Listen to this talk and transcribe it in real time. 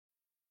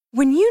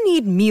When you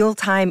need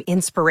mealtime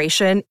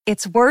inspiration,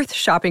 it's worth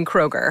shopping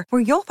Kroger,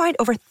 where you'll find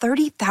over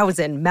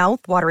 30,000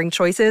 mouth-watering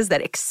choices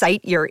that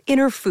excite your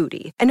inner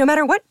foodie. And no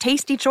matter what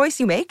tasty choice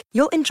you make,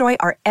 you'll enjoy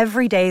our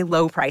everyday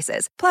low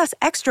prices, plus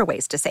extra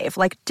ways to save,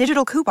 like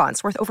digital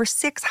coupons worth over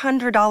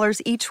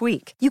 $600 each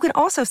week. You can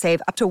also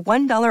save up to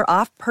 $1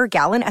 off per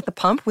gallon at the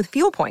pump with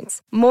fuel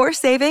points. More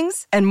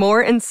savings and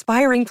more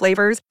inspiring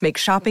flavors make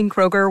shopping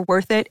Kroger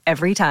worth it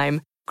every time.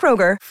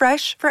 Kroger,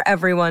 fresh for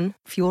everyone.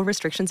 Fuel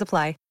restrictions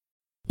apply.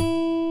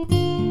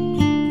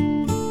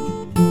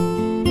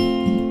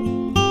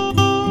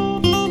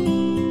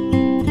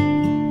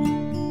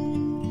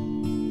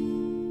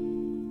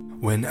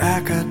 When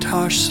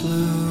Akatosh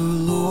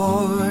slew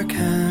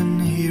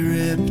Lorcan, he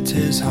ripped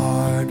his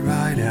heart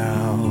right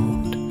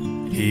out.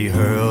 He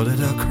hurled it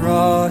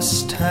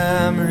across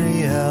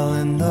Tamriel,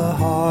 and the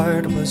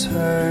heart was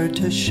heard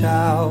to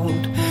shout,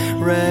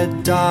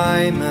 red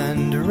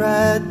diamond,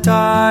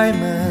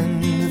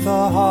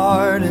 the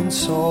heart and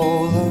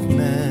soul of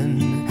men.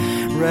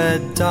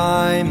 Red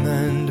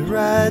diamond,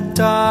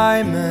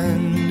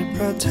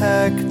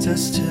 protect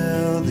us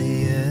till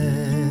the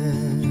end.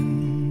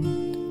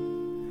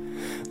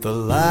 The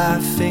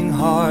laughing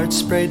heart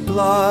sprayed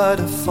blood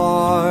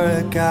afar,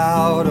 a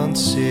gout on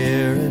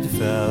Cyril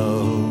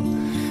fell,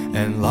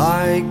 and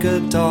like a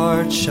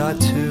dart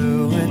shot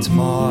to its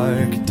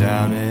mark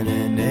down in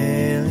an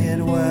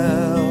alien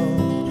well.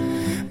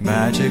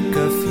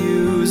 Magicka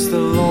fused the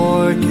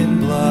Lorcan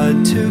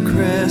blood to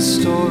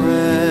crystal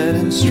red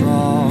and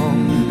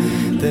strong.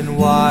 Then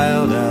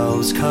wild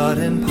elves cut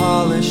and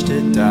polished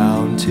it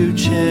down to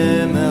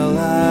Chimel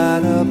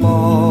at a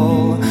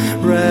ball.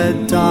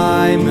 Red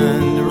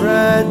diamond,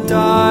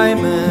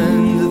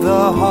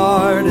 the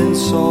heart and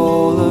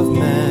soul of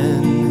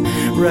men.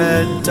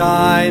 Red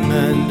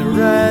diamond,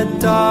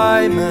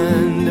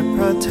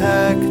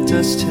 protect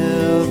us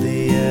till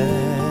the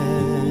end.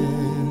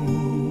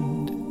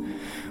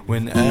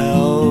 When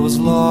elves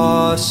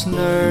lost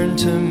Nirn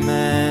to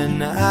men,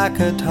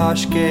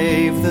 Akatosh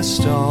gave the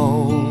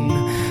stone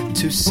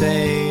to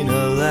Saint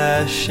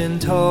Alesh in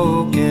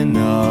token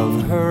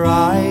of her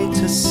right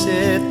to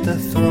sit the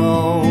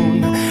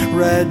throne.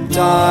 Red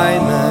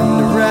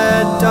diamond,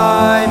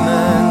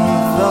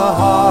 the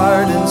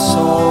heart and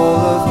soul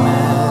of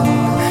men.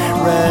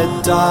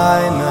 Red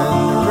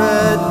diamond,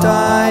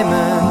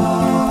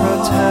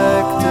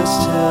 protect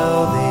us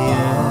till the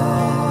end.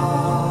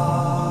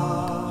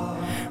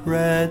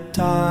 Red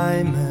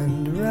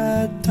diamond,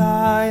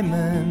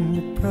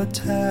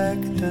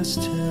 protect us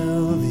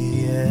till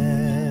the end.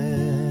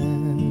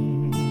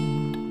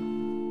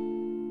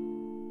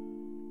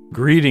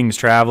 Greetings,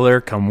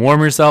 traveler. Come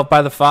warm yourself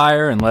by the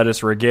fire and let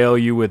us regale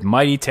you with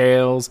mighty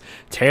tales,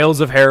 tales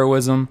of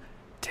heroism,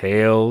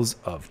 tales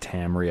of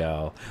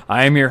Tamriel.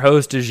 I am your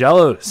host,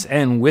 Agelos,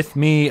 and with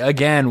me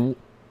again,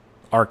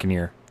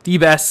 Arcaneer, the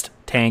best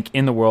tank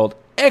in the world,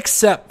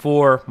 except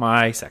for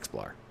my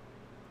Sexplar.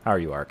 How are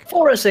you, Ark?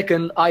 For a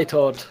second, I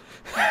thought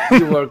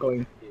you were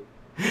going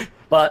to,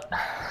 but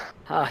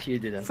you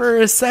didn't. For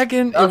a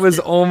second, it was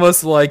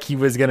almost like he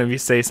was going to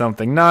say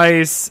something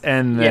nice,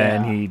 and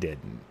then he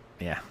didn't.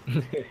 Yeah.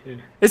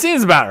 It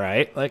seems about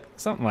right. Like,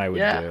 something I would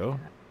do. Yeah.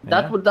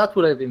 That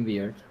would have been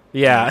weird.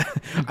 Yeah.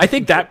 I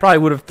think that probably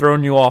would have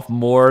thrown you off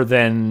more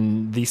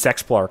than the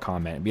Sexplar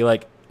comment. Be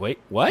like, wait,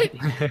 what?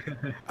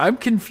 I'm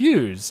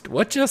confused.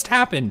 What just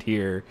happened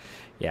here?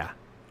 Yeah.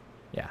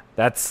 Yeah,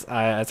 that's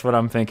what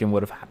I'm thinking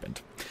would have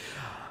happened.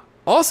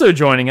 Also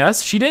joining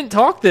us, she didn't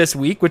talk this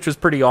week, which was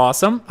pretty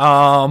awesome.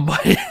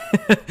 But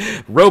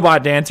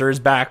Robot Dancer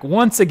is back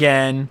once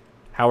again.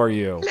 How are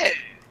you? Hello.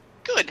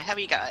 Good. How are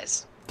you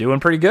guys?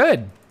 Doing pretty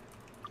good.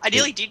 I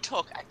nearly did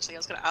talk, actually. I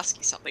was going to ask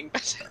you something,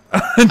 but...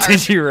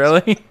 Did you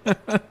really?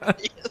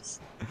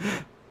 Yes.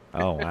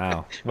 Oh,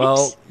 wow.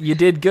 Well, you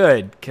did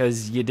good,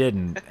 because you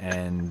didn't.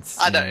 And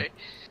I know.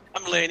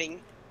 I'm learning.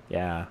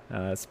 Yeah,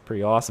 that's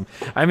pretty awesome.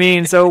 I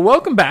mean, so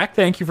welcome back.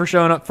 Thank you for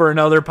showing up for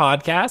another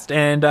podcast.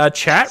 And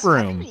chat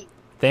room,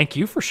 thank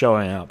you for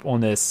showing up on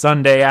this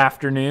Sunday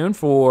afternoon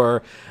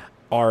for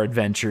our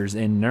adventures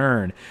in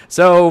Nirn.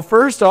 So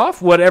first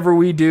off, whatever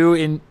we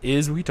do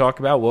is we talk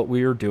about what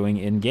we are doing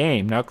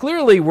in-game. Now,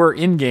 clearly we're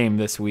in-game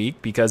this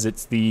week because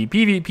it's the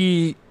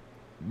PvP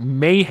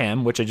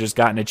Mayhem, which I just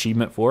got an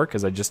achievement for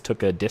because I just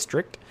took a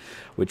district,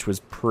 which was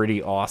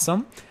pretty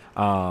awesome.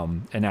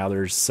 And now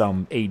there's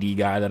some AD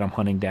guy that I'm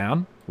hunting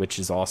down, which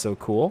is also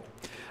cool.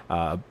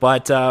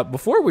 But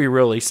before we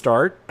really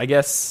start, I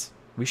guess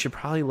we should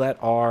probably let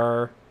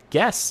our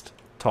guest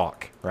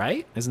talk,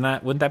 right?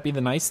 Wouldn't that be the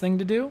nice thing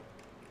to do?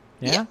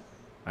 Yeah?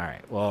 All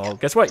right. Well,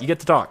 guess what? You get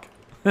to talk.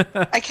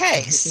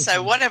 Okay,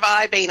 so what have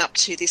I been up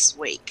to this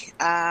week?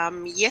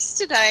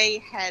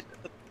 Yesterday had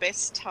the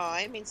best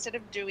time. Instead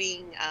of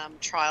doing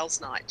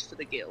Trials Night for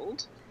the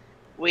guild,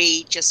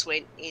 we just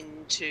went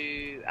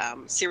into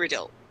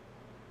Cyrodiil.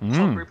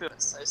 For a group of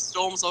us. So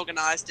Storms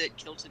organised it,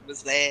 Kilton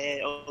was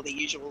there, all the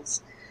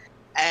usuals.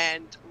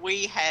 And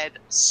we had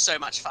so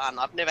much fun.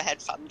 I've never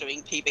had fun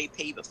doing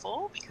PvP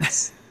before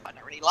because I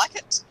don't really like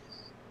it.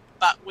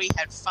 But we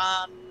had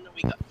fun.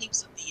 and we got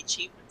heaps of the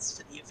achievements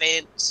for the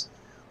event.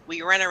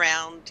 We ran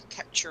around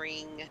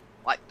capturing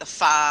like the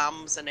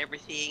farms and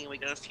everything. We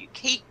got a few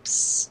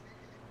keeps,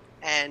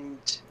 and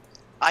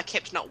I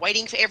kept not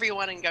waiting for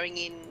everyone and going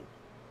in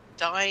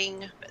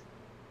dying, but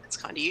it's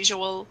kind of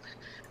usual.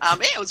 Yeah,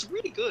 it was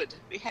really good.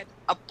 We had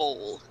a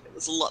ball. It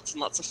was lots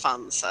and lots of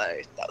fun, so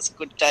that was a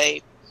good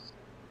day.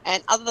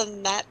 And other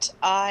than that,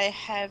 I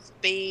have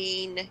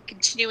been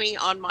continuing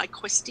on my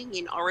questing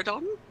in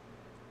Auradon.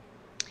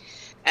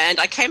 And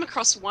I came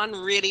across one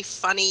really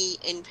funny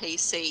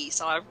NPC,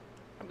 so I'm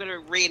going to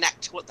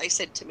reenact what they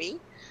said to me.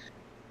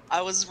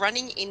 I was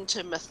running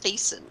into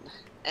Matheson,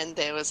 and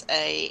there was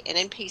an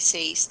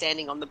NPC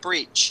standing on the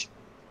bridge.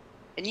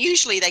 And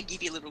usually they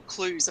give you little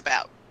clues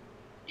about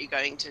what you're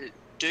going to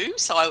do,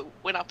 so I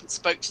went up and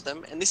spoke to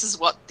them, and this is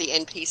what the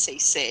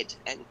NPC said,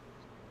 and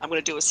I'm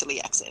going to do a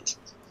silly accent.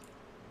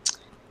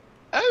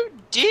 "Oh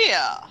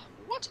dear,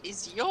 what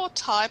is your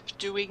type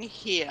doing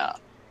here?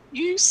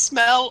 You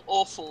smell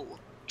awful,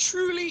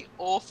 truly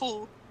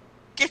awful.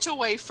 Get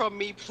away from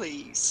me,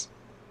 please."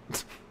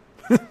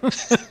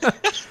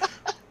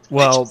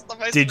 Well,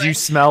 did you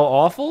smell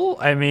awful?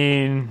 I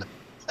mean...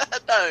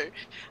 No,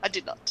 I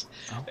did not.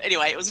 Oh. But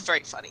anyway, it was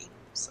very funny.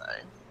 So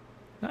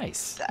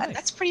nice.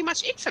 That's pretty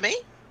much it for me.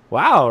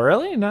 Wow,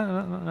 really?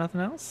 No,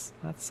 nothing else?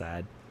 That's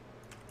sad.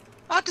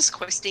 Just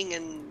questing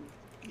and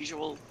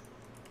usual.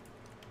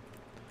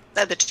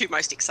 They're the two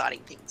most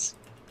exciting things.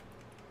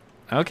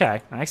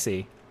 Okay, I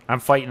see. I'm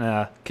fighting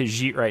a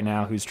Khajiit right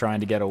now who's trying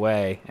to get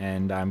away,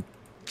 and I'm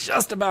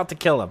just about to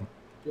kill him.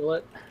 Kill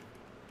it?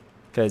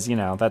 Because,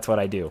 that's what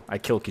I do. I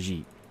kill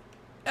Khajiit.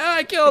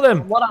 I killed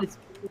him!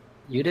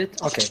 You did?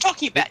 Okay. What are you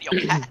talking about,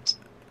 your cat?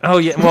 Oh,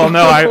 yeah. Well,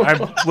 no,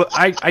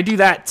 I do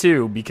that,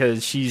 too,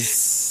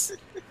 because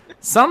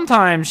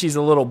sometimes she's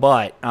a little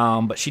butt,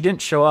 but she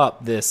didn't show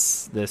up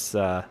this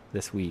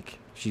week.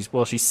 She's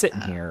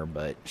sitting here,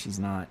 but she's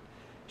not.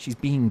 She's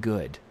being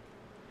good.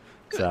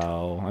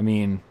 So, I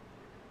mean,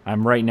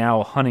 I'm right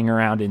now hunting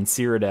around in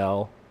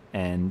Cyrodiil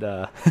and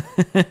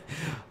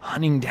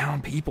hunting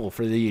down people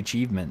for the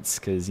achievements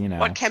because,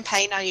 What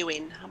campaign are you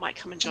in? I might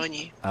come and join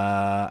you.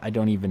 I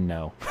don't even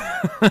know.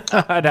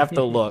 I'd have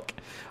to look.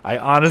 I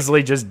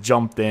honestly just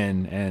jumped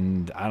in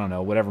and I don't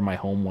know, whatever my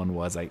home one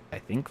was. I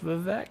think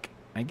Vivek,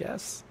 I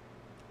guess.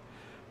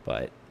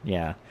 But,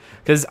 yeah.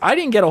 Because I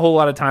didn't get a whole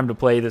lot of time to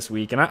play this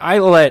week, and I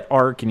let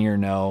Ark and Ear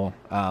know,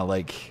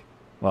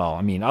 well,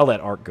 I mean, I'll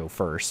let Ark go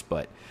first,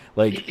 but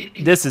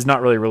this is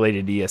not really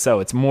related to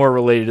ESO. It's more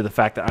related to the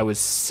fact that I was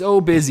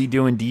so busy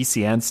doing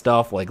DCN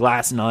stuff. Like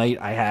last night,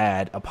 I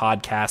had a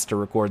podcast to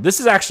record. This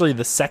is actually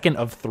the second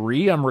of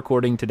 3 I'm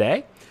recording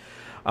today.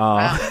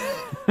 Wow.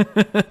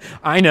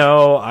 I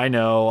know.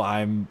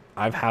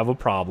 I have a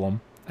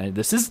problem.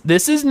 This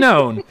is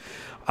known.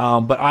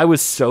 But I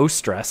was so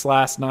stressed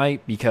last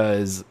night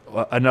because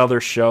another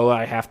show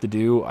I have to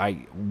do,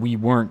 we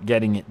weren't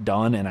getting it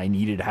done, and I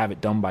needed to have it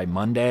done by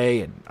Monday,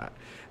 and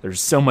there's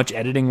so much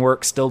editing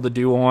work still to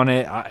do on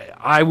it.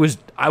 I was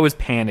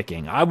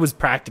panicking. I was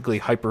practically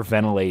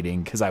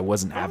hyperventilating because I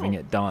wasn't having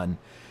it done.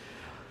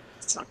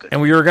 It's not good.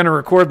 And we were going to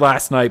record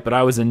last night, but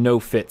I was in no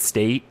fit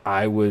state.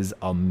 I was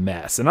a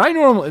mess. And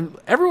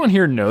everyone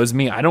here knows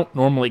me. I don't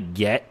normally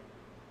get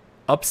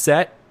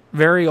upset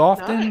very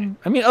often. No.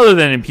 I mean, other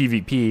than in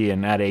PvP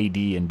and at AD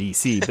and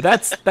DC,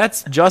 but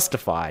that's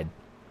justified.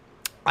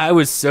 I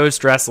was so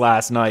stressed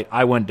last night.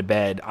 I went to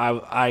bed.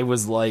 I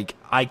was like,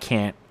 I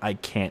can't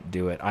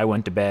do it. I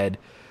went to bed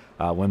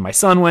when my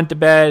son went to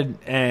bed,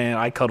 and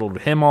I cuddled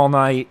with him all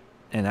night,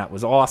 and that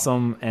was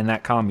awesome, and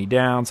that calmed me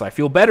down. So I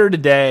feel better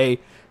today.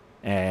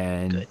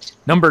 And good.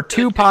 Number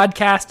 2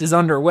 podcast is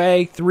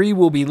underway. 3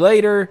 will be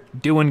later.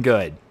 Doing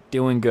good.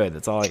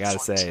 That's all I gotta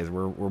say is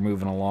we're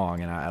moving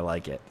along, and I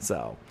like it.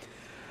 So,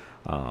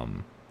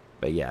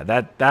 but yeah,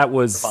 that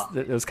was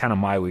kind of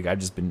my week.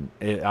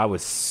 I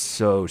was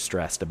so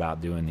stressed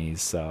about doing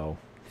these, so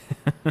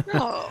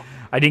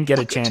I didn't get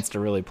a chance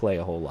to really play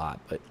a whole lot.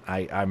 But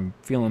I'm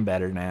feeling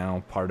better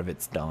now. Part of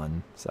it's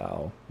done,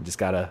 so just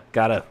gotta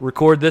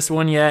record this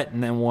one yet,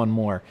 and then one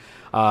more.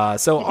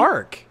 So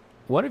Ark,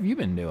 what have you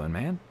been doing,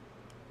 man?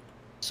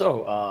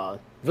 So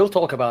we'll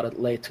talk about it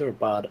later,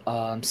 but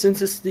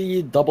since it's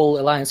the double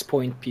Alliance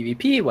Point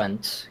PvP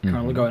event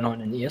currently going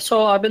on in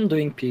ESO, I've been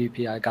doing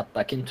PvP. I got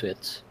back into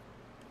it.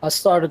 I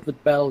started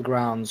with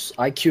Battlegrounds.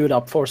 I queued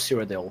up for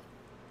Cyrodiil.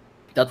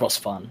 That was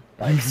fun.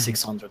 Like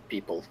 600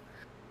 people.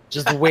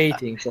 Just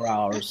waiting for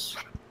hours.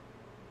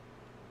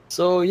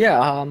 So yeah,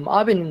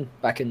 I've been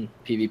back in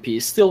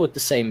PvP, still with the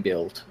same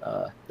build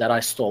that I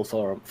stole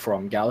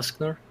from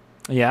Galaskner.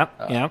 Yeah.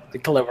 The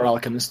Clever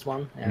Alchemist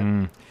one.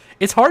 Yeah.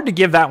 It's hard to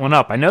give that one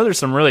up. I know there's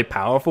some really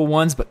powerful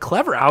ones, but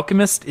Clever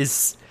Alchemist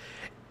it's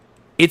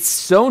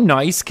so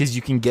nice because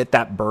you can get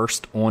that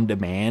burst on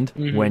demand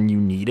when you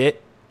need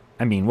it.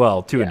 I mean,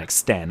 well, to an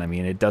extent. I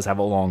mean, it does have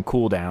a long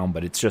cooldown,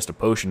 but it's just a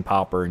potion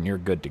popper and you're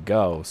good to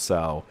go.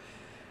 So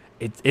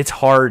it's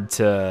hard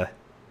to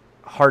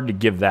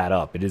give that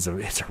up. It's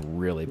a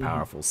really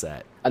powerful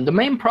set. And the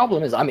main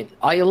problem is, I mean,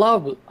 I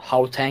love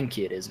how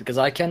tanky it is because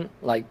I can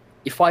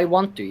if I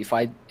want to,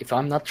 if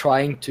I'm not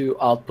trying to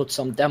output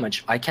some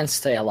damage, I can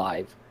stay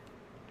alive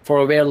for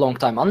a very long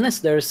time, unless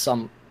there's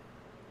some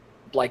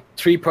like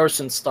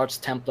 3% starts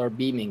Templar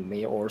beaming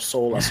me or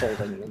soul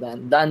assaulting me.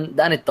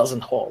 Then it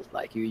doesn't hold.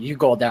 Like you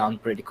go down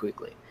pretty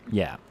quickly.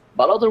 Yeah.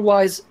 But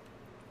otherwise,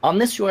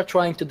 unless you are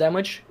trying to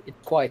damage, it's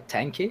quite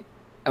tanky.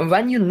 And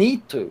when you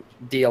need to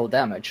deal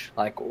damage,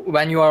 like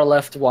when you are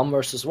left 1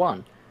 versus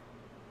 1,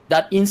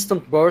 that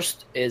instant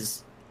burst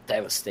is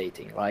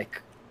devastating.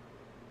 Like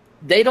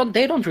they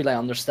don't really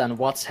understand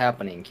what's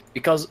happening,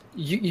 because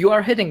you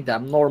are hitting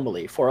them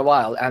normally for a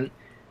while, and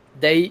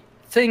they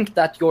think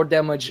that your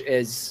damage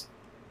is,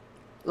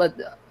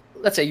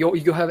 let's say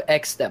you have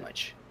X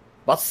damage,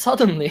 but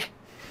suddenly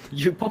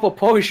you pop a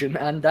potion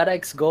and that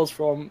X goes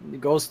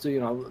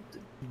to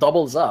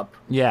doubles up.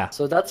 Yeah.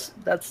 So that's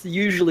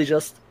usually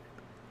just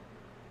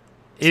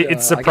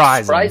it's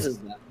surprising. Surprises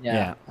them.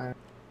 Yeah.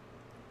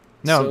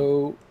 No.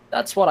 So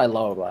that's what I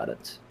love about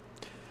it.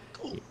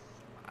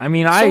 I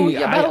mean,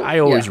 I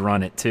always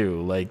run it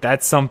too. Like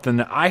that's something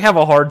that I have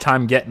a hard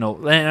time getting.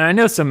 And I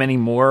know so many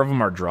more of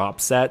them are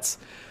drop sets.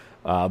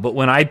 But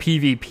when I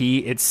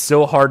PvP, it's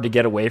so hard to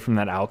get away from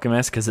that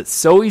Alchemist because it's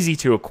so easy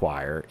to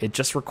acquire. It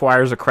just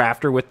requires a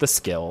crafter with the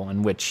skill,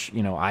 in which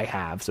I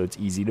have, so it's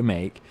easy to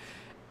make,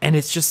 and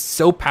it's just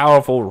so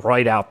powerful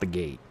right out the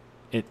gate.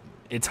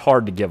 It's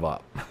hard to give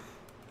up.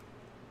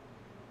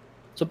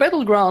 So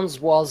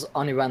Battlegrounds was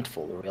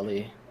uneventful,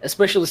 really,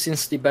 especially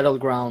since the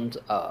Battleground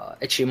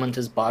achievement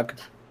is bugged.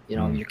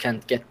 You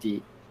can't get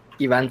the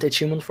event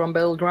achievement from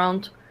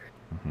Battleground,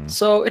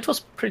 so it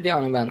was pretty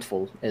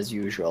uneventful as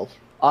usual.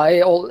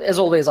 As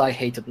always, I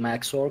hated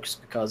Max Orcs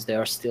because they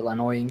are still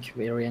annoying,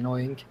 very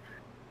annoying.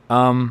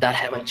 That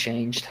haven't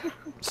changed.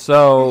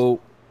 So,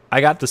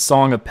 I got the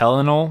Song of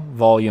Pelennor,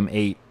 Volume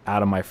 8,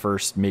 out of my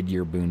first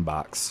mid-year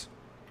boombox.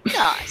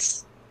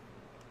 Nice.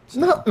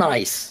 Not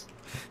nice.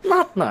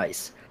 Not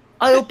nice.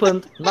 I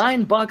opened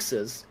 9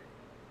 boxes,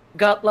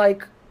 got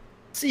like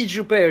siege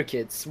repair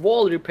kits,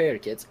 wall repair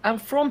kits,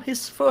 and from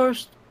his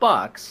first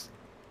box,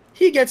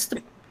 he gets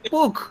the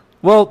book.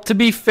 Well, to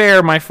be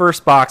fair, my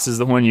first box is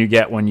the one you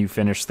get when you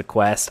finish the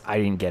quest. I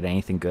didn't get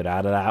anything good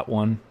out of that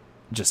one.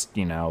 Just,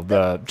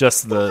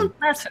 the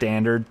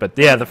standard. But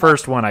yeah, the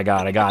first one I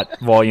got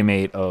Volume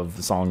 8 of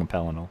the Song of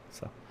Pelennor.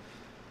 So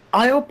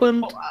I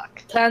opened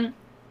 10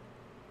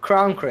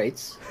 crown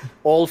crates,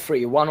 all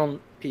free. One on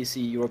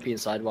PC European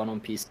side, one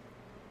on PC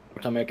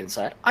North American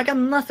side. I got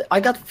nothing. I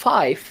got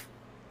 5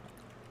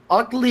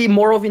 ugly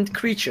Morrowind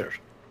creature.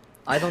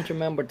 I don't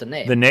remember the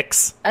name. The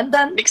Nyx. And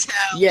then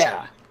Nyxhound.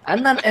 Yeah.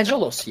 And then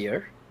Agelos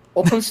here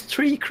opens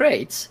 3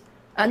 crates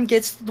and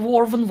gets the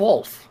Dwarven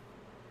Wolf.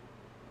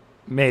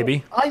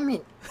 Maybe. I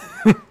mean,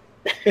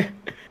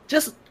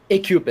 just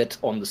equip it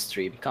on the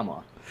stream. Come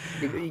on.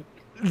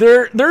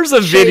 There's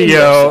a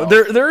video.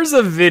 There's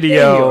a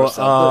video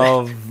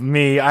of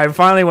me. I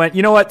finally went,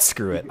 you know what?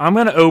 Screw it. I'm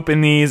gonna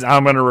open these.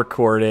 I'm gonna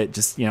record it.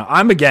 Just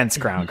I'm against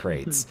crown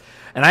crates,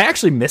 and I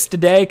actually missed a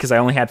day because I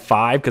only had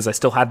 5 because I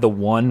still had the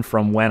one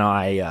from when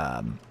I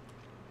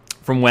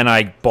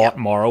bought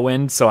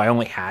Morrowind, so I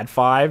only had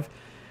 5.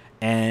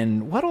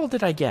 And what all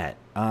did I get?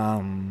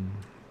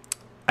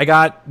 I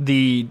got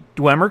the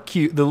Dwemer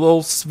cube, the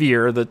little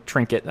sphere, the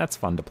trinket. That's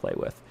fun to play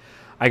with.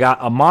 I got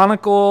a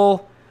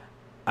monocle.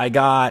 I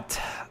got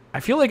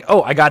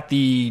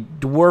the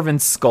Dwarven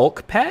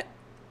Skulk pet.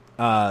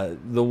 The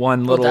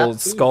one little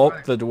skulk,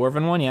 right. The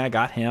Dwarven one. Yeah, I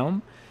got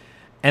him.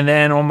 And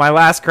then on my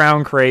last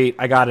crown crate,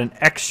 I got an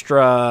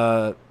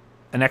extra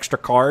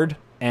card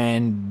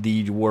and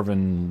the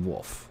Dwarven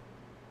Wolf.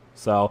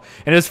 So,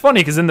 and it's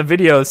funny because in the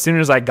video, as soon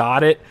as I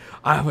got it,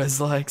 I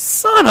was like,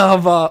 son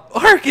of a,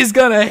 Ark is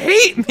going to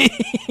hate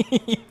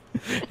me.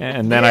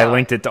 And then I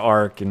linked it to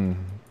Ark and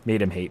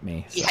made him hate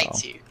me. He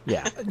hates you.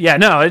 Yeah,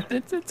 no,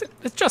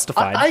 it's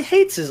justified. I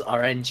hate his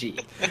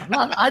RNG.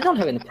 I don't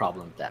have any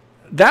problem with that.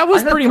 That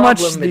was pretty much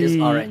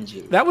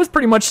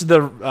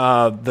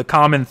the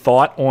common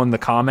thought on the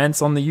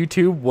comments on the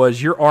YouTube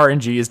was your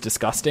RNG is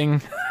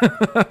disgusting.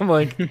 I'm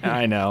like,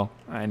 I know.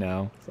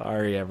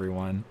 Sorry,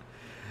 everyone.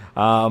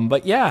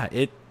 But yeah,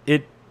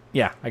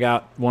 I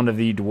got one of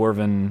the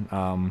dwarven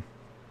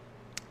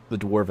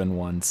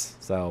ones.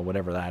 So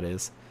whatever that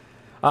is.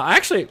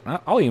 Actually,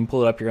 I'll even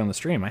pull it up here on the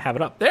stream. I have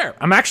it up there.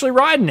 I'm actually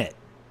riding it,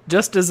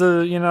 just as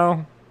a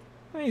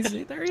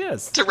there he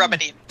is. To rub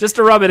it in. Just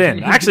to rub it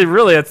in. Actually,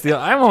 really,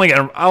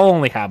 I'll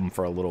only have him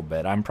for a little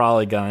bit. I'm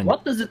probably going.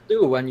 What does it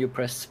do when you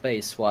press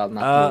space while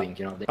not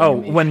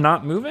moving? When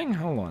not moving?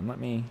 Hold on, let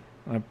me.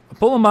 I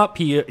pull him up.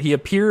 He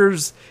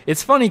appears.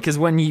 It's funny because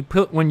when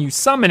you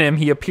summon him,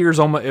 he appears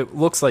almost. It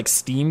looks like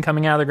steam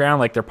coming out of the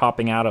ground, like they're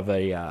popping out of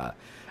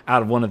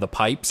one of the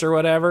pipes or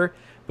whatever.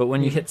 But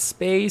when you hit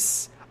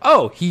space,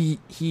 he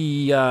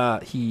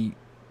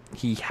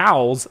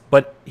howls,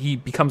 but he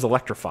becomes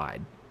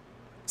electrified.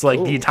 So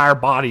like the entire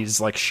body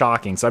is like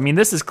shocking. So I mean,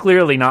 this is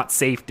clearly not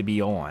safe to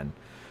be on.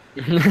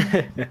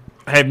 I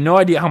have no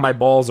idea how my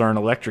balls aren't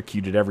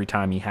electrocuted every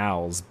time he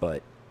howls,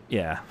 but.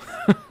 Yeah.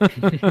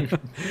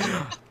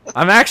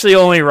 I'm actually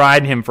only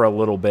riding him for a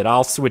little bit.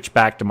 I'll switch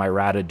back to my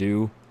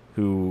Ratadu,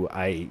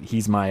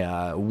 he's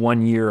my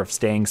 1 year of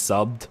staying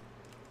subbed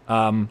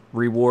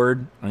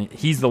reward.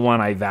 He's the one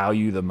I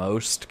value the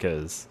most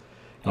because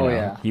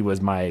he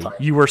was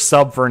you were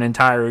sub for an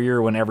entire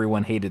year when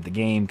everyone hated the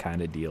game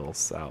kind of deal.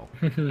 So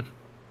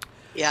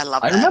yeah, I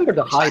love that. I remember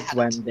the hype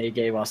when they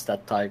gave us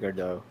that tiger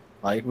though.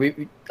 Like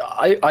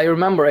I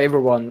remember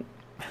everyone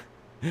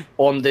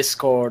on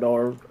Discord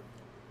or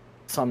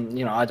some,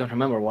 I don't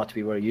remember what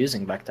we were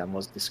using back then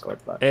was Discord,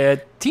 but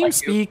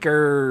TeamSpeak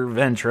or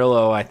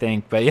Ventrilo, I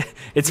think. But yeah,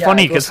 it's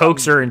funny because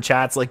Hoaxer in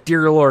chat's like,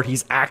 "Dear Lord,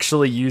 he's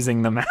actually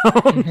using the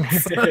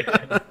mounts."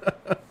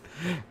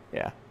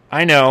 Yeah,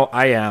 I know,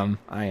 I am.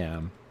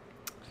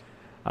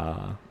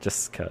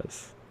 Just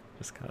cause.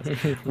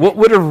 What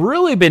would have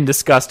really been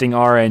disgusting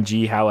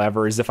RNG,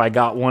 however, is if I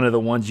got one of the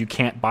ones you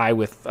can't buy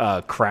with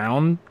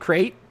Crown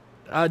Crate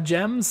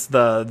gems,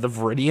 the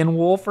Viridian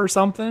Wolf or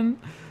something.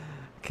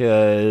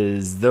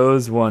 Because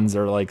those ones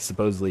are like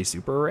supposedly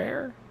super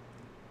rare.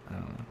 I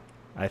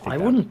don't know. I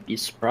wouldn't be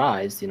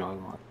surprised, I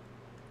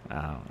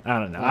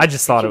don't know. I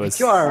just thought it was. If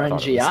you are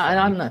RNG,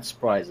 I'm not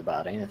surprised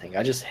about anything.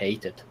 I just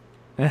hate it.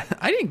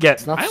 I didn't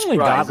get. I only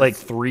got like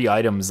 3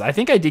 items. I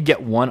think I did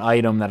get 1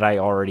 item that I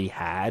already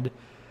had.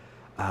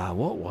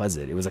 What was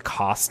it? It was a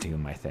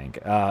costume, I think.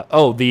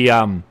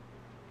 The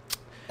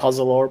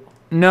puzzle orb.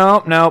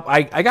 No.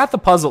 I got the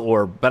puzzle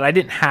orb, but I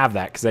didn't have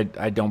that because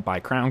I don't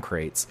buy crown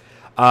crates.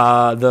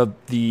 The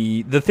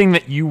thing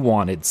that you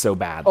wanted so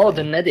badly. Oh,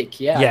 the Nedic,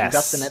 yeah. Yes.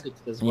 You got the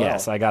Nedic as well.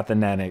 Yes, I got the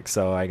Nedic,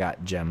 so I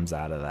got gems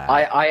out of that.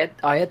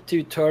 I had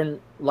to turn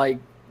like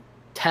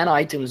 10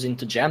 items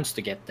into gems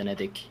to get the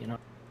Nedic,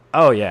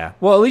 Oh yeah.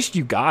 Well, at least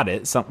you got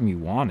it. Something you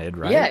wanted,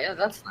 right? Yeah,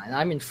 that's nice.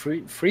 I mean,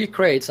 free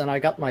crates, and I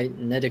got my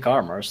Nedic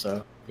armor,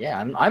 so yeah,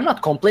 I'm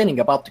not complaining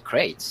about the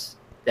crates.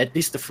 At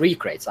least the free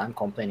crates. I'm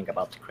complaining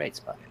about the crates,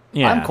 but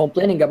I'm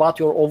complaining about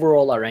your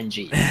overall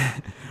RNG.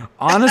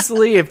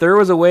 Honestly, if there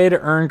was a way to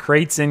earn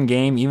crates in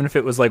game, even if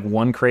it was like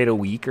 1 crate a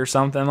week or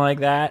something like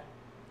that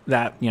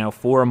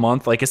for a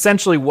month, like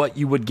essentially what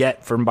you would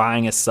get from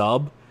buying a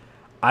sub,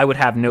 I would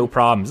have no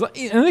problems.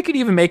 And they could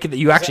even make it that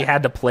you actually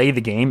had to play the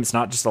game. It's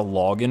not just a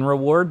login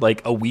reward,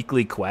 like a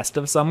weekly quest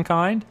of some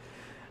kind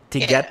to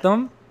get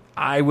them.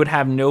 I would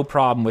have no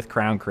problem with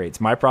crown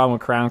crates. My problem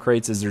with crown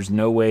crates is there's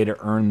no way to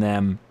earn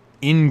them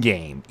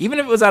in-game, even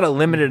if it was at a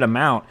limited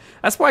amount.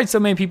 That's why so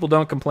many people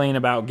don't complain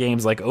about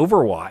games like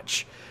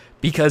Overwatch,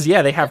 because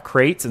they have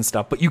crates and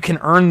stuff, but you can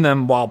earn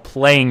them while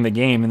playing the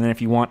game, and then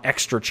if you want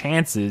extra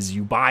chances,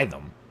 you buy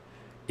them.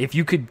 If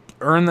you could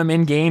earn them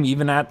in-game,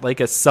 even at like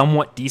a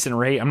somewhat decent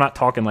rate, I'm not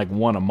talking like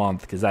 1 a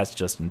month, because that's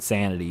just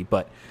insanity,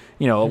 but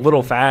a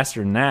little faster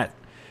than that,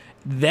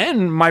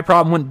 then my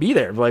problem wouldn't be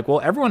there. Like,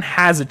 well, everyone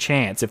has a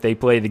chance if they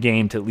play the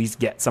game to at least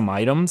get some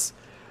items.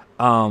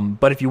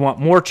 But if you want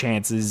more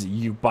chances,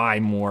 you buy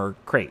more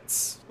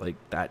crates. Like,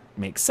 that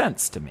makes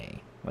sense to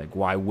me. Like,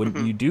 why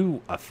wouldn't you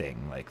do a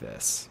thing like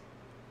this?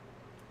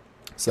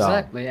 So,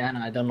 exactly, and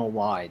I don't know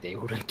why they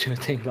wouldn't do a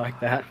thing like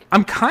that.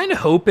 I'm kind of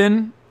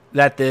hoping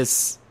that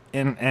this,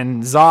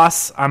 and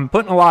Zos, I'm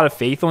putting a lot of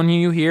faith on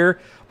you here,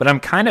 but I'm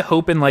kind of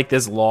hoping like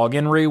this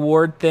login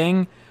reward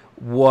thing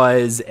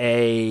was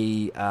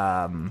a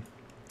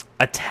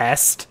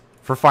test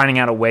for finding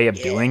out a way of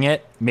doing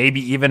it.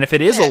 Maybe even if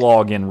it is a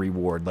login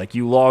reward, like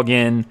you log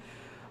in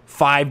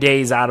 5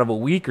 days out of a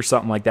week or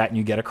something like that, and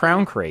you get a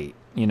crown crate,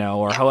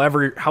 or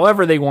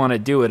however they want to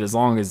do it, as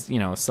long as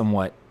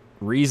somewhat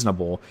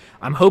reasonable.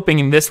 I'm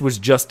hoping this was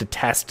just a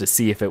test to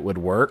see if it would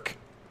work,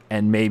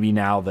 and maybe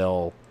now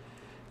they'll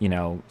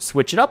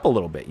switch it up a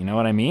little bit. You know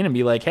what I mean? And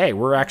be like, hey,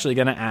 we're actually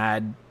going to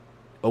add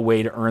a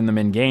way to earn them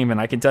in game. And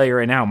I can tell you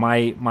right now,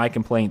 my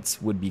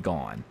complaints would be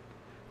gone.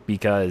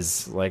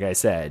 Because, like I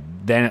said,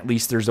 then at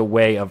least there's a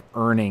way of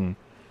earning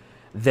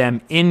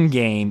them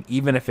in-game,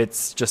 even if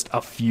it's just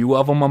a few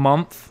of them a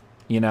month,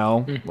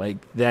 Like,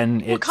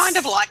 then it's... kind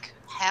of like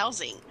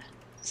housing.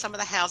 Some of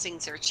the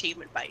housings are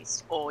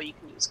achievement-based, or you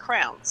can use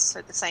crowns,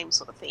 so the same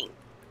sort of thing.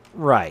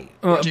 Right.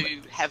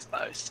 Do have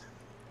both.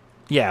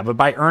 Yeah, but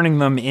by earning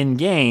them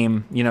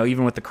in-game,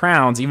 even with the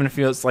crowns, even if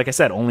it's, like I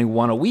said, only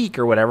 1 a week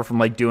or whatever, from,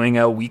 like, doing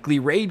a weekly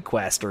raid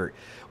quest or...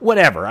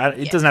 whatever.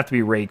 It doesn't have to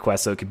be raid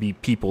quests, so it could be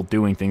people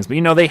doing things.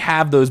 But, they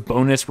have those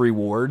bonus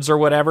rewards or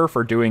whatever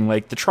for doing,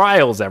 like, the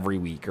trials every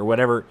week or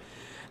whatever.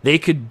 They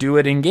could do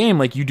it in-game.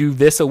 Like, you do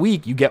this a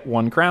week, you get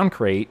 1 crown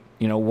crate.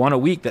 1 a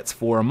week, that's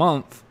 4 a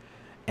month.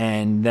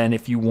 And then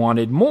if you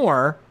wanted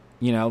more,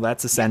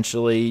 that's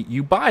essentially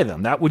you buy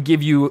them. That would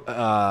give you,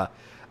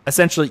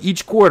 essentially,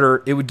 each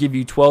quarter, it would give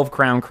you 12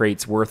 crown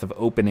crates worth of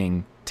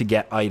opening to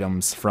get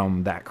items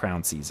from that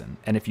crown season.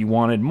 And if you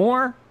wanted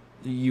more,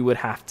 you would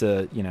have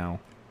to,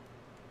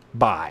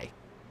 buy,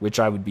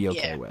 which I would be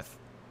okay with.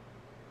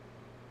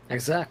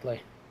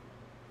 Exactly.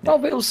 Well,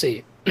 we'll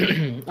see.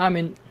 I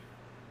mean,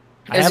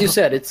 as you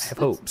said, I have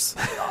hopes.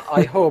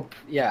 I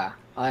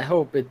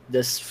hope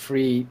this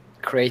free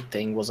crate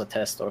thing was a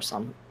test or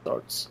some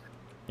sorts.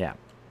 Yeah,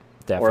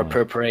 definitely. Or a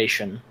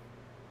preparation.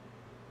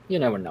 You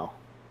never know.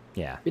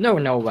 Yeah. You never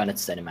know when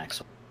it's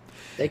Zenimax.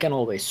 They can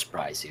always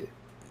surprise you,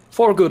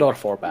 for good or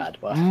for bad.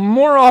 But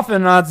More often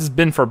than not, it's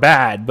been for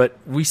bad, but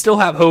we still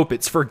have hope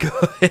it's for good.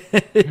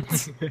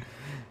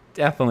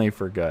 Definitely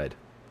for good.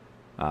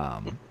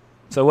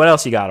 So what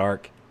else you got,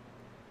 Ark?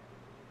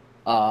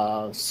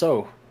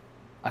 so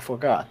I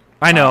forgot.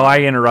 I know I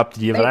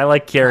interrupted you, but I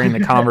like carrying the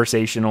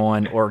conversation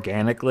on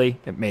organically.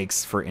 It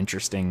makes for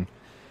interesting.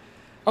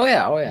 Oh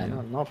yeah,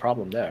 no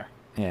problem there.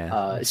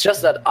 Yeah. It's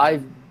just that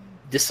I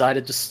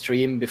decided to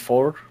stream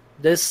before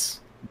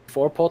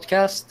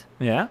podcast,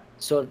 Yeah.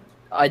 so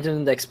I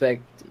didn't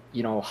expect,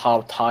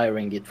 how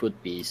tiring it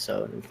would be,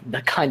 so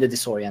that kind of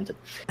disoriented.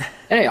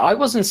 Anyway, I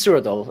was in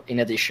Cyrodiil in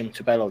addition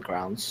to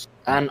Battlegrounds,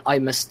 and I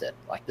missed it,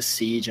 like the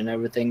siege and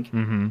everything.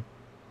 Mm-hmm.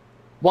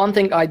 One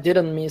thing I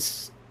didn't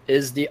miss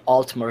is the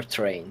Altmer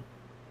train,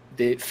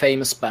 the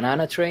famous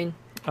banana train,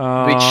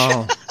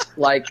 Oh.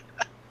 like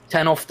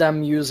 10 of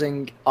them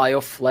using Eye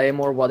of Flame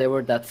or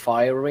whatever, that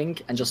fire ring,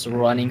 and just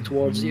running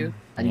towards you,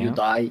 and you Yeah.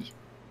 die.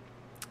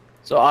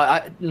 So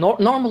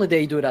normally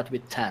they do that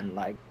with 10,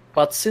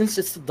 but since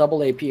it's the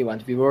double AP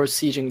event, we were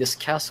sieging this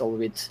castle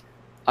with,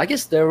 I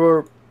guess there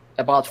were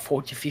about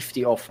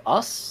 40-50 of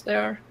us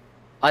there.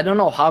 I don't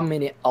know how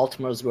many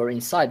Altmers were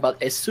inside,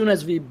 but as soon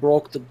as we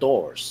broke the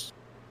doors,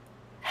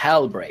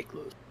 hell break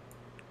loose.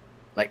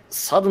 Like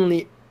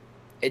suddenly,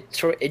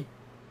 it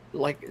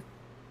like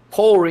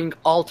pouring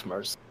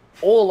Altmers.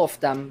 All of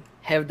them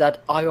have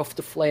that Eye of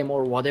the Flame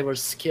or whatever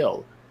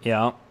skill,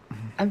 Yeah.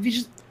 and we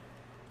just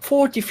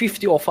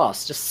 40-50 of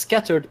us just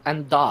scattered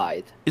and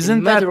died. Isn't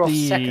in a that matter of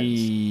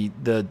seconds.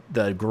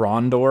 the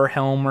Grondor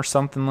helm or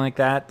something like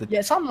that? Yeah,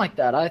 something like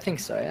that. I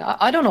think so.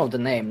 I don't know the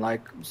name.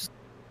 Like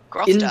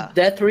in Grofta.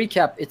 that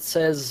recap, it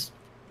says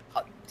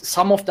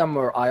some of them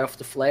were Eye of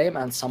the Flame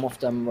and some of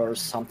them were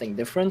something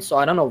different. So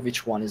I don't know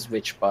which one is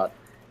which, but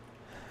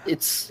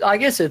I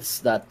guess it's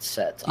that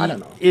set. I don't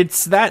know.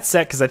 It's that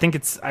set because I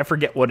think I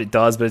forget what it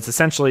does, but it's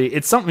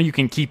something you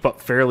can keep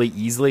up fairly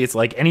easily. It's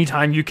like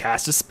anytime you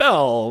cast a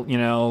spell,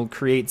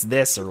 creates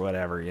this or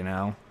whatever,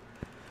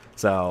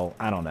 So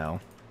I don't know.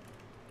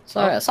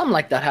 So yeah, something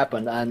like that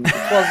happened, and it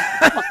was.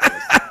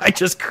 I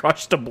just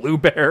crushed a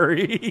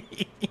blueberry.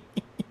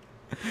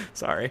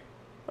 Sorry.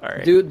 All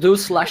right. Do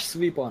slash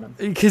sweep on him.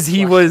 Because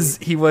he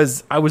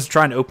was. I was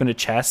trying to open a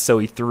chest, so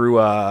he threw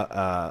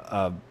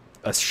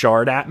a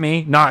shard at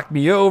me, knocked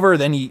me over.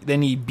 Then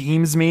he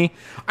beams me.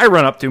 I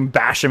run up to him,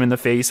 bash him in the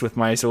face with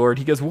my sword.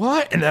 He goes,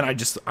 "What?" And then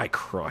I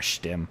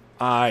crushed him.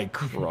 I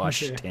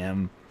crushed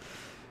him,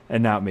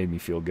 and now it made me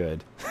feel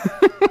good.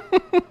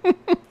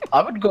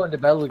 I would go into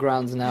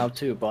Battlegrounds now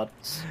too, but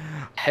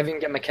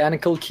having a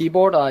mechanical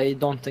keyboard, I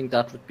don't think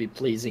that would be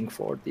pleasing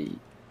for the.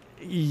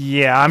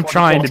 Yeah, I'm For the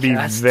trying to be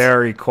podcast.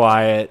 very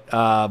quiet.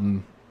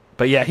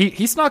 But yeah,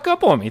 he snuck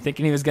up on me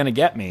thinking he was going to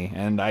get me,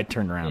 and I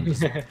turned around and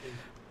just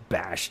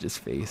bashed his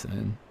face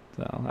in.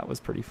 So that was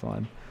pretty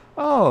fun.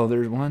 Oh,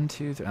 there's 1,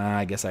 2, 3.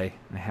 I guess I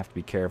have to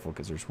be careful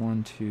because there's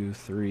 1, 2,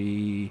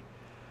 3,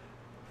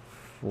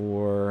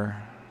 4.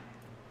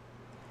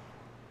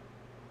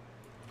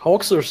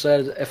 Hoaxer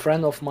said a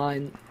friend of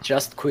mine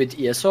just quit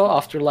ESO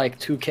after like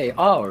 2k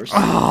hours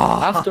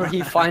after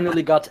he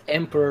finally got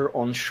Emperor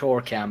on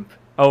Shore Camp.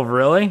 Oh,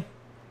 really?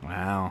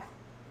 Wow.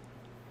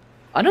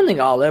 I don't think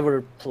I'll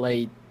ever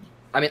play.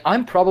 I mean,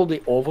 I'm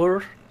probably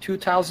over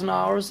 2,000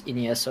 hours in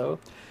ESO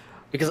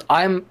because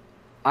I'm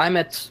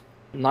at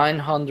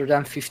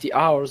 950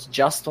 hours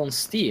just on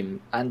Steam,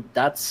 and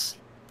that's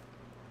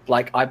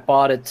like I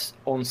bought it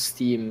on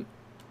Steam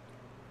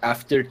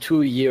after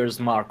 2 years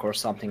mark or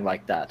something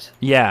like that.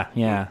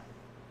 Yeah.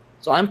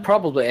 So I'm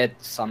probably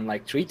at some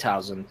like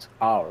 3,000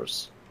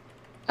 hours.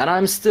 And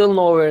I'm still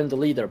nowhere in the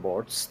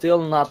leaderboard,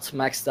 still not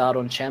maxed out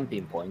on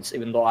champion points,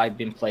 even though I've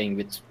been playing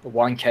with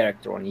one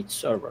character on each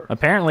server.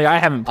 Apparently, I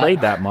haven't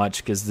played that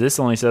much because this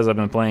only says I've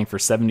been playing for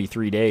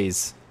 73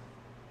 days.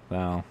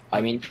 So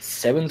I mean,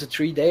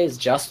 73 days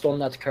just on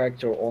that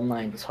character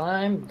online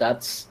time,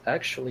 that's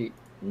actually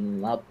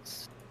not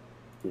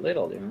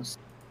little,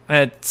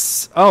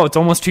 it's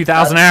almost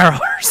 2,000 hours.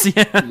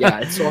 Yeah. Yeah,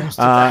 it's almost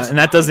 2,000 and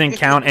that doesn't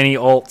count any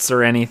ults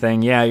or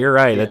anything. Yeah, you're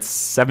right. Yeah. That's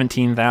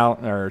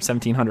 17,000 or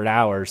 1,700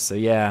 hours. So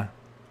yeah,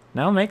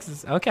 no, it makes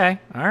it okay.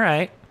 All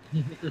right.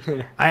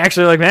 I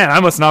actually man, I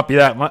must not be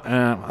that much.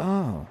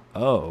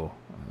 Oh.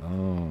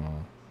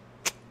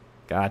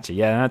 Gotcha.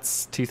 Yeah,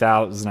 that's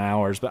 2,000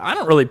 hours. But I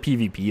don't really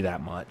PvP that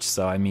much.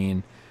 So I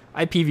mean,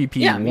 I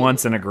PvP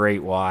once in a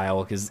great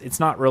while because it's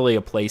not really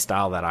a play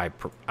style that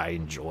I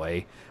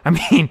enjoy. I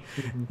mean,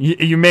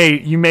 you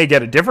may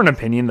get a different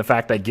opinion. The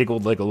fact I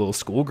giggled like a little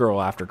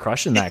schoolgirl after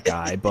crushing that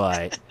guy,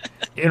 but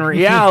in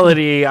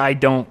reality, I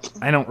don't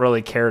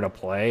really care to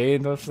play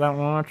this that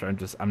much.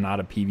 I'm not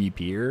a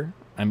PvPer.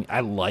 I mean, I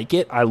like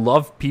it. I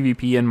love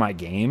PvP in my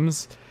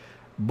games,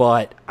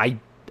 but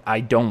I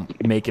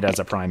don't make it as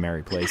a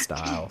primary play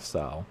style.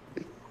 So.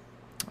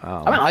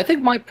 I mean, I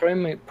think my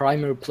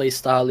primary play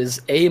style is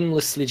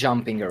aimlessly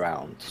jumping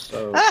around.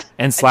 So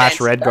and slash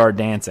Redguard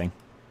dancing.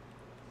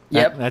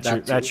 Yep,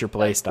 That's your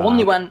play style.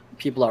 Only when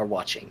people are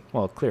watching.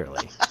 Well,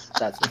 clearly.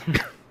 That's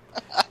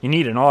You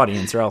need an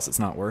audience or else it's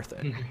not worth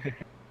it.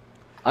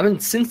 I mean,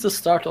 since the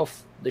start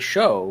of the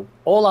show,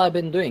 all I've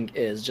been doing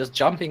is just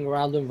jumping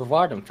around in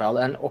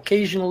Vardenfell and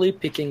occasionally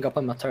picking up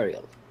a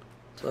material.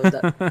 So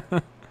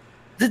that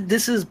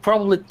this is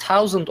probably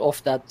 1,000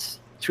 of that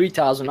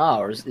 3,000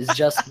 hours is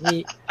just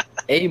me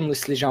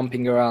aimlessly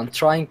jumping around,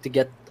 trying to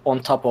get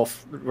on top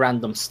of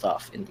random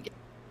stuff in the game.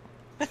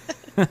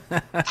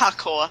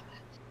 Parkour.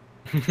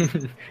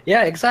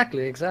 Yeah,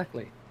 exactly.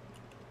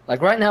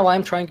 Like right now,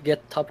 I'm trying to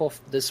get top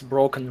of this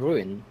broken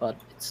ruin, but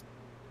it's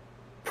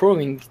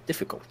proving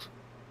difficult.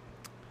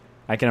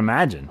 I can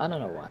imagine. I don't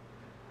know why.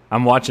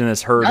 I'm watching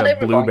this herd Not of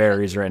everyone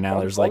blueberries can. right now.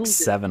 There's like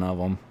 7 of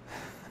them.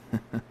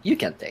 You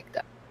can take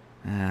that.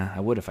 I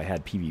would if I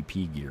had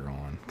PvP gear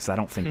on, because I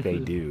don't think they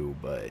do,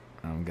 but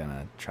I'm going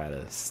to try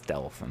to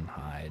stealth and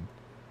hide.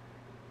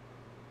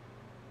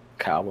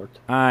 Coward.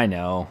 I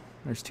know.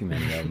 There's too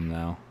many of them,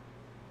 though.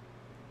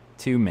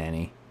 Too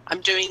many.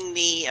 I'm doing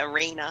the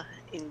arena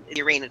in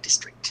the arena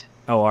district.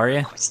 Oh, are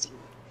you? Questing.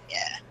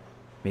 Yeah.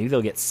 Maybe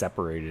they'll get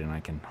separated and I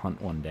can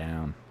hunt one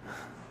down.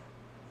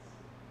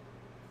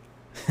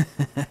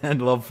 I'd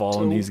love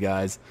following these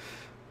guys.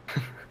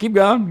 Keep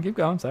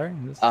going. Sorry.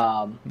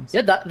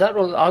 Yeah, that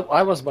was.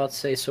 I was about to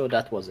say. So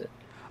that was it.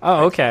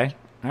 Oh, okay.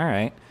 All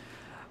right.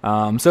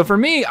 So for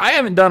me, I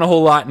haven't done a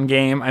whole lot in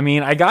game. I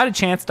mean, I got a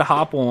chance to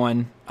hop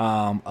on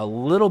a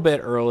little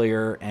bit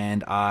earlier,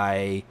 and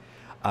I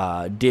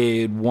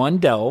did one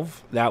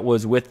delve that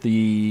was with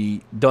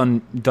the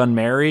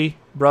Dunmary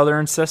brother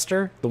and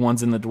sister, the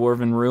ones in the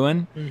Dwarven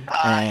Ruin,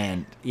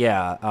 and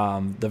yeah,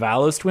 the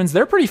Valos twins.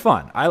 They're pretty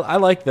fun. I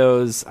like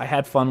those. I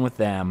had fun with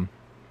them,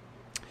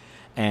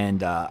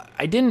 and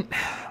I didn't.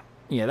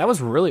 Yeah, that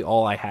was really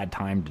all I had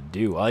time to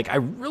do. Like, I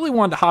really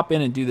wanted to hop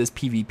in and do this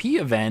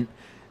PvP event,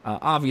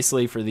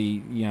 obviously for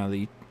the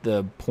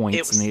the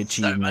points and the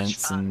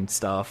achievements and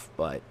stuff,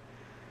 but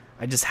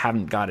I just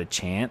haven't got a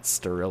chance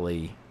to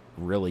really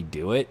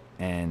do it,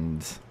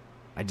 and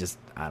I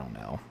don't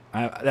know.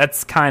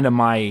 That's kind of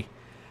my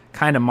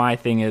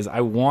thing is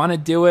I want to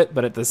do it,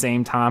 but at the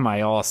same time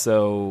I just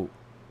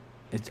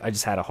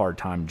had a hard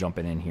time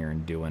jumping in here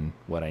and doing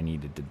what I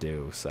needed to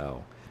do.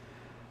 So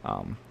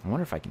I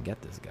wonder if I can get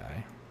this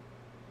guy.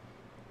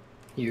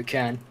 You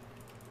can.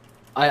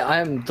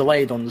 I'm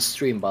delayed on the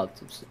stream,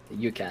 but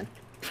you can.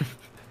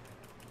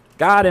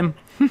 Got him.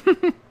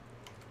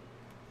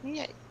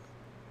 Yeah.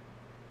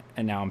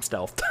 And now I'm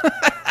stealthed.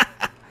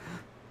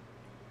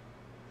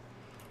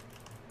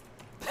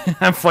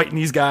 I'm fighting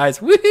these guys.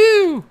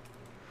 Woohoo!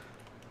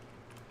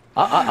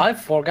 I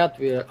forgot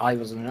where I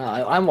was.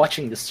 I'm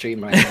watching the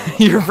stream right now.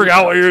 You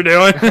forgot what you were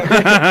doing?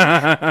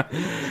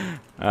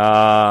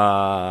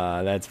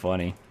 That's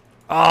funny.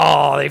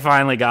 Oh, they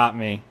finally got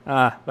me.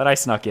 But I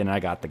snuck in and I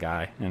got the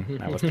guy,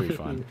 and that was pretty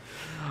fun.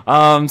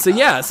 So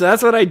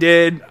that's what I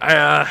did.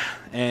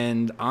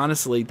 And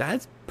honestly,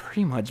 that's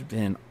pretty much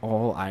been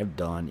all I've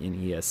done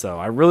in ESO.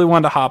 I really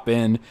wanted to hop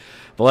in,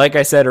 but like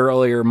I said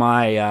earlier,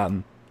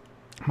 my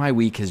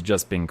week has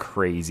just been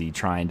crazy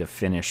trying to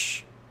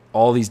finish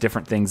all these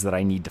different things that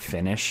I need to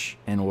finish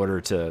in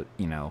order to,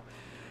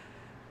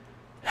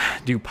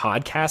 do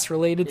podcast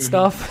related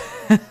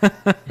stuff.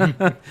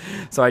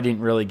 So I didn't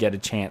really get a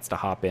chance to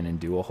hop in and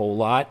do a whole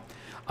lot.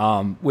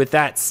 With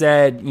that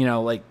said,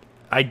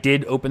 I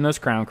did open those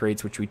crown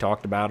crates, which we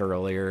talked about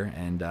earlier,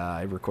 and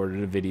I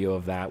recorded a video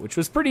of that, which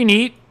was pretty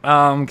neat,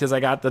 because I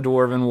got the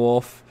Dwarven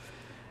Wolf,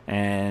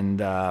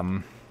 and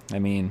I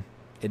mean,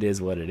 it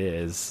is what it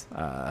is.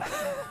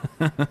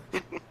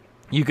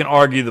 You can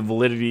argue the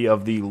validity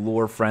of the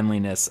lore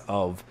friendliness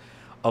of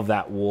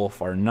that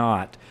wolf or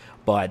not,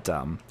 but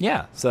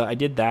so I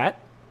did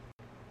that,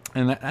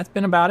 and that's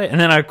been about it. And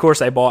then of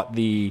course I bought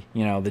the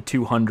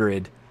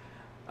 200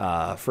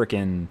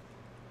 frickin'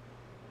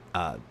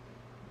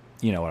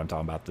 you know what I'm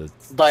talking about, the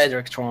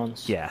Daedric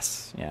Thrones.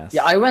 Yes. Yeah,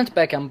 I went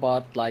back and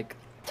bought like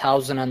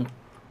 1,000 and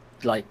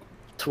like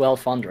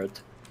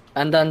 1,200,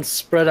 and then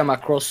spread them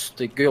across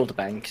the guild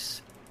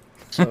banks.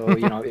 So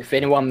if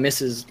anyone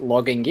misses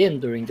logging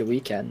in during the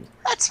weekend,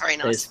 That's very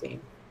nice.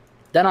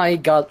 Then I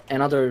got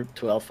another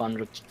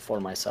 1,200 for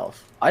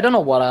myself. I don't know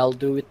what I'll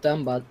do with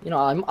them, but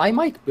I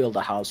might build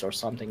a house or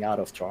something out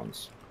of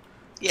thrones.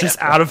 Yeah.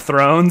 Just out of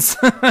thrones.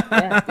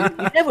 Yeah,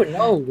 you never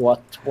know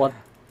what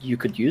you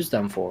could use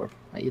them for.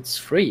 It's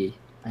free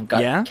and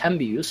can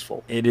be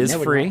useful. It is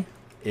free. Know.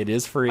 It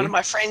is free. One of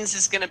my friends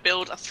is going to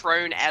build a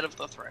throne out of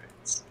the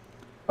thrones.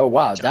 Oh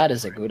wow, that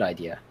is a good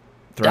idea.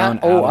 Throne I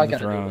out of the gotta do it.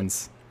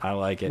 thrones. I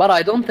like it. But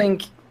I don't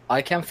think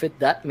I can fit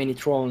that many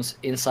thrones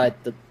inside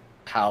the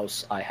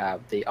house I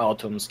have, the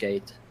Autumn's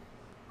Gate.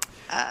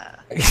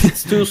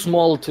 It's too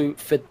small to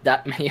fit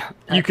that many.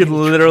 You could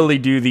literally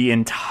do the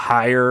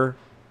entire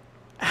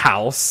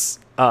house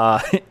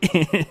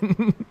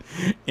in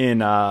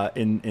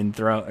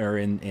throne or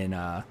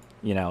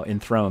in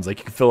thrones. Like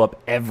you could fill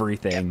up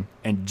everything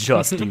and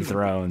just do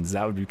thrones.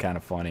 That would be kind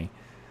of funny.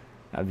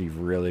 That'd be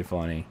really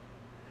funny.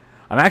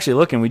 I'm actually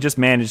looking. We just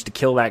managed to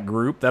kill that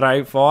group that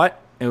I fought,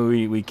 and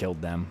we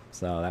killed them.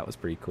 So that was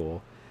pretty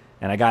cool.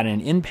 And I got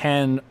an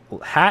in-pen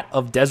hat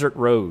of Desert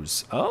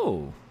Rose.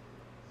 Oh,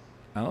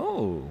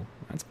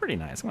 That's pretty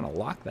nice. I'm going to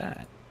lock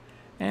that.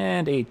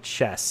 And a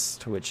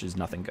chest, which is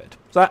nothing good.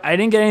 So I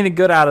didn't get anything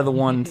good out of the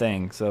one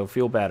thing, so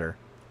feel better.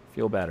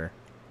 Feel better.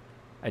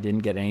 I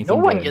didn't get anything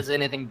No one good. gets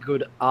anything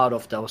good out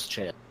of those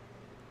chests.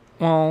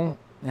 Well,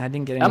 I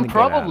didn't get anything And good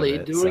out of probably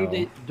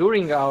it,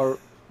 during our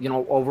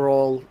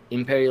overall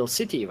Imperial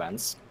City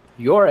events,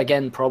 you're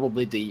again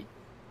probably the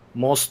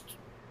most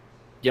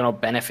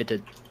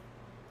benefited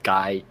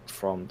guy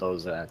from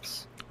those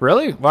events.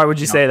 Really? Why would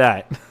you say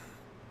that?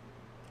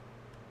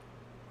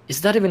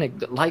 Is that even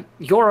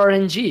your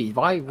RNG?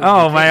 Why? Would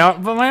Oh,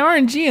 you but my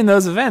RNG in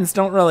those events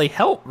don't really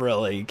help,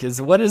 really,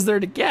 because what is there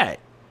to get?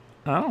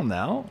 I don't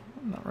know.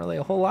 Not really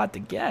a whole lot to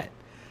get.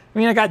 I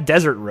mean, I got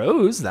Desert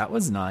Rose. That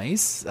was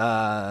nice.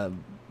 I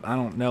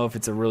don't know if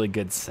it's a really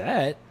good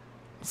set.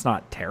 It's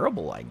not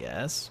terrible, I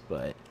guess,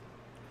 but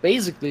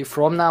Basically,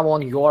 from now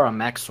on, you're a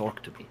Max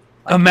Orc to me.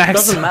 a Max. It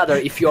doesn't matter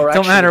if you're. Don't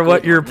actually matter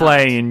what good you're or not.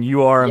 playing.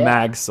 You are a Yeah.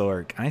 Mag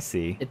Sork. I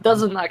see. It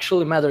doesn't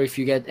actually matter if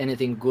you get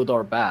anything good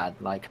or bad.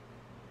 Like,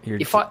 You're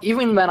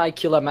even when I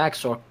kill a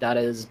Max Orc that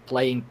is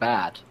playing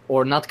bad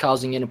or not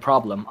causing any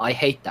problem, I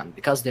hate them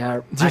because they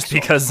are just Max Orcs.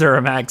 because they're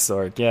a Mag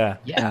Sork. Yeah.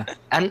 Yeah,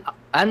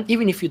 and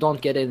even if you don't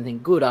get anything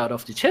good out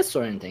of the chest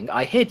or anything,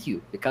 I hate you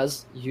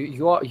because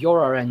you're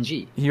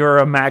RNG. You're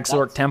a Mag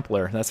Sork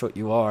Templar. That's what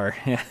you are.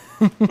 Yeah.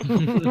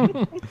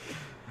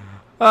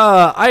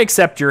 I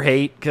accept your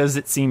hate because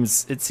it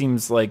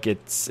seems like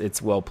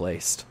it's well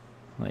placed.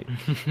 Like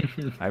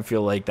I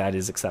feel like that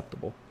is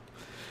acceptable.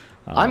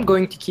 I'm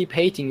going to keep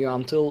hating you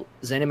until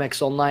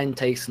ZeniMax Online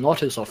takes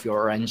notice of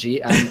your RNG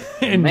and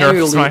And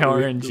nerfs my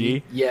manually-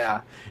 RNG.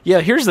 Yeah,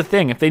 Yeah, here's the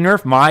thing. If they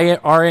nerf my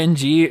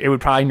RNG, it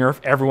would probably nerf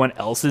everyone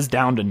else's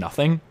down to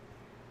nothing.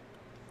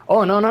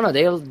 Oh no,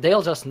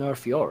 they'll just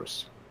nerf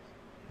yours.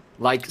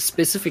 Like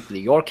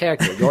specifically your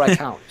character, your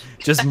account.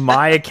 Just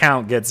my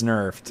account gets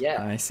nerfed.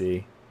 Yeah. I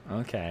see.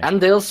 Okay. And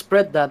they'll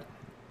spread that,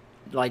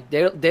 like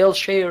they'll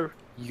share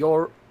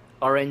your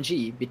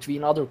RNG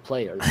between other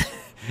players.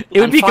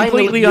 It would And be finally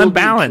completely you'll be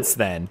unbalanced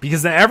then,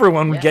 because then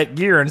everyone would Yeah. get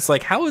gear, and it's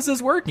like, how is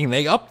this working?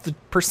 They up the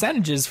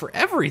percentages for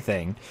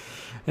everything.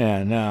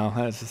 Yeah, no,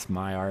 that's just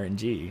my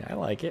RNG. I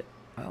like it.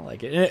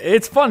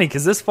 It's funny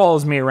because this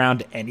follows me around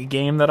to any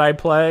game that I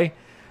play.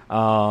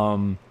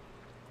 I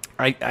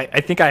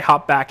think I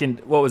hopped back in.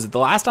 What was it? The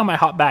last time I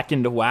hopped back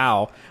into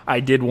WoW, I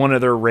did one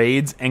of their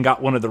raids and got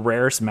one of the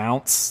rarest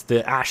mounts,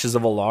 the Ashes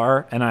of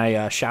Alar, and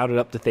I shouted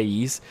up to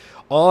Thais.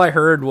 All I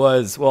heard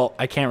was, well,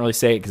 I can't really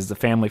say it because it's a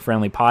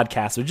family-friendly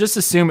podcast, so just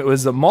assume it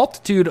was a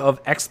multitude of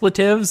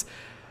expletives,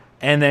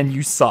 and then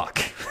you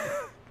suck.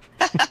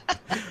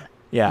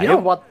 Yeah, You know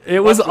what- it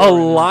was what's a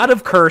going lot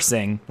of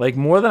cursing, like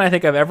more than I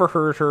think I've ever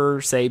heard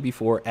her say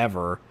before,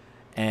 ever.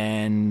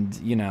 And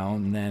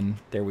and then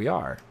there we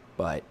are.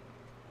 But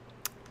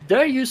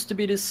There used to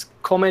be this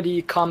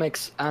comedy,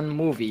 comics, and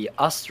movie,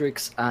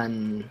 Asterix,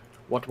 and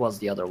what was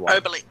the other one?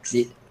 Obelix.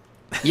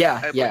 Yeah,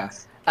 Obelix. yeah.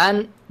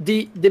 And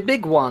the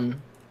big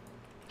one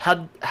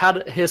had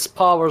his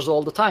powers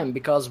all the time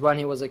because when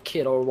he was a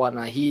kid or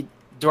whatnot, he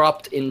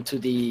dropped into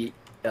the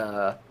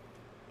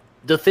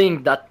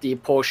thing that the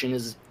potion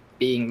is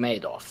being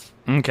made of.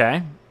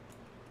 okay,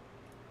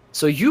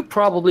 So you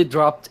probably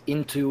dropped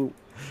into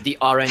the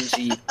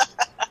RNG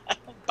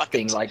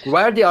thing, like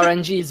where the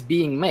RNG is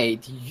being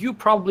made. You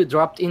probably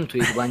dropped into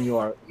it when you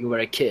were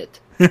a kid.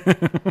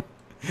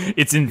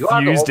 it's are the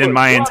infused in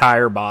my you are-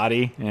 entire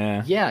body.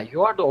 Yeah. Yeah,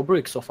 you are the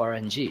Obelix of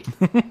RNG.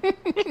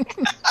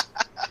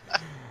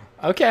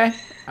 Okay.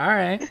 All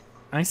right.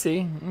 I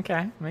see.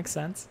 Okay, makes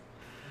sense.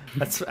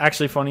 That's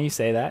actually funny you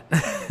say that.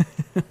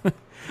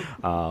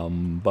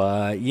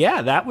 But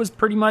yeah, that was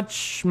pretty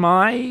much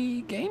my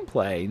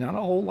gameplay. Not a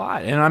whole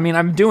lot. And I mean,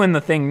 I'm doing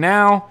the thing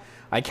now.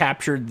 I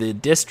captured the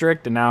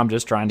district, and now I'm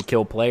just trying to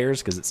kill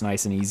players because it's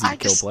nice and easy to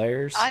kill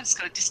players. I just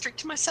got a district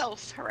to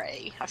myself.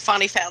 Hooray. I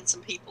finally found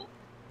some people,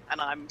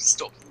 and I'm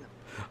stalking them.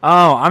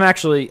 Oh,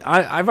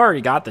 I've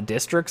already got the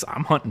districts.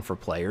 I'm hunting for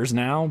players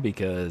now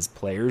because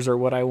players are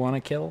what I want to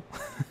kill.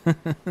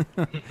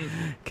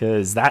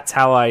 Because that's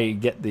how I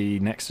get the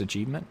next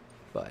achievement.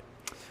 But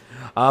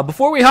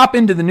before we hop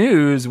into the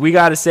news, we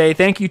got to say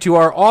thank you to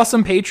our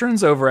awesome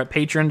patrons over at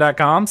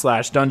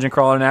patreon.com/Dungeon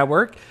Crawler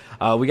Network.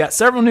 We got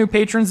several new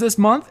patrons this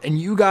month, and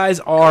you guys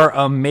are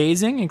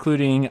amazing,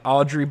 including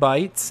Audrey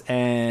Bites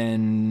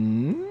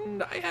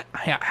and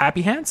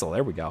Happy Hansel.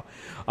 There we go.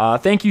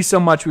 Thank you so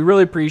much. We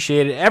really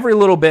appreciate it. Every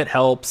little bit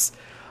helps.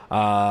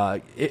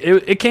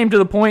 It came to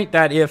the point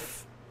that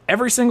if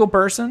every single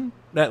person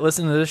that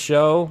listened to this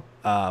show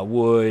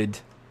would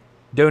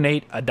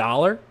donate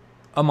 $1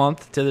 a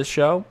month to this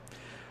show,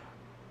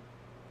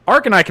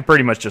 Ark and I could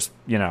pretty much just,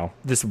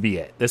 this would be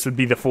it. This would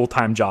be the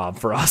full-time job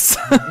for us.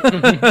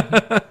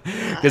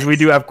 Because we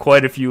do have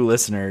quite a few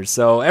listeners.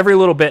 So every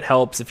little bit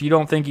helps. If you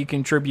don't think you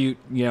contribute,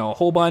 a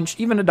whole bunch,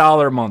 even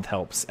 $1 a month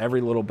helps.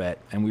 Every little bit.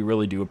 And we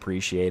really do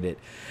appreciate it.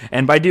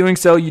 And by doing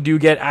so, you do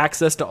get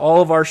access to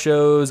all of our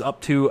shows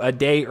up to a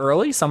day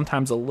early,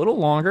 sometimes a little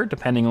longer,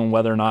 depending on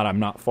whether or not I'm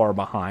not far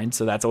behind.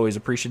 So that's always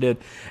appreciated.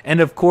 And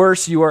of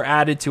course, you are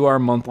added to our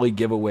monthly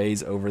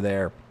giveaways over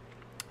there.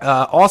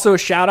 Also, a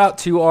shout out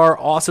to our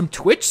awesome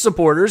Twitch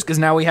supporters, because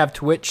now we have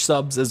Twitch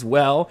subs as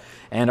well,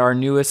 and our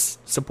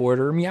newest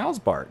supporter,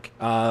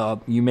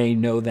 Meowsbark. You may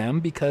know them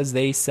because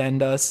they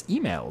send us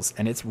emails,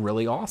 and it's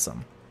really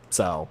awesome.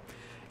 So,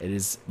 it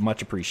is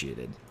much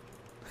appreciated.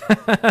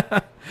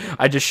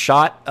 I just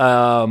shot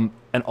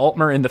an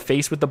Altmer in the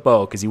face with the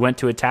bow because he went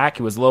to attack.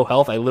 He was low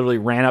health. I literally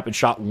ran up and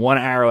shot one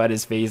arrow at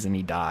his face, and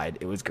he died.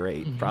 It was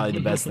great. Probably the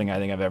best thing I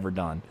think I've ever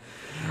done.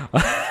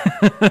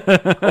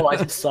 Oh, I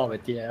just saw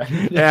it, yeah.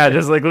 Yeah,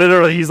 just like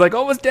literally, he's like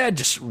almost dead.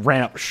 Just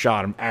ran up,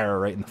 shot him, arrow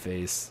right in the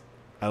face.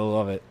 I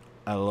love it.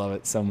 I love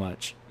it so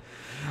much.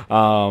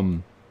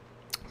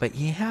 But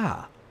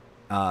yeah.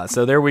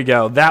 So there we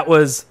go.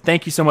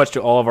 Thank you so much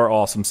to all of our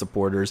awesome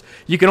supporters.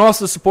 You can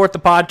also support the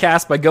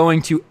podcast by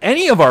going to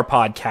any of our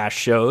podcast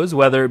shows,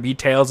 whether it be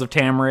Tales of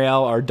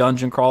Tamriel, our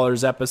Dungeon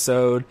Crawlers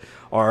episode,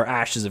 our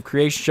Ashes of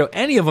Creation show,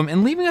 any of them,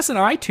 and leaving us an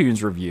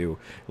iTunes review.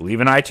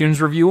 Leave an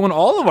iTunes review on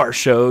all of our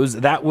shows.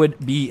 That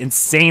would be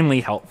insanely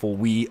helpful.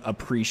 We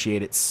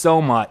appreciate it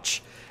so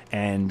much.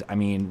 And, I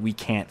mean, we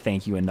can't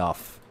thank you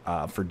enough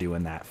for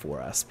doing that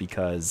for us,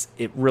 because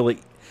it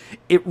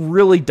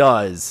really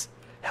does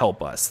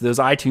help us. Those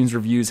iTunes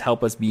reviews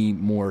help us be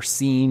more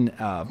seen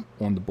on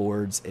the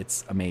boards.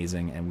 It's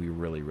amazing, and we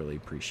really, really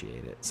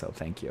appreciate it. So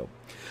thank you.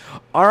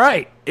 All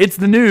right, it's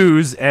the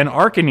news, and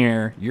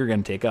Arcaneer, you're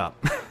going to take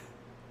up.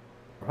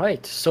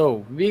 Right,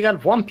 so we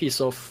got one piece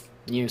of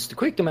news to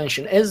quickly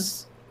mention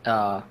is,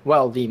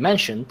 we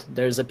mentioned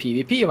there's a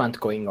PvP event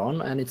going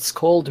on, and it's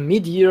called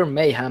Mid-Year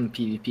Mayhem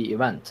PvP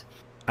event.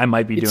 I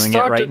might be doing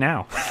it right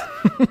now.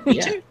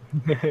 Yeah.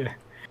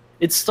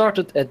 It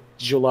started at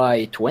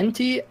July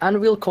 20 and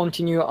will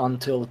continue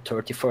until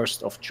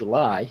 31st of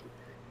July.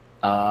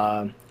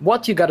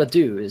 What you gotta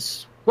do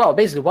is,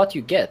 basically what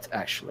you get,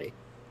 actually,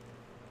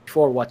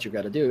 what you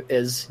gotta do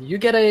is you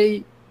get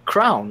a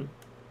crown.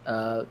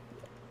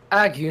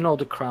 Ag, you know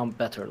the crown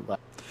better.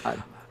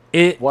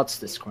 What's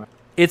this crown?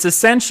 It's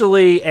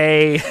essentially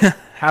a,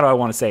 how do I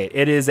want to say it?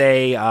 It is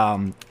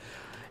a,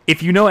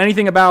 if you know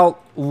anything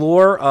about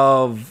lore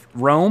of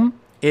Rome,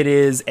 it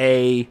is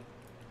a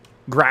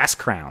grass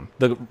crown,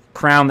 the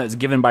crown that's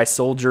given by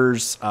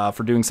soldiers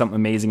for doing something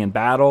amazing in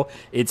battle.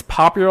 It's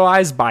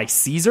popularized by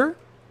Caesar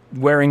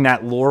wearing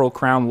that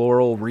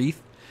laurel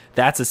wreath.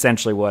 That's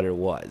essentially what it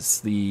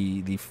was.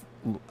 The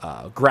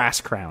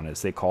grass crown,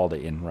 as they called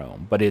it in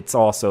Rome, but it's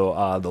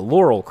also the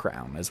laurel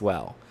crown as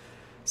well.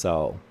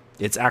 So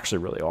it's actually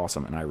really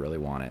awesome, and I really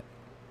want it.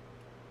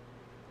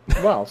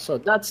 Well, so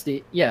that's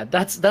the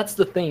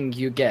thing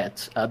you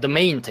get, the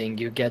main thing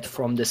you get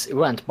from this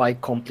event by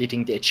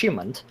completing the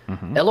achievement,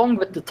 along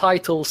with the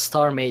title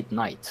Starmaid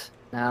Knight.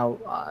 Now,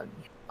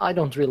 I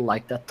don't really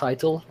like that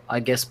title. I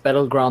guess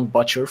Battleground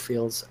Butcher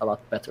feels a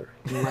lot better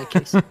in my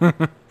case.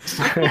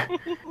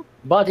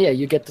 But yeah,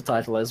 you get the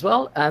title as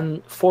well.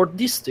 And for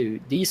these two,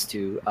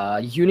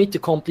 you need to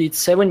complete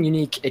 7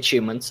 unique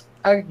achievements.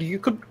 You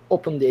could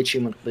open the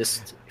achievement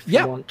list if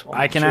you want.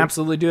 I can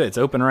absolutely do it. It's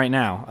open right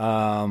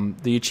now.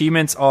 The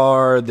achievements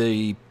are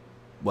the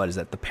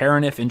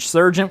Paranif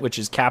Insurgent, which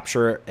is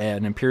capture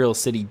an Imperial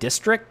City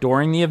district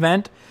during the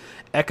event.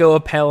 Echo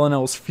of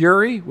Palinel's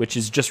Fury, which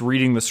is just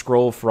reading the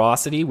Scroll of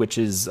Ferocity, which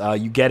is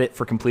you get it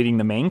for completing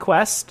the main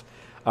quest,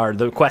 or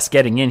the quest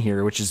getting in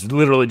here, which is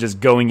literally just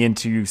going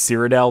into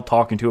Cyrodiil,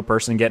 talking to a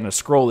person, getting a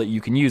scroll that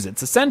you can use.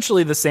 It's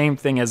essentially the same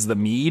thing as the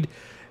mead.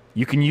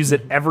 You can use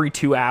it every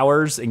 2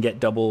 hours and get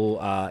double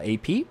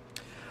AP.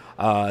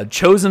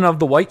 Chosen of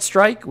the White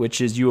Strike, which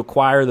is you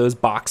acquire those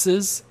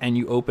boxes and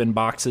you open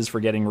boxes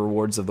for getting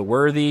rewards of the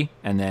worthy,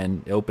 and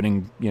then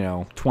opening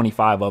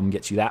 25 of them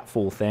gets you that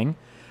full thing.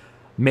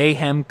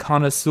 Mayhem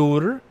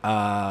Connoisseur,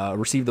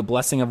 received the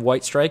Blessing of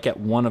White Strike at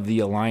one of the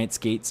Alliance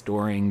gates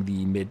during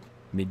the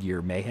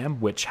mid-year Mayhem,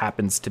 which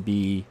happens to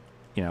be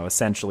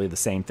essentially the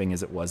same thing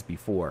as it was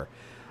before.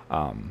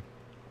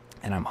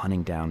 And I'm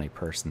hunting down a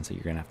person, so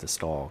you're going to have to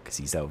stall because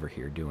he's over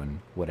here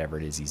doing whatever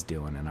it is he's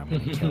doing, and I'm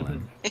going to kill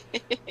him.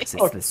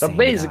 So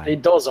basically,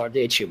 those are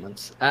the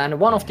achievements. And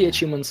one of the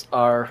achievements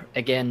are,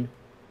 again,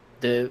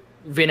 the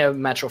win a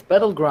match of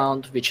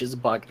Battleground, which is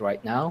bugged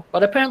right now.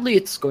 But apparently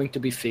it's going to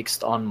be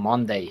fixed on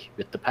Monday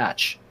with the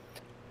patch.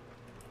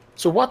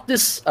 So what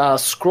this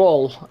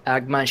scroll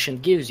Ag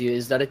mentioned gives you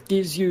is that it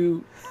gives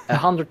you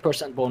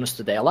 100% bonus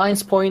to the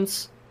Alliance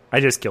points. I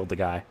just killed the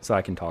guy, so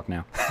I can talk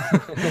now.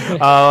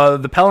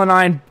 The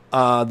Pelinine,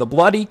 the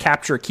Bloody,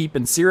 capture a keep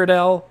in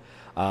Cyrodiil.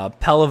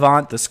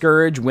 Pelivant, the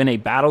Scourge, win a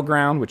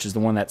Battleground, which is the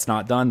one that's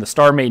not done. The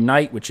Starmaid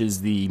Knight, which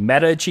is the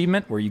meta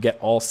achievement, where you get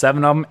all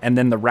 7 of them. And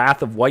then the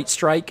Wrath of White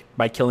Strike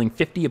by killing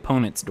 50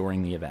 opponents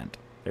during the event.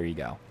 There you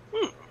go.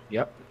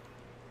 Yep.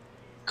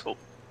 Cool.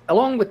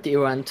 Along with the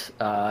event,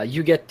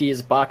 you get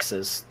these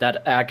boxes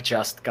that Ag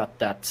just got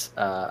that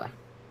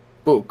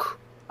book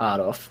out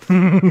of.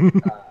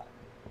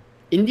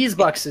 In these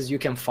boxes, you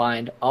can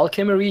find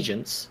alchemy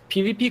regents,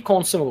 PvP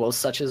consumables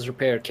such as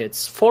repair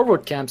kits,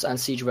 forward camps, and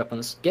siege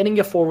weapons. Getting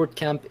a forward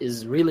camp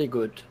is really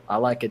good. I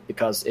like it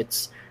because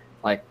it's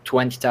like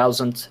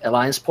 20,000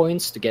 alliance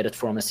points to get it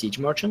from a siege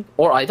merchant.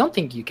 Or I don't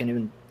think you can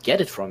even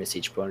get it from a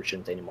siege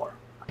merchant anymore.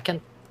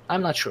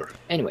 I'm not sure.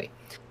 Anyway,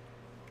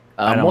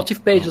 I don't-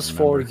 motive pages don't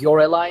for remember. your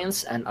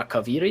alliance and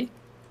Akaviri.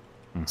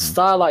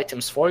 Style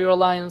items for your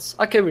alliance,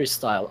 Akaviri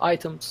style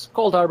items,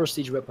 Cold Harbor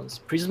siege weapons,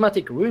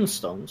 prismatic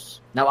runestones.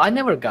 Now I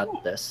never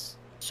got this,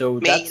 so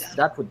Me either.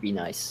 that would be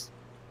nice.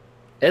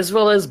 As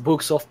well as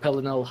books of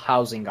Pelinal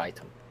housing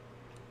item.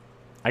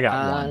 I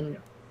got one. And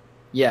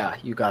yeah,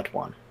 you got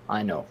one.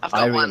 I know. I've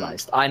got I one.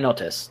 realized. I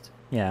noticed.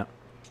 Yeah.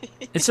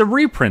 It's a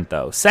reprint,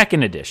 though.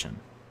 2nd edition.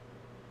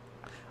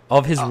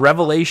 Of his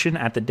revelation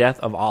at the death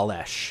of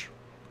Alesh.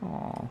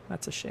 Oh,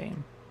 that's a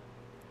shame.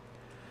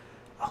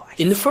 Oh,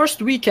 In the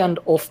first weekend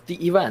of the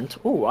event,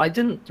 I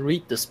didn't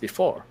read this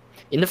before.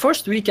 In the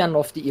first weekend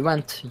of the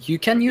event, you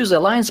can use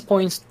alliance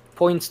points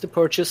to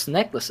purchase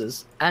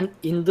necklaces, and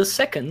in the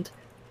second,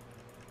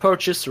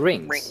 purchase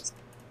rings.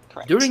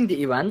 Correct. During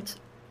the event,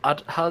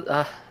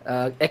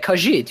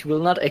 Ekajit will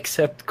not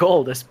accept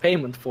gold as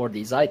payment for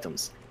these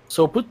items,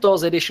 so put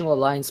those additional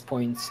alliance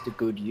points to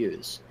good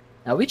use.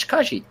 Now, which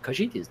Khajiit?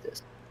 Khajiit is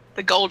this?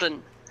 The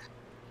golden.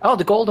 Oh,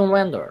 the golden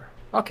vendor.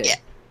 Okay. Yeah.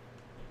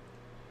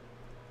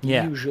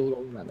 Yeah. Usual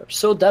golden vendor.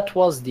 So that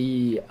was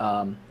the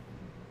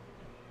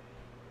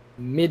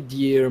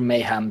mid-year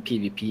mayhem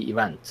PvP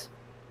event.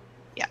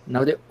 Yeah.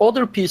 Now the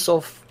other piece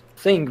of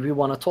thing we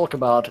want to talk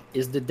about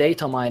is the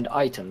data mined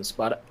items.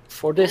 But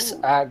for this,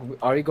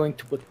 are you going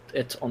to put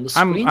it on the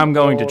screen? I'm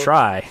going to or-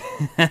 try.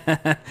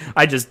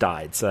 I just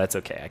died, so that's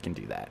okay. I can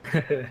do that.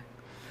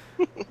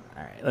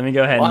 All right, let me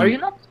go ahead. Are And... you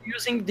not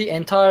using the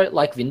entire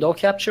window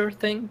capture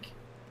thing?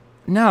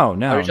 No.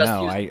 Are you just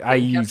I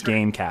using game use capture?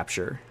 game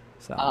capture.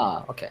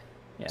 So Okay.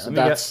 yeah, So let me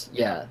go- that's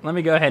Let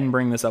me go ahead and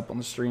bring this up on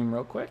the stream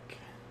real quick.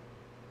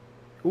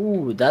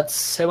 Ooh, that's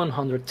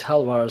 700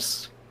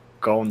 Telvars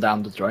going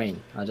down the drain.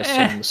 I just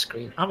saw on the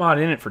screen. I'm not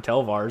in it for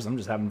Telvars. I'm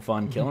just having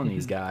fun killing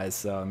these guys.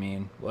 So I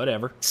mean,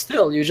 whatever.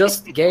 Still, you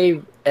just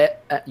gave a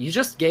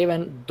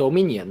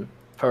Dominion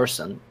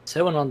person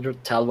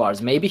 700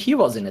 Telvars. Maybe he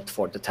was in it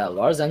for the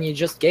Telvars, and you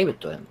just gave it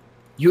to him.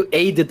 You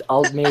aided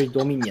Aldmeri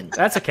Dominion.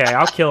 That's okay.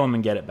 I'll kill him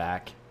and get it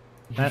back.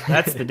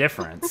 That's the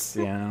difference,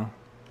 you know.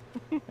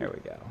 There we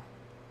go.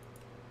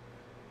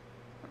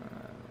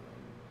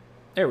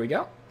 There we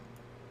go.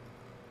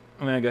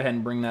 I'm gonna go ahead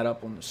and bring that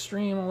up on the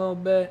stream a little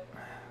bit.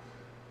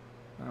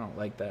 I don't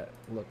like that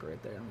look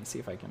right there. Let me see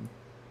if I can.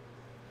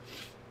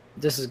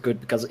 This is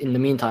good because in the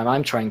meantime,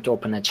 I'm trying to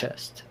open a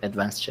chest,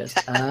 advanced chest.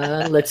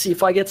 And let's see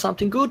if I get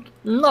something good.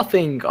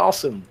 Nothing.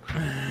 Awesome.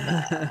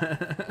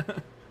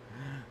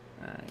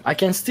 I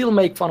can still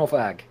make fun of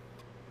Ag.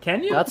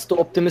 Can you? That's the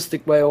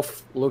optimistic way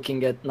of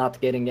looking at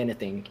not getting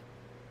anything.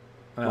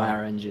 My Well,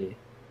 RNG.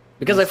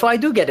 Because if I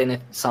do get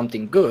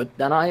something good,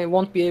 then I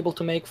won't be able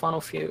to make fun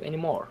of you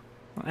anymore.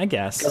 I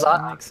guess 'Cause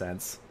that I- makes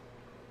sense.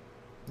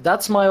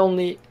 That's my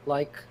only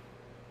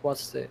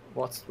what's the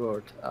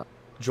word?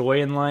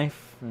 Joy in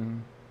life.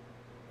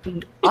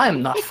 I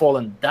am not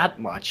fallen that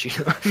much.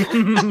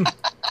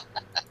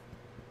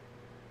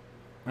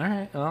 All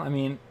right. Well, I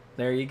mean,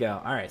 there you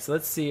go. All right. So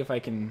let's see if I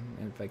can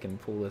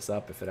pull this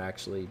up if it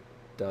actually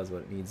does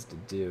what it needs to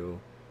do.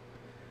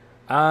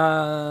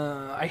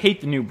 I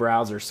hate the new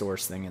browser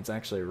source thing. It's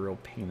actually a real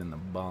pain in the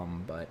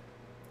bum. But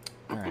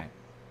all right.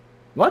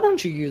 Why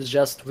don't you use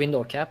just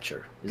window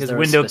capture? Is 'Cause there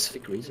window- a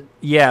specific reason?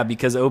 Yeah,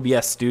 because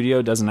OBS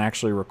Studio doesn't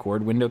actually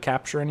record window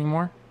capture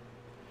anymore.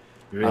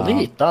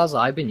 Really? It does.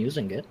 I've been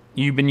using it.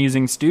 You've been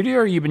using Studio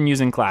or you've been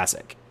using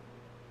Classic?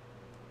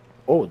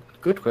 Oh,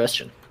 good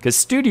question. Because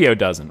Studio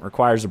doesn't,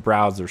 requires a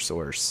browser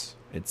source.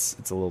 It's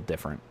a little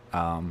different.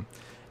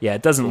 Yeah,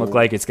 it doesn't look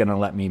like it's gonna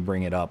let me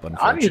bring it up.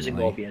 Unfortunately, I'm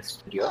using OBS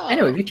Studio.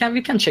 Anyway, we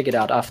can check it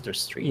out after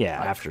stream. Yeah,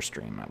 after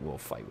stream, I will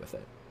fight with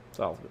it.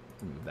 So I'll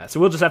move that. So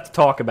we'll just have to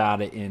talk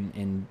about it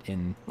in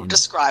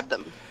Describe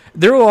them.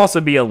 There will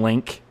also be a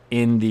link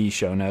in the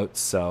show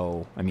notes.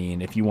 So, I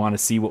mean, if you want to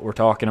see what we're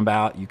talking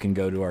about, you can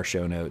go to our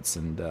show notes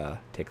and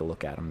take a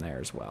look at them there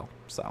as well.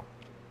 So,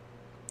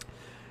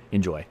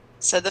 enjoy.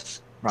 So the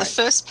Right.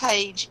 first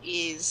page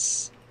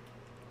is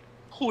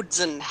hoods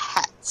and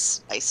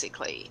hats,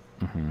 basically.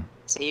 Mm-hmm.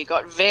 So you've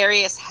got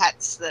various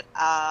hats that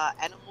are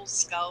animal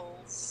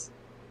skulls.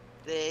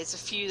 There's a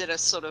few that are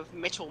sort of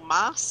metal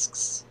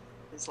masks.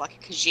 There's like a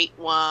Khajiit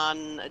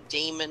one, a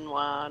demon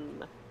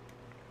one.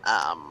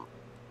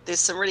 There's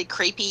some really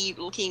creepy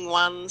looking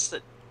ones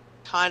that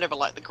kind of are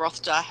like the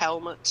Grothdar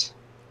helmet.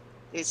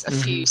 There's a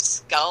few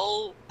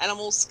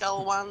animal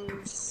skull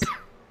ones,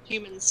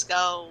 human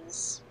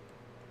skulls.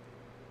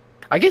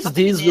 I guess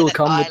Something these there will that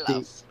come I with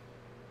the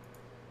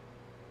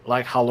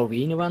love.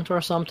 Halloween event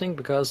or something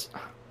because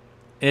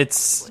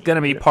It's going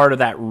to be part of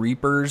that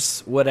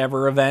Reapers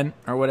whatever event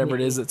or whatever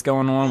it is that's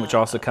going on, which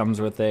also comes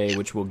with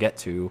which we'll get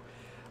to,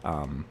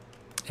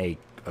 a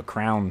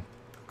crown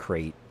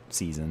crate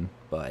season.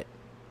 But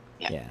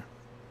yeah.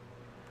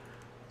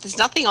 There's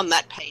nothing on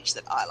that page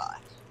that I like.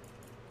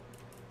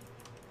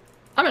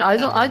 I mean,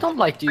 I don't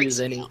like to Freaks use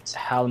me any out.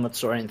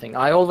 helmets or anything.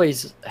 I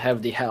always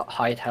have the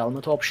height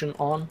helmet option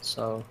on,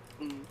 so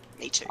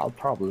Me too. I'll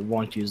probably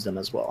won't use them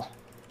as well.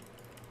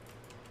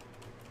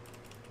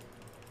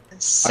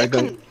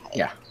 Second page.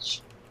 Yeah.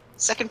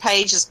 Second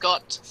page has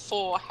got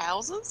 4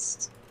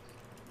 houses.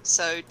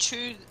 So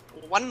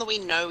one that we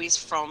know is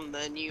from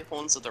the new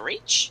Horns of the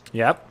Reach.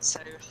 Yep. So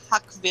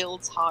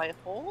Huckville's High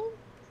Hall.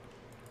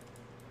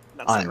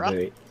 That's that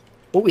right?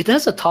 Oh, it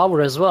has a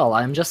tower as well.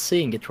 I'm just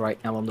seeing it right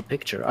now on the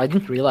picture. I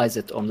didn't realize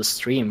it on the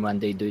stream when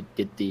they did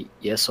the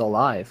ESO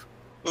live.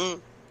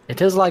 Mm. It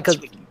has like a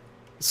That's wicked.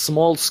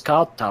 small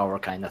scout tower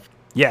kind of.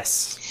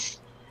 Yes.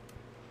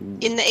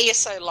 In the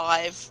ESO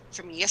live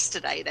from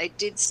yesterday, they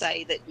did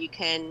say that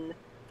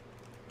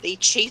the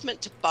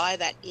achievement to buy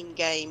that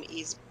in-game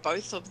is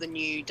both of the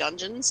new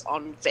dungeons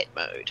on vet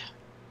mode.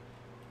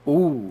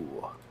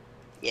 Ooh.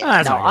 Yeah.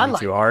 That's Now, not gonna I be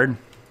like- too hard.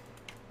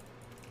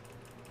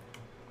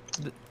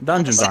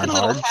 Dungeons The aren't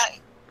second little hard.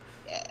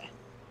 yeah.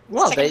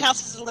 Well, Second they,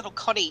 house is a little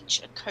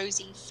cottage, a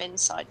cozy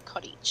fenside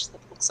cottage that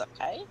looks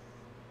okay.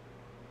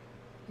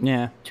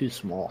 Yeah. too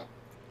small.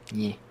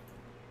 Yeah.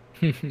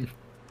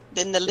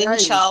 Then the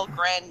Linchal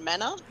Grand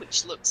Manor,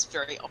 which looks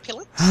very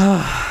opulent.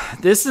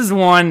 This is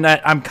one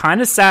that I'm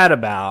kind of sad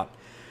about.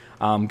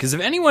 Because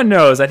if anyone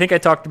knows, I think I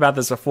talked about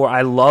this before,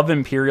 I love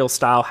Imperial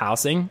style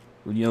housing.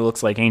 It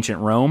looks like ancient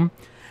Rome.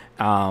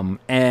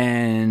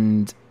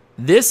 And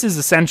this is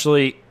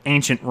essentially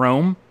ancient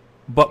Rome.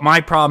 But my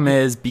problem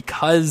is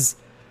because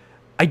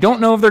I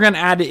don't know if they're going to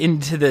add it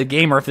into the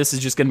game or if this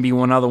is just going to be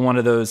one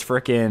of those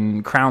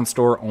frickin' Crown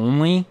Store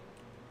only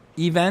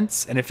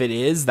events. And if it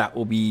is, that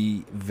will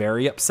be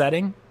very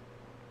upsetting.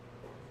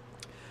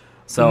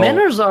 So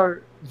Manors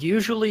are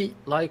usually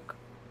like.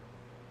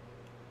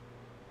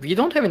 We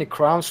don't have any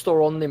Crown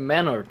Store only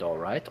manor though,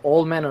 right?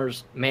 All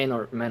manors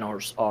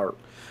are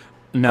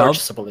no,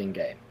 purchasable in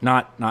game.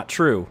 not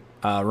true.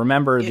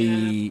 Remember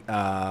The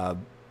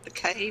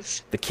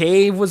cave, the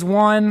cave was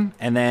one,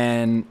 and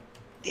then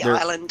the There-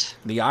 island.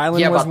 the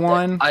island was but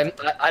one.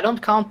 I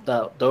don't count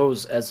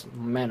those as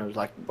manors.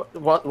 Like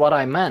what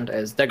I meant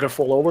is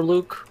Daggerfall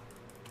Overlook,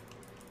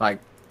 like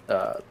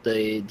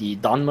the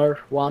Dunmer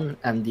one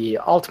and the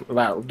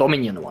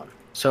Dominion one.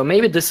 So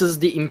maybe this is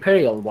the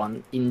Imperial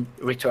one in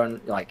return.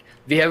 Like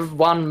we have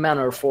one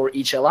manor for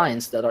each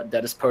alliance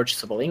that is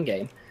purchasable in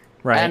game,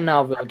 Right. and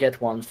now we'll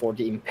get one for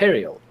the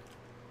Imperial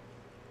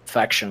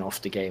faction of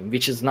the game,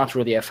 which is not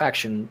really a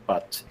faction,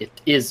 but it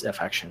is a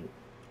faction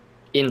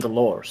in the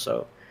lore.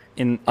 So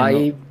in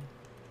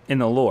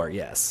the lore,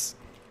 yes.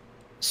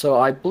 So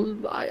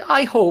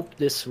I hope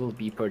this will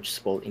be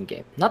purchasable in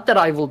game. Not that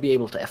I will be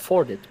able to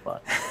afford it,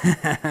 but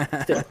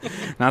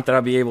Not that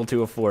I'll be able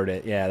to afford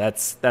it. Yeah,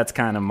 that's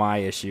kind of my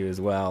issue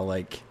as well.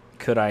 Like,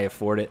 could I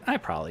afford it? I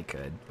probably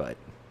could, but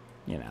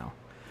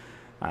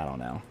I don't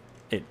know.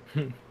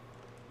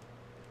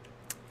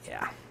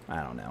 Yeah, I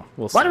don't know.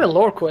 We'll see. by the way,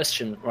 lore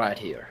question right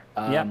here.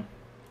 Yeah.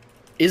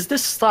 Is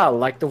this style,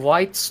 like the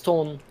white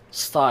stone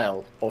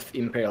style of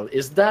Imperial,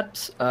 is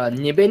that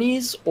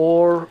Nibbenese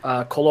or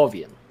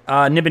Colovian?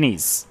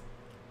 Nibbenese.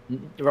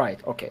 Right,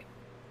 okay.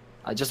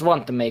 I just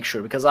want to make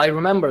sure, because I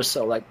remember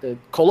like the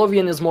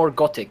Colovian is more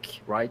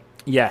Gothic, right?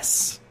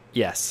 Yes.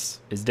 It's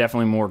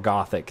definitely more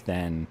gothic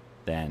than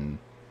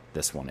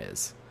this one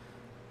is.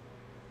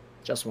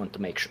 Just want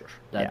to make sure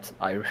that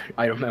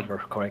I remember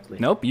correctly.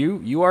 Nope,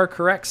 you are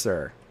correct,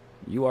 sir.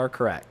 You are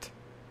correct.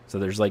 So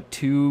there's like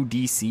 2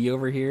 DC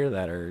over here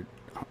that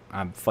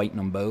I'm fighting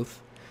them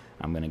both.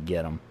 I'm gonna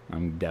get them.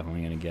 I'm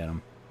definitely gonna get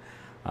them.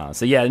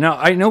 So yeah, no,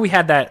 I know we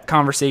had that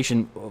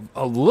conversation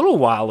a little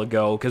while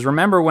ago, because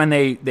remember when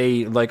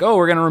they like, oh,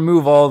 we're gonna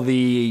remove all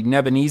the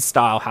Nibbenese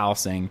style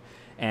housing,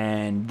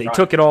 and they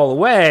took it all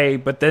away,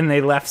 but then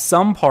they left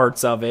some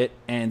parts of it,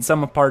 and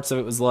some parts of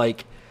it was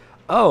like,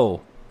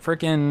 oh,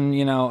 freaking,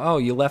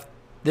 you left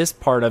this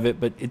part of it,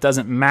 but it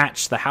doesn't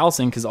match the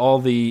housing because all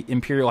the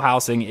Imperial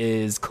housing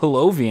is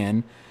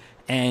Colovian,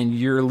 and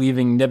you're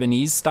leaving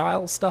Nibbenese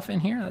style stuff in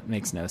here. That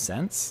makes no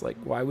sense. Like,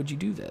 why would you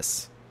do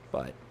this?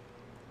 But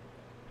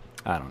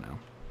I don't know.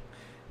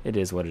 It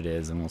is what it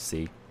is, and we'll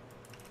see.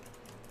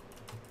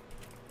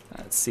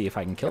 Let's see if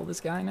I can kill this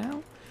guy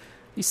now.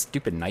 These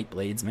stupid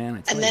Nightblades, man.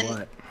 I tell And you then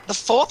what. the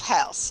 4th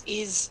house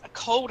is a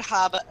Cold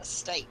Harbor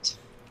estate.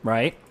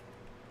 Right?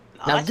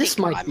 Now I this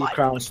think might I be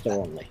Crown like Store that.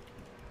 only.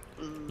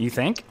 You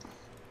think?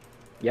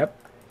 Yep.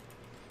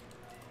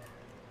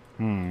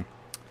 I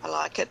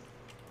like it.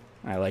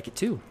 I like it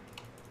too.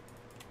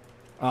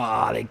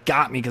 Ah, they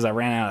got me because I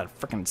ran out of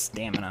freaking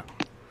stamina.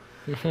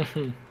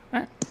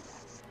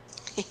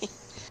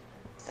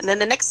 And then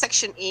the next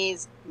section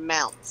is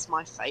mounts,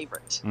 my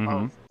favorite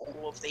Mhm. of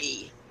all of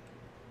the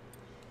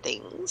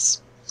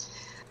things.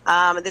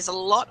 There's a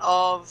lot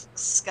of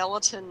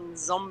skeleton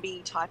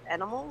zombie type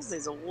animals.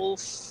 There's a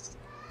wolf,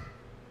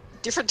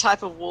 different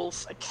type of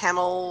wolf, a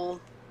camel,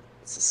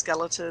 it's a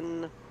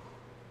skeleton.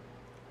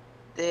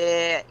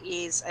 There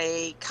is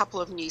a couple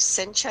of new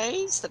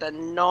senchais that are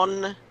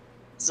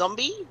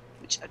non-zombie,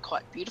 which are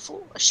quite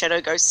beautiful. A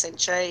shadow ghost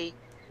senchai,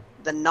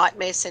 the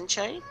nightmare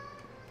senchai.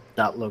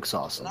 That looks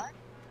awesome.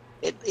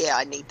 Yeah,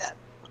 I need that.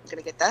 I'm going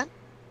to get that.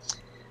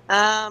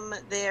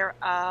 There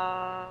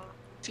are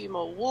a few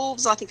more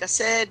wolves, I think I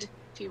said,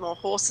 a few more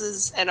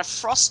horses, and a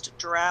frost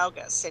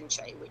drauga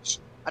senchai, which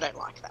I don't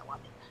like that one.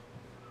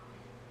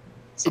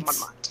 Someone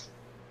It's- might.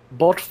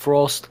 Both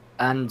Frost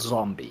and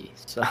Zombie.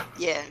 So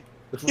Yeah.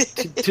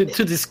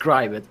 to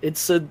describe it,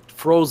 it's a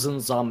frozen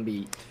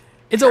zombie.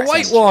 It's a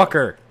White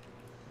Walker.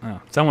 Oh,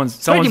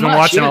 someone's been much,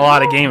 watching yeah. a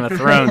lot of Game of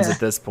Thrones at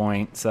this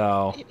point,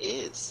 so It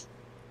is.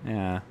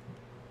 yeah.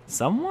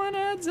 Someone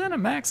at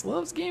ZeniMax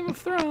loves Game of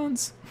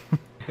Thrones.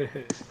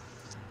 Then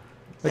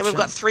we've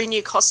got 3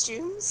 new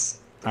costumes.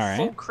 The All right.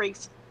 Full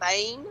Creef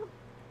Thane,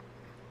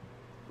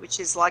 which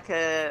is like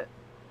it's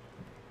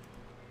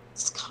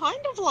kind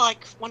of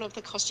like one of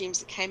the costumes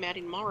that came out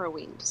in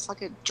Morrowind. It's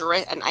like an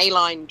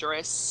A-line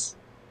dress.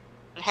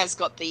 It has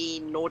got the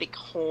Nordic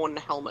horn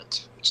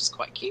helmet, which is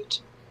quite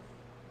cute.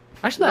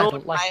 Actually, I Nord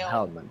don't like the Mail.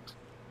 helmet.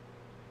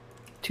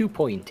 Too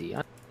pointy.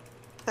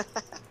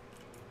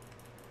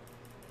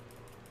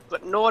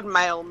 Got Nord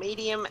Mail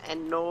Medium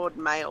and Nord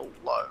Mail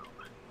Low.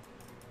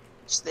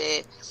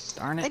 Which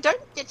Darn they it.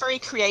 don't get very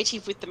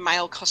creative with the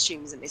male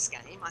costumes in this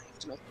game, I have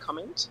to make a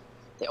comment.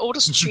 They're all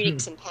just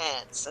tunics and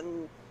pants,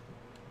 and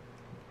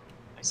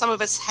some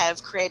of us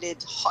have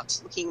created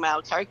hot-looking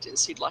male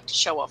characters who'd like to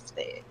show off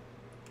their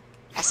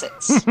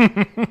assets.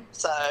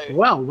 So,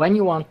 Well, when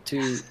you want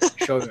to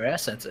show your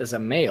assets as a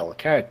male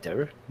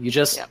character, you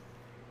just Yep.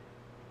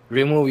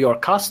 remove your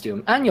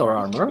costume and your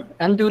armor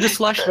and do the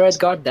Slash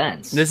Redguard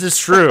dance. This is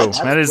true.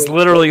 That is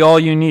literally all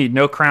you need.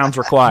 No crowns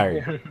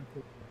required.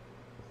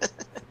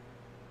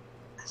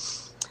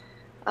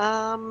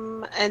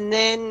 and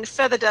then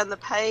further down the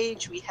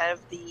page, we have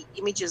the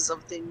images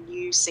of the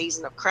new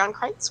season of Crown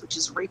Crates, which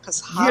is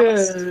Reaper's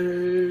Harvest.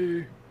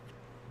 Yay!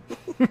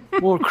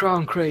 More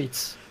crown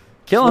crates.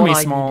 Killing me, What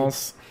I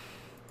Smalls.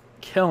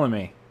 Killing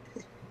me.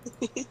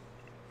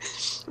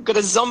 We've got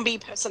a zombie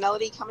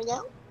personality coming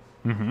out.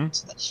 Mm-hmm.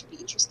 So that should be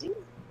interesting.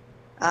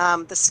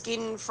 The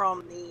skin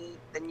from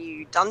the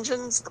new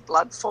dungeons, the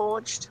Blood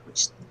Forged,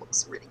 which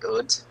looks really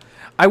good.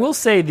 I will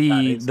say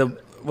That is the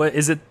good. what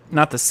is it?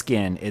 Not the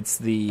skin. It's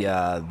the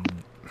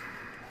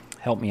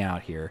help me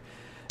out here.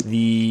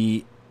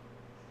 The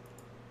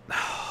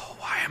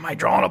why am I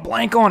drawing a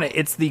blank on it?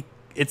 It's the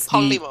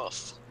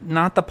Polymorph.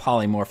 not the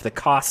polymorph. The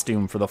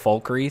costume for the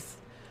Folkreath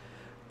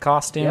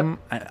costume.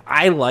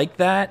 I like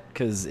that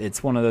because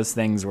it's one of those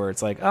things where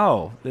it's like,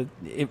 oh,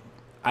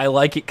 I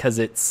like it because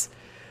it's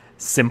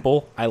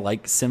simple. I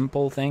like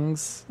simple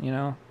things, you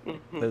know.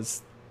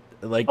 There's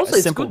like Also,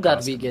 it's simple good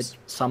that we costumes. get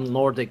some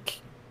Nordic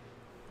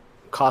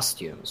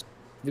costumes.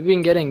 We've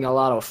been getting a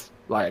lot of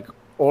like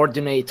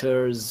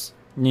ordinators,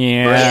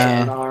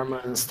 Yeah. and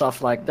armor and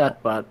stuff like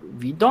that, but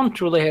we don't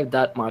really have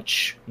that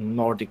much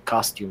Nordic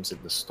costumes in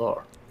the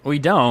store. We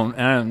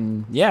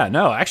don't. Yeah,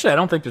 no, actually, I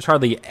don't think there's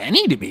hardly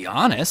any, to be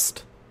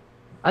honest.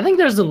 I think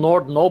there's the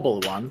Nord Noble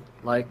one,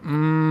 like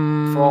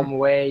Mm, from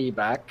way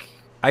back.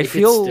 I if it's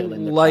feel still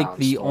in the like Crown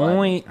the store.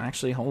 only.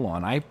 Actually, hold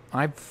on.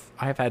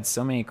 I've had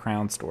so many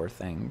Crown Store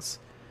things.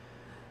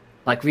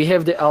 Like we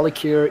have the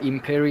Alikir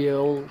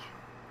Imperial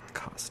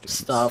Costumes.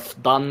 stuff,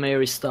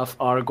 Dunmary stuff,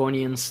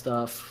 Argonian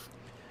stuff.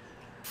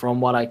 From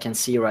what I can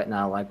see right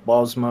now, like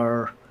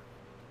Bosmer.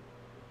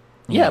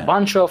 Yeah, Yeah.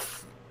 bunch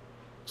of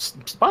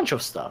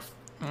stuff.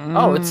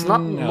 Oh, it's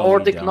not No, we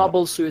Nordic don't.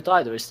 Noble Suit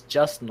either. It's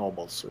just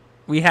Noble Suit.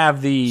 We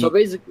have the So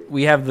basically,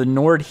 we have the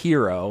Nord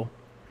Hero.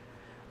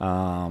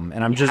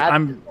 And I'm just had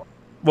I'm.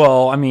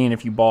 Well, I mean,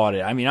 if you bought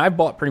it, I mean, I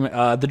bought pretty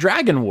much the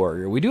Dragon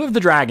Warrior. We do have the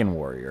Dragon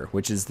Warrior,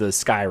 which is the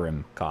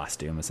Skyrim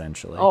costume,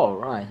 essentially. Oh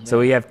right. Yeah. So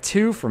we have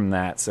 2 from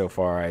that so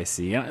far. I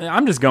see.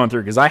 I'm just going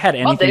through because I had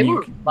anything. But they you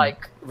were could-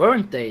 like,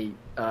 weren't they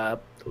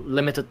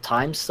limited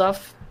time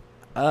stuff?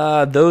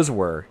 Those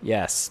were,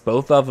 yes.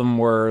 Both of them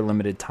were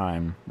limited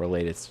time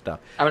related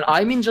stuff.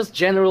 I mean just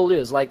general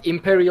use, like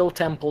Imperial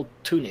Temple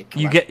tunic.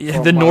 You like, get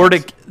from the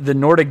Mars.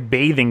 Nordic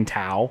bathing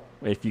towel,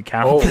 if you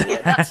count. Oh,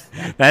 that.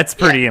 yeah, That's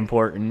pretty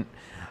important.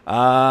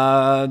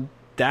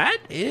 That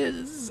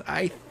is,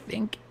 I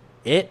think,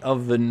 it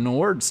of the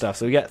Nord stuff.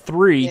 So we got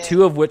 3, Yeah.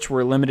 2 of which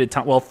were limited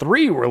time. Well,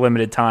 3 were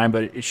limited time,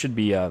 but it should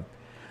be a.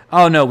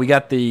 Oh no, we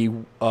got the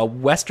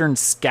Western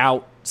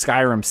Scout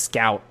Skyrim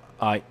Scout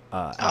outfit,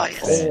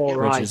 yes. Oh, which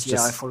right. is Yeah, I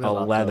just forgot a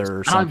about leather those.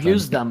 or something. I've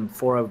used them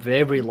for a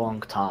very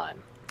long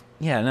time.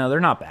 Yeah, no, they're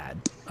not bad.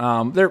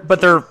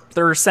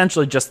 They're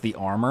essentially just the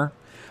armor,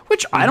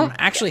 which I don't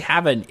actually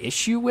have an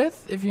issue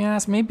with, if you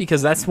ask me,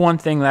 because that's one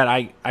thing that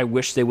I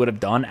wish they would have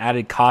done,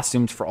 added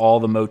costumes for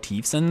all the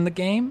motifs in the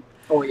game.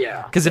 Oh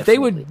yeah. Because if they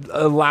would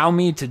allow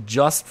me to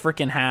just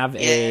freaking have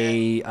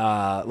a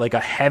like a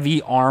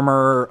heavy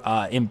armor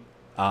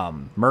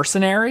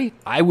mercenary,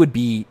 I would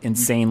be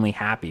insanely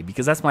happy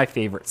because that's my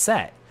favorite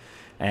set.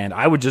 And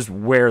I would just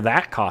wear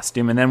that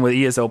costume, and then with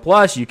ESO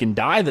Plus, you can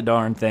dye the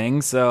darn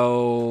thing.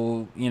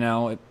 So you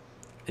know,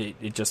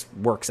 it just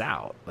works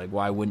out. Like,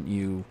 why wouldn't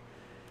you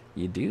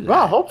do that?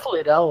 Well,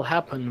 hopefully that'll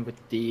happen with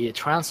the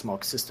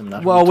transmog system.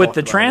 That Well, we with talked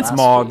the about last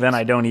transmog, week. then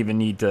I don't even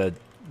need to.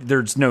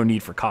 There's no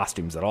need for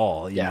costumes at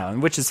all, you know,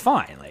 which is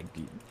fine. Like,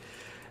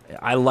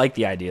 I like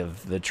the idea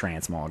of the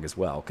transmog as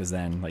well, because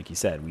then, like you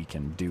said, we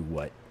can do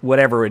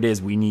whatever it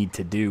is we need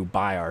to do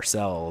by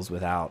ourselves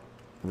without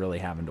really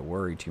having to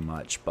worry too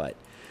much. But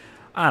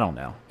I don't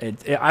know.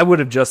 I would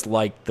have just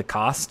liked the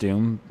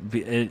costume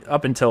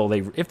up until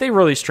if they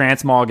release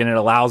Transmog and it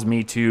allows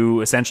me to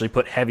essentially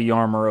put heavy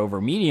armor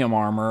over medium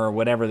armor or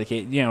whatever the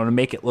case, to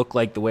make it look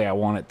like the way I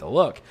want it to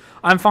look.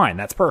 I'm fine.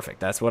 That's perfect.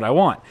 That's what I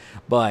want.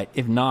 But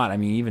if not, I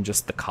mean, even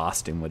just the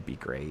costume would be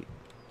great.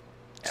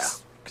 Yeah.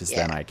 Because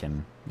then I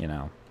can,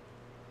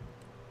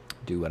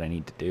 do what I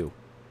need to do.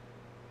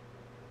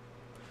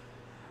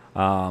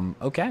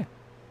 Okay.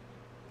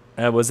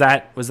 Was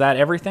that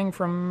everything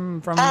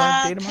from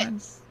the data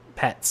mine?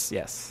 Pets,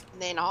 yes.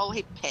 And then a whole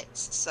heap of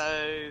pets.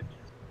 So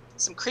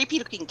some creepy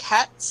looking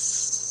cats,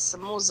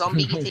 some more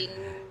zombie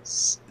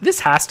things. This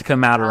has to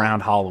come out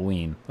around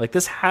Halloween. Like,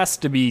 this has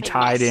to be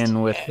tied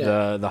in with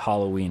the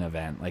Halloween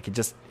event. Like,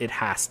 it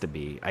has to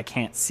be. I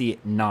can't see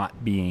it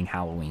not being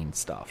Halloween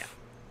stuff.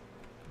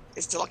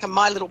 Is there like a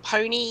My Little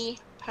Pony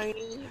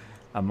pony?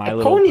 A My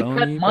Little Pony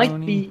pet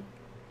might be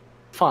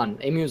fun,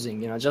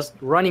 amusing, just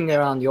running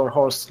around your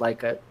horse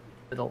like a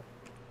little.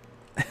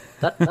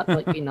 That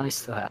might be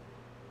nice to have.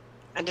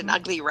 And an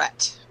ugly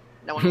rat.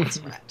 No one wants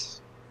a rat.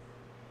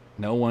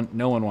 No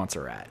one wants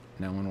a rat.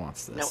 No one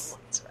wants this. No one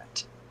wants a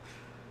rat.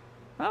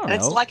 I don't and know.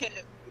 It's like a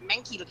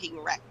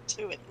manky-looking rat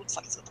too. It looks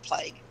like it's got the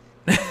plague.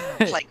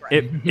 Plague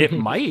rat. It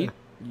might.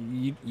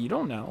 You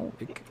don't know.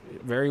 It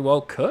very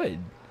well could.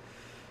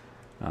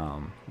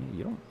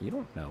 You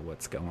don't know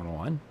what's going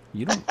on.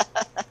 You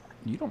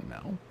don't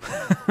know.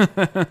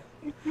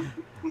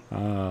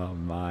 Oh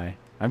my!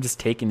 I'm just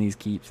taking these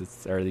keeps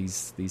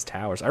these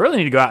towers. I really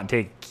need to go out and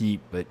take a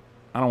keep, but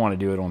I don't want to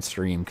do it on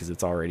stream because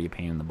it's already a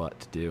pain in the butt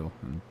to do.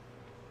 And,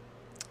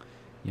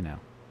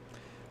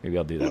 maybe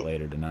I'll do that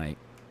later tonight.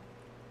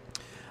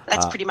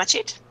 That's pretty much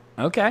it.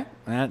 Okay,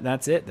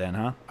 that's it then,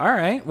 huh? All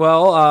right.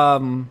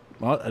 Well,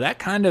 that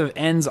kind of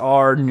ends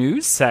our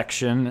news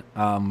section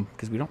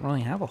because we don't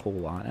really have a whole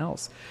lot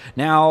else.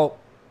 Now,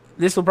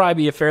 this will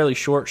probably be a fairly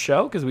short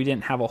show because we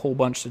didn't have a whole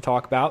bunch to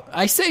talk about.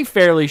 I say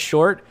fairly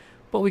short,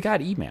 but we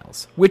got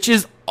emails, which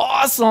is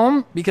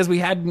awesome because we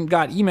hadn't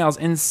got emails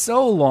in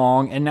so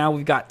long, and now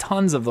we've got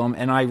tons of them,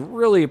 and I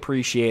really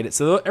appreciate it.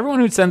 So everyone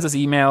who sends us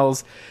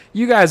emails,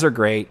 you guys are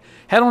great.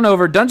 Head on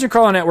over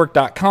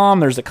dungeoncrawlernetwork.com.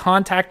 There's a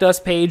contact us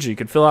page. You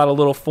can fill out a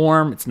little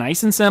form. It's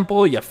nice and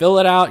simple. You fill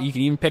it out. You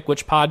can even pick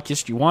which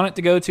podcast you want it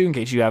to go to in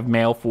case you have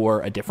mail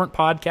for a different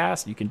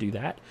podcast. You can do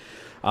that.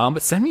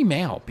 But send me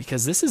mail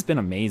because this has been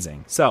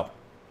amazing. So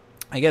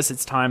I guess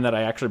it's time that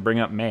I actually bring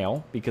up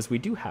mail because we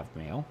do have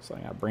mail. So I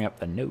got to bring up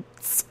the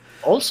notes.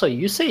 Also,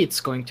 you say it's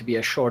going to be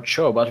a short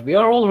show, but we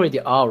are already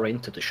an hour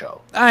into the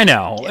show. I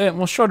know. Yeah.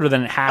 Well, shorter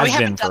than it has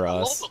been for us. We haven't done the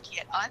law book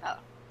yet either.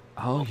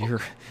 Oh,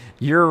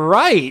 you're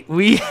right.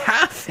 We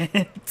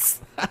haven't.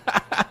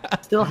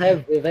 Still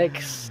have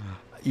Vivek's.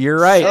 You're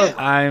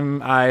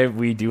right.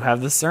 We do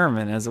have the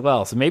sermon as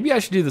well. So maybe I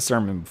should do the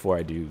sermon before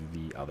I do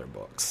the other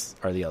books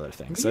or the other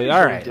things. So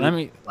all right, let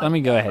me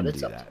go ahead and do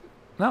that.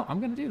 No, I'm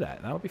going to do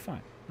that. That'll be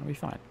fine. That'll be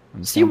fine.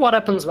 See what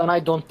happens when I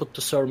don't put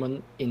the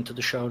sermon into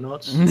the show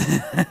notes.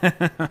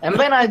 And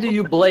when I do,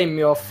 you blame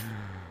me of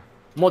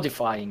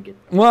modifying it.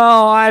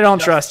 Well, I don't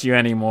trust you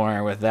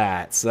anymore with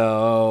that.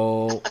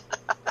 So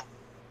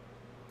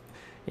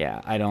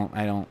yeah, I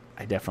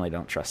definitely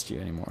don't trust you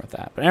anymore with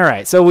that. But all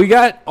right, so we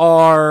got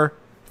our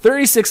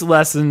 36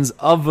 lessons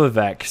of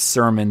Vivek,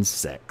 Sermon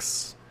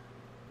 6.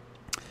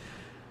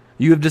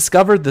 You have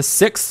discovered the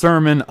sixth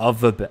sermon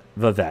of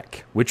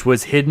Vivek, which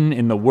was hidden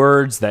in the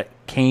words that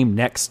came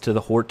next to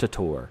the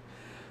Hortator.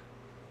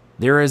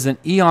 There is an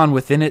eon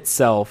within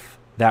itself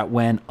that,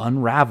 when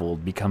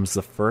unraveled, becomes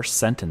the first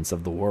sentence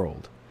of the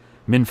world.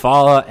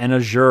 Minfala and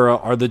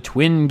Azura are the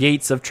twin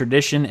gates of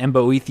tradition, and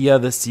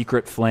Boethia the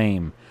secret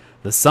flame.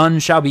 The sun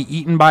shall be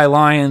eaten by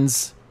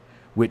lions,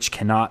 which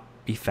cannot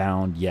be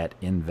found yet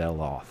in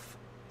Veloth.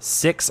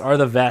 6 are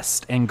the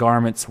vests and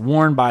garments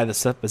worn by the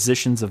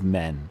suppositions of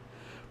men.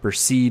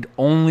 Proceed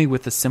only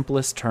with the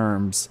simplest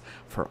terms,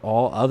 for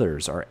all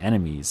others are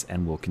enemies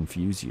and will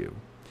confuse you.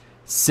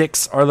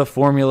 6 are the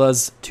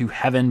formulas to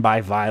heaven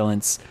by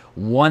violence,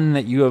 one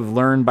that you have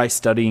learned by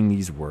studying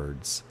these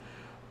words.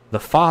 The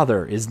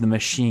Father is the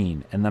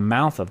machine and the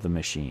mouth of the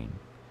machine.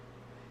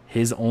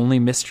 His only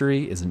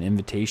mystery is an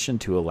invitation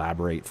to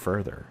elaborate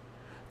further.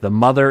 The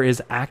Mother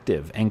is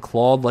active and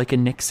clawed like a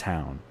Nyx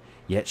hound,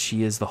 yet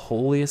she is the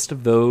holiest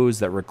of those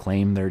that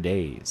reclaim their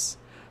days.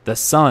 The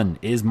Son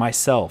is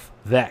myself,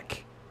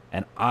 Vec,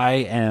 and I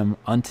am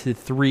unto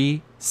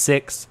 3,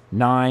 6,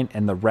 9,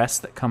 and the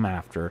rest that come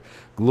after,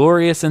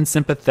 glorious and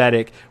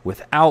sympathetic,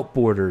 without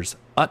borders,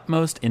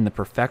 utmost in the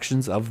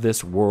perfections of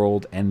this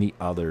world and the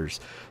others,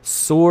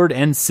 sword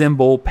and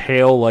symbol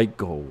pale like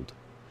gold.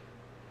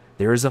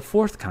 There is a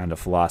fourth kind of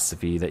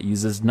philosophy that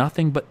uses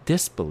nothing but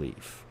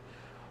disbelief.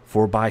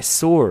 For by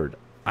sword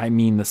I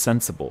mean the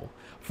sensible,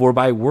 for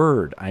by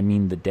word I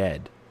mean the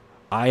dead.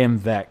 I am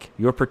Vec,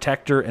 your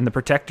protector and the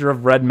protector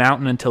of Red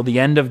Mountain until the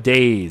end of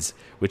days,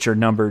 which are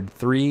numbered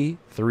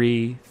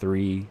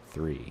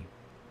 3333.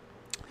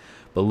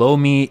 Below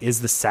me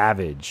is the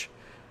savage,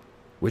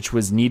 which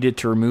was needed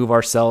to remove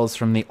ourselves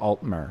from the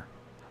Altmer.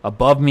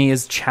 Above me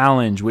is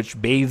challenge,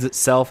 which bathes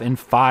itself in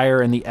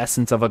fire and the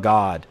essence of a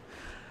god.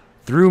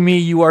 Through me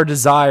you are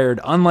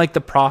desired, unlike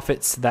the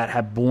prophets that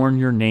have borne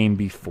your name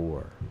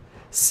before.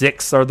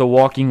 6 are the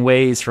walking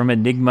ways from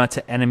enigma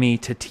to enemy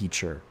to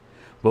teacher.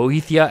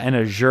 Boethia and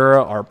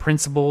Azura are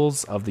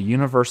principles of the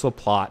universal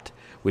plot,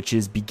 which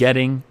is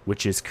begetting,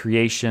 which is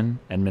creation,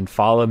 and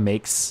Minfala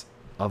makes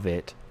of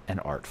it an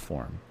art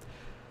form.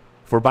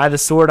 For by the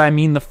sword I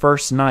mean the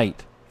first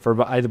night, for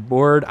by the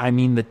word I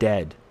mean the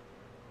dead.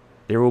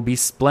 There will be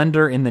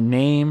splendor in the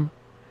name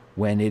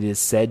when it is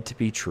said to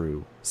be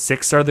true.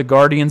 6 are the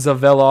guardians of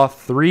Veloth,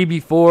 3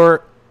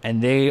 before,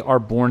 and they are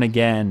born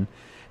again,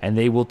 and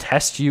they will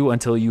test you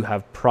until you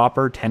have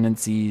proper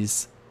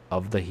tendencies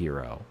of the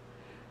hero.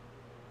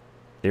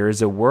 There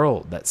is a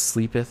world that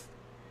sleepeth,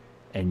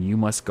 and you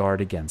must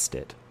guard against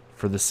it.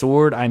 For the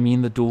sword I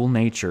mean the dual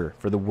nature,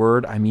 for the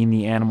word I mean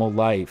the animal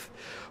life.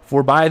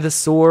 For by the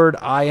sword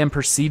I am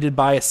preceded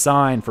by a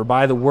sign, for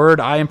by the word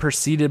I am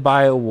preceded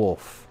by a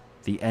wolf.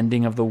 The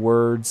ending of the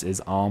words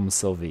is Alm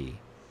Sylvie.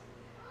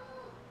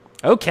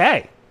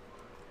 Okay.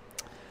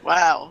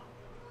 Wow.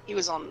 He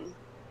was on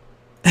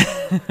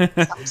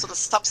some sort of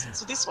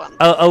substance with this one.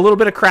 A little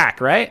bit of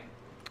crack, right?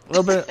 A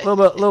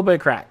little bit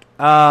of crack.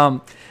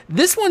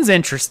 This one's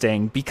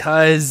interesting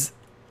because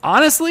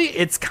honestly,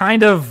 it's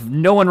kind of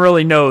no one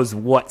really knows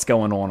what's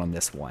going on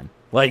this one.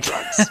 Like,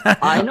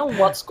 I know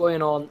what's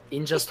going on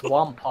in just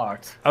one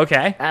part.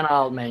 Okay. And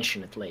I'll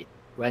mention it later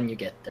when you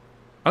get there.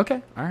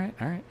 Okay. All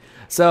right.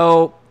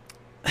 So,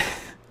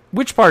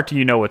 which part do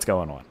you know what's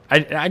going on?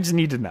 I just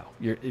need to know.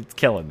 It's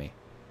killing me.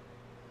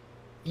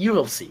 You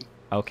will see.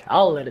 Okay.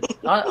 I'll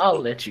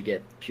let you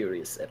get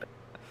curious about it.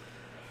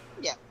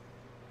 Yeah.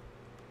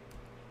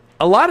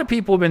 A lot of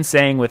people have been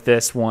saying with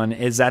this one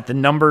is that the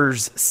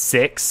numbers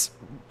 6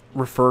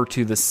 refer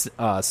to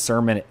the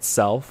sermon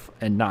itself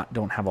and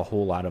don't have a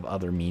whole lot of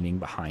other meaning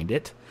behind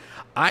it.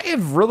 I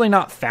have really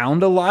not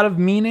found a lot of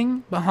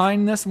meaning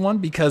behind this one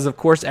because, of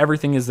course,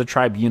 everything is the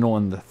tribunal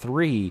and the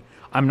 3.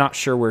 I'm not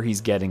sure where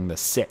he's getting the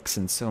 6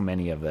 in so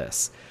many of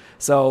this.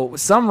 So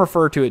some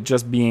refer to it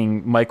just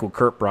being Michael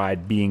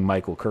Kirkbride being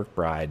Michael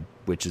Kirkbride,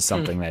 which is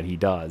something that he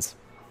does.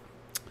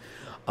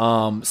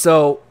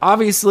 So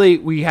obviously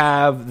we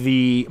have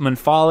the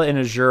Minfala and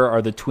Azura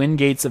are the twin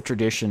gates of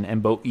tradition,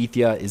 and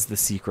Boethia is the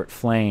secret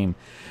flame.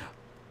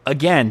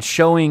 Again,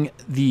 showing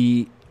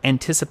the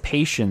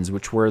anticipations,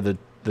 which were the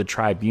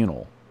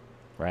tribunal,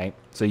 right?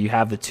 So you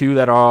have the 2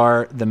 that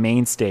are the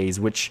mainstays,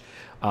 which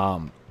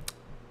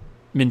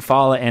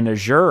Minfala and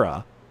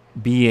Azura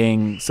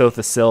being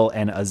Sothasil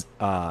and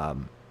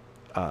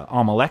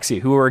Almalexia,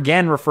 who are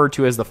again referred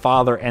to as the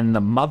father and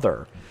the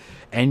mother.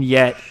 And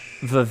yet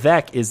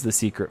Vivek is the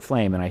secret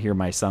flame, and I hear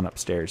my son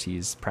upstairs.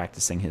 He's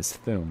practicing his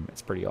Thum.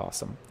 It's pretty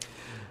awesome.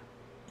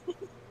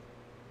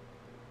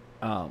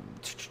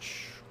 Let's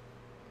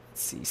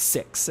see,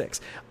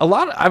 6.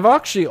 I've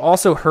actually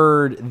also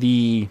heard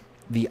the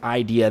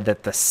idea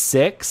that the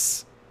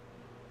 6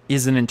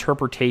 is an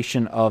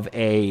interpretation of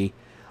a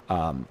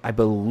I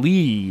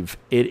believe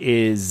it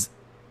is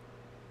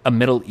a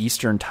Middle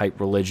Eastern type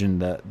religion.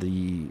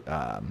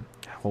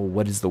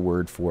 What is the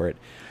word for it?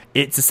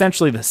 It's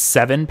essentially the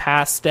 7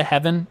 paths to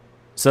heaven.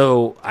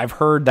 So I've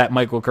heard that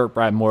Michael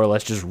Kirkbride more or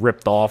less just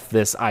ripped off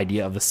this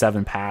idea of the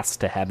 7 paths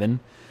to heaven,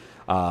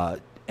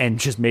 and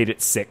just made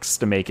it 6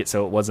 to make it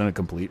so it wasn't a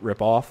complete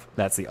ripoff.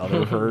 That's the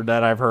other herd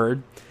that I've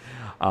heard.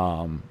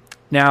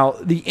 Now,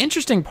 the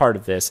interesting part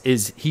of this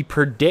is he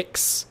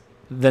predicts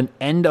the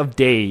end of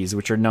days,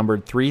 which are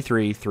numbered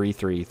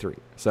 33333.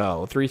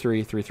 So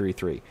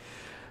 33333.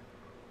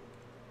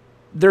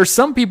 There's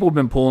some people who've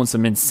been pulling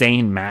some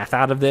insane math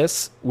out of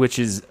this, which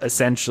is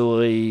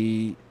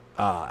essentially,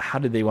 how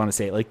did they want to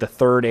say it? Like the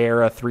third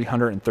era,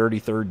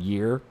 333rd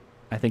year.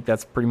 I think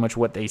that's pretty much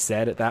what they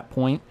said at that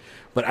point.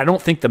 But I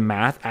don't think the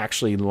math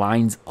actually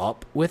lines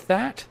up with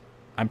that.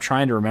 I'm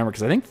trying to remember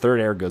because I think third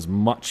era goes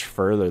much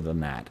further than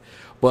that.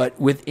 But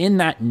within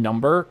that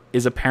number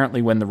is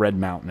apparently when the Red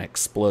Mountain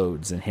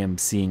explodes and him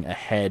seeing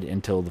ahead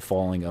until the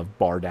falling of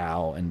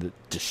Bardal and the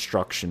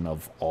destruction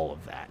of all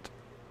of that.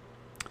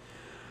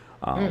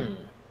 I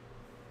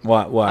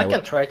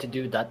can try to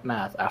do that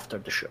math after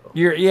the show.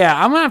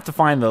 I'm gonna have to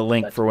find the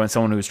link for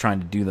someone who's trying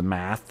to do the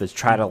math to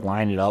try to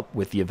line it up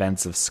with the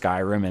events of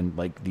Skyrim and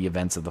like the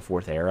events of the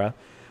Fourth Era.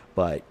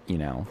 But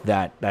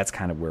that's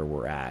kind of where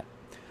we're at.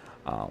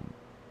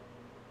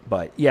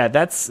 But yeah,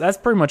 that's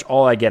pretty much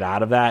all I get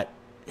out of that.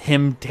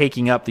 Him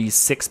taking up these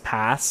 6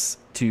 paths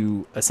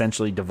to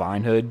essentially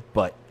divinehood,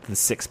 but the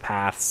 6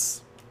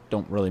 paths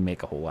don't really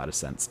make a whole lot of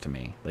sense to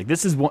me. Like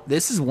this is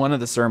one of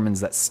the sermons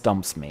that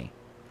stumps me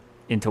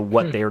into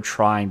what they're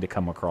trying to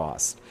come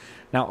across.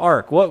 Now,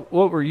 Ark, what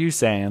were you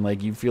saying?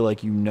 Like you feel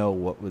like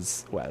what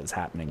was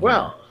happening?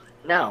 Well,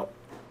 now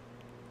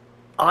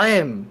I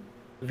am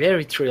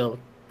very thrilled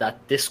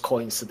that this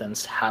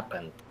coincidence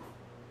happened.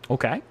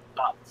 Okay.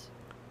 But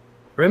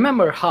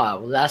remember how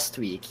last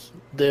week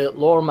the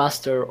lore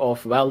master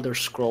of Elder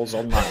Scrolls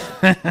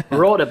Online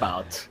wrote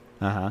about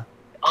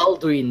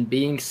Alduin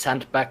being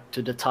sent back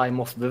to the time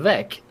of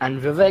Vivek,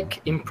 and Vivek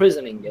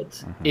imprisoning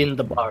it in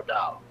the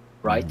Bardao,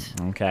 right?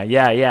 Okay,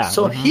 yeah.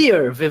 So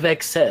here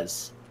Vivek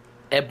says,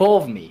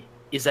 above me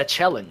is a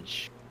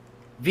challenge,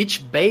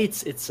 which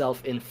bathes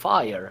itself in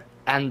fire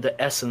and the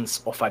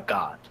essence of a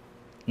god.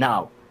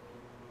 Now,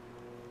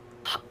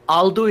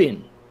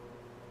 Alduin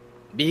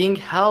being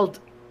held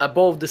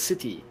above the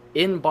city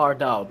in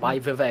Bardao by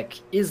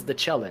Vivek is the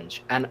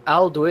challenge, and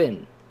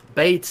Alduin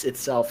bathes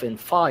itself in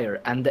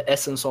fire and the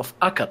essence of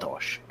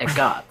Akatosh, a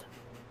god.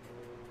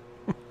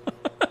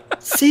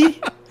 See?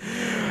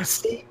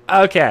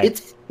 Okay.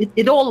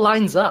 It all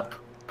lines up.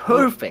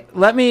 Perfect.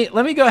 Let me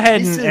go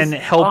ahead This and is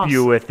help you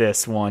awesome. with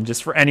this one,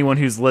 just for anyone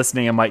who's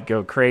listening and might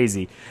go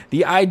crazy.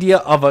 The idea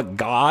of a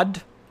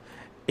god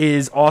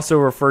is also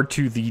referred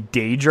to the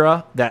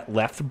Daedra that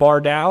left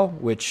Bardao,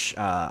 which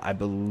I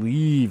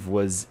believe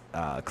was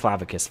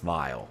Clavicus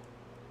Vile.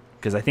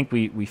 Because I think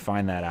we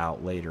find that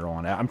out later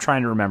on. I'm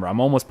trying to remember. I'm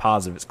almost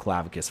positive it's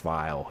Clavicus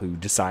Vile who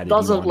decided he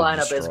Doesn't wanted to line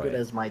up as destroy good it.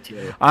 as my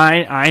theory.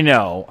 I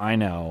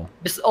know.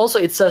 Also,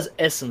 it says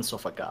essence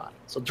of a god.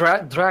 So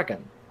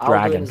dragon.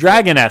 Alduin is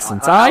Dragon the-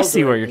 essence. I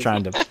see Alduin what you're is-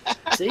 trying to.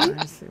 See?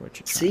 I see what you're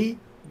trying. See?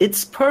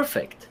 It's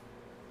perfect.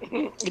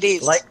 It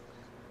is. Like,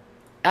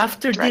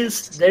 after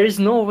Dragons. this, there is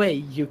no way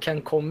you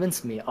can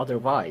convince me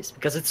otherwise,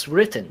 because it's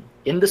written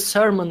in the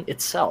sermon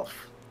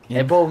itself. Yeah.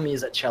 Above me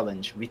is a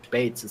challenge which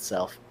bathes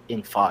itself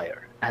in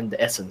fire and the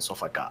essence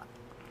of a god.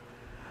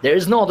 There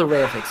is no other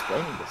way of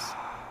explaining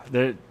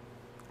this.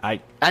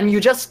 And you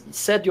just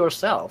said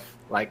yourself,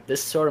 like,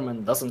 this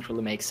sermon doesn't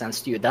really make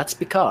sense to you. That's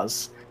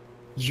because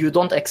you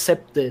don't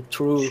accept the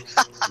true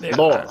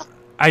law.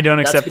 I don't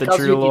That's accept the because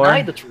true you lore.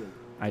 deny the truth.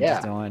 I Yeah.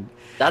 just don't.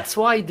 That's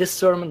why this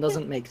sermon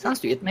doesn't make sense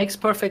to you. It makes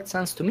perfect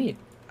sense to me.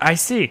 I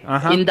see.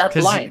 In that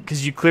line.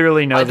 because you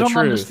clearly know I the don't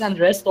truth. understand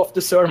the rest of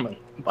the sermon,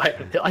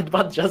 but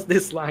just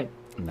this line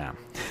No.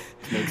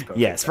 makes perfect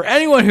Yes, for sense.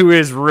 anyone who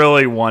is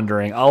really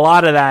wondering, a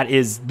lot of that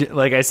is,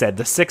 like I said,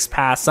 the six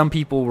paths. Some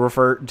people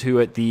refer to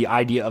it the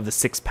idea of the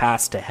six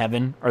paths to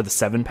heaven, or the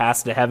seven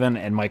paths to heaven,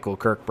 and Michael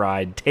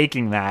Kirkbride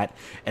taking that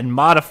and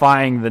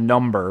modifying the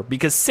number,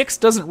 because six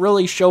doesn't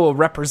really show a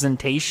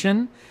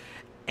representation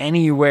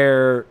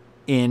anywhere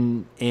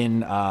in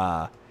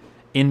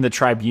the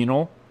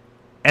tribunal,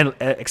 and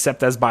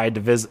except as by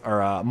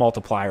a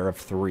multiplier of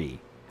 3.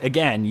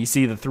 Again, you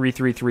see the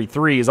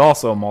 3 is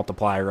also a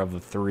multiplier of the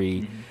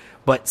 3,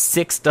 but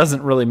 6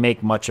 doesn't really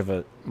make much of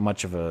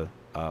an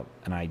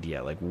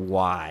idea, like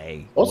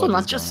why. Also, what not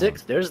is just going on.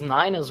 6. There's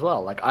 9 as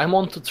well. Like, I'm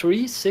on to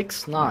 3,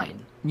 6,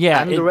 9.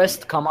 Yeah, and the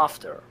rest come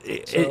after.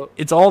 So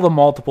it's all the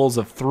multiples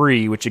of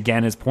 3, which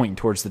again is pointing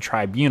towards the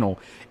tribunal.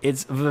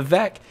 It's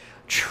Vivek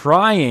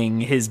trying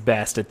his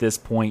best at this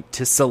point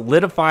to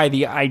solidify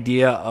the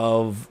idea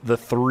of the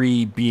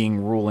 3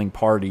 being ruling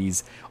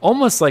parties,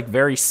 almost like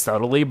very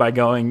subtly by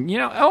going,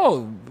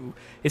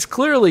 it's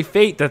clearly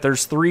fate that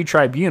there's 3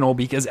 tribunal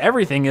because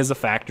everything is a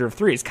factor of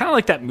 3. It's kind of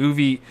like that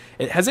movie.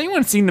 Has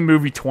anyone seen the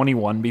movie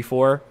 21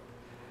 before?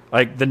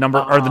 Like the number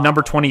or the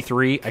number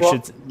 23?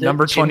 the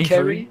Number Jim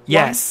 23. Carrey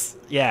Yes.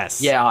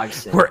 yeah, I've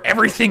seen. Where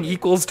everything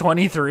equals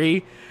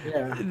 23.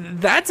 Yeah.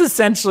 That's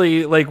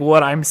essentially like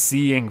what I'm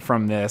seeing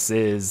from this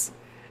is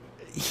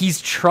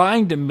he's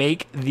trying to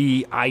make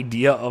the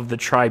idea of the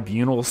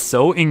tribunal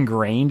so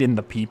ingrained in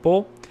the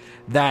people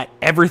that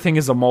everything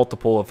is a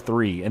multiple of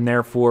 3, and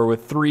therefore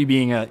with 3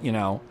 being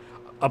a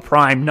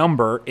prime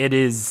number, it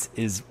is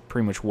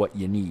pretty much what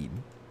you need.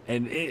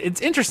 And it's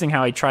interesting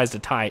how he tries to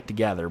tie it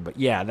together, but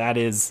yeah,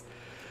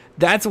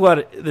 that's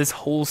what this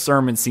whole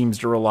sermon seems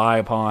to rely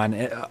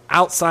upon,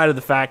 outside of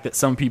the fact that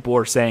some people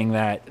are saying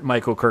that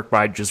Michael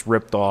Kirkbride just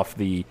ripped off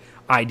the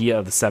idea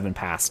of the 7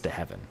 paths to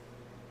heaven.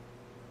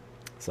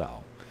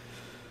 So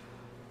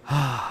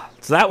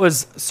that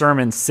was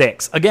sermon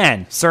 6.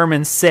 Again,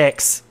 sermon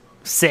 6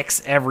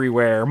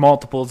 everywhere,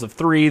 multiples of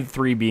 3,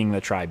 3 being the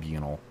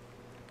tribunal.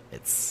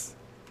 It's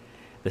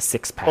the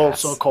 6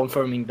 paths. Also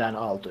confirming Dan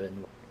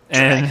Alduin.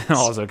 And Dragons.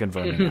 also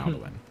confirming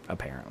Alduin,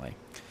 apparently.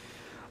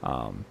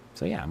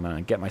 So yeah, I'm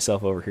gonna get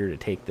myself over here to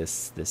take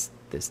this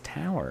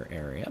tower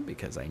area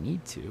because I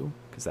need to,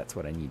 because that's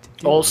what I need to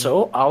do.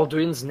 Also,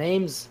 Alduin's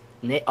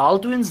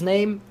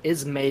name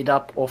is made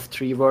up of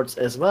 3 words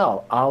as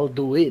well.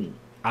 Alduin.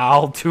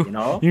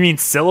 You mean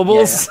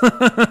syllables?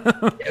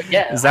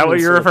 Yeah. Is that what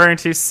you're so- referring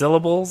to?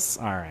 Syllables?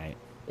 All right.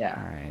 Yeah.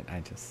 All right. I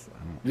don't.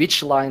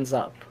 Which lines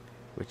up?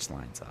 Which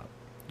lines up?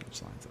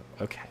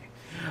 Okay.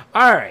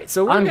 All right.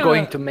 So I'm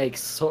going to make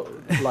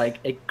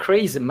a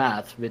crazy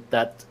math with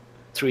that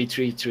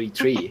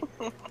 3333.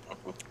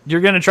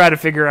 You're gonna try to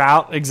figure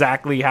out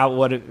exactly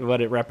what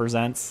it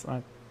represents.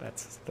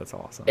 That's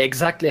awesome.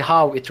 Exactly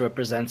how it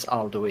represents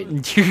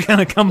Alduin. You're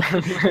gonna come.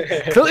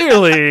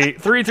 Clearly,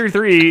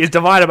 333 is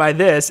divided by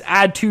this.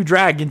 Add 2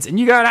 dragons, and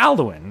you got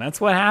Alduin. That's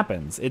what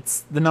happens.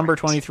 It's the number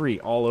 23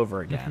 all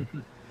over again.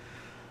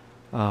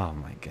 Oh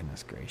my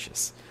goodness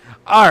gracious!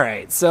 All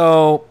right,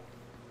 so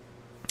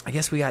I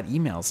guess we got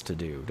emails to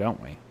do,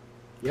 don't we?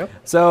 Yep.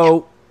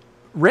 So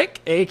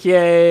Rick,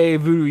 a.k.a.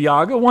 Voodoo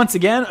Yaga, once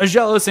again,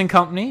 Agelos and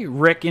Company.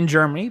 Rick in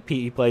Germany.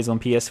 He plays on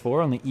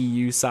PS4 on the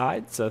EU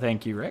side, so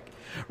thank you, Rick.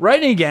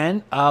 Writing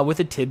again with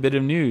a tidbit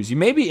of news. You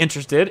may be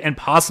interested and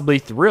possibly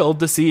thrilled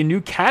to see a new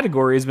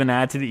category has been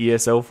added to the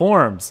ESO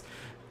forums,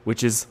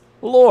 which is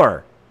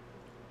lore.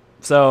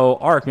 So,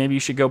 Ark, maybe you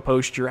should go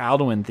post your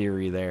Alduin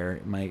theory there.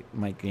 It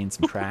might gain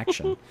some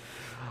traction.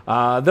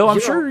 Though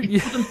I'm sure...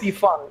 It wouldn't be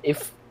fun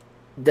if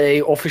they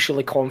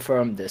officially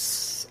confirm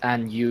this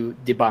and you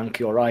debunk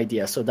your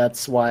idea, so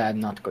that's why I'm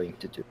not going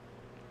to do.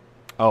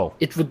 Oh.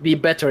 It would be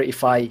better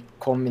if I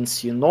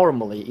convince you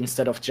normally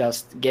instead of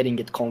just getting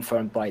it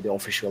confirmed by the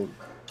official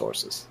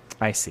sources.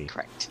 I see.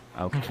 Correct.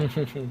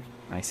 Okay.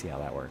 I see how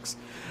that works.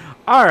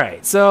 All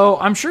right, so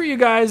I'm sure you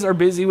guys are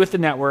busy with the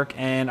network,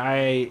 and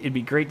it'd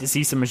be great to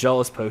see some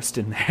Agelos post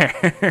in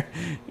there.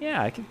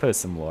 Yeah, I could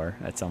post some lore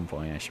at some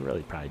point. I should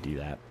really probably do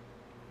that.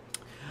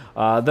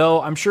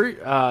 Though I'm sure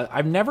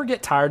I never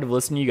get tired of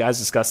listening to you guys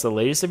discuss the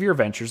latest of your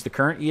adventures, the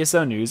current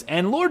ESO news,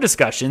 and lore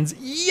discussions.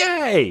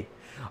 Yay!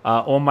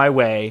 On my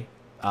way.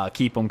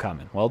 Keep them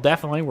coming. Well,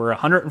 definitely. We're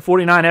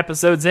 149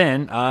 episodes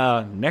in.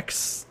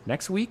 Next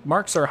week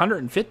marks our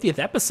 150th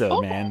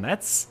episode, man.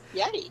 That's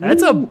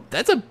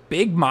a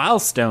big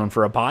milestone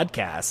for a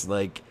podcast.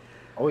 Like,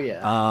 oh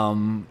yeah.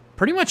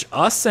 Pretty much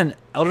us and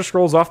Elder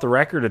Scrolls Off the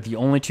Record are the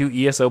only two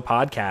ESO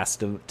podcasts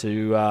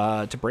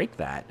to break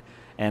that.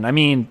 And I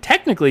mean,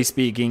 technically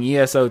speaking,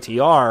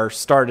 ESOTR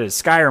started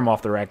as Skyrim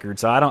Off the Record,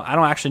 so I don't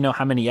actually know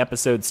how many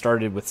episodes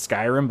started with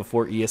Skyrim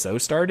before ESO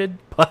started.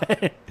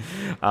 But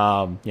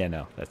yeah,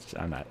 no,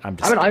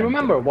 I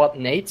remember what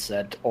Nate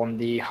said on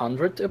the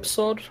 100th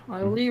episode, I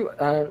believe.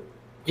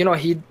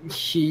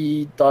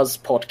 He does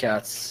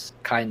podcasts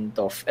kind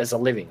of as a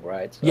living,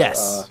 right?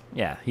 Yes.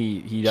 Yeah,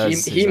 he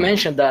does. He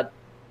mentioned that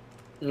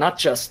not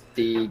just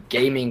the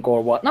gaming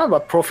or whatnot,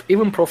 but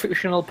even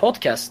professional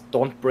podcasts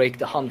don't break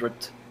the 100.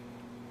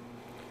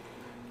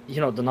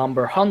 The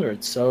number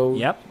 100. So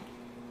yep.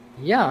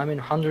 Yeah, I mean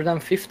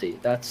 150.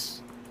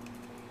 That's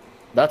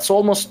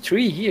almost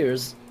 3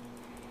 years.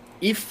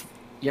 If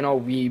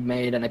we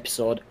made an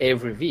episode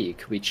every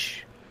week,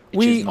 which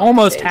we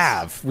almost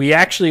have. We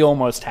actually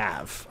almost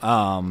have.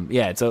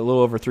 Yeah, it's a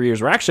little over 3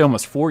 years. We're actually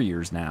almost 4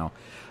 years now.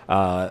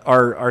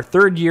 Our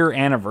third year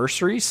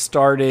anniversary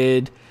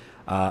started.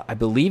 I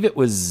believe it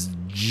was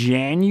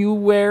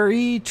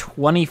January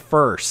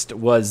 21st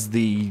was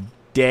the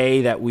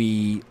day that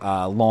we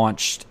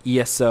launched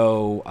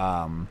ESO,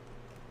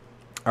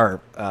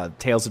 or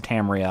Tales of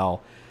Tamriel,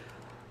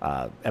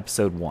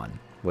 episode 1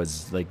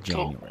 was like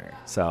January. Cool.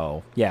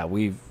 So yeah,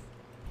 we've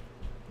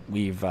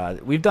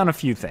done a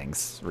few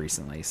things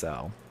recently.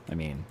 So I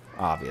mean,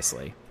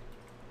 obviously,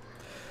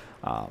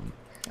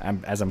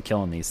 I'm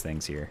killing these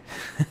things here,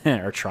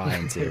 or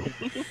trying to,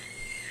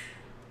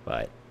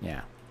 but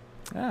yeah.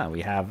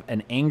 We have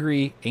an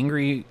angry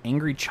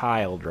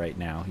child right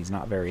now. He's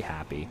not very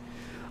happy.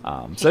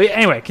 So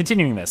anyway,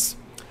 continuing this.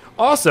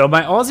 Also,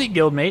 my Aussie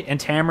guildmate and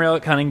Tamriel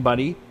Cunning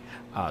buddy,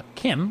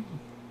 Kim,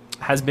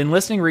 has been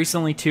listening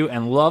recently too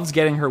and loves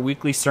getting her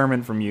weekly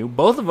sermon from you.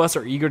 Both of us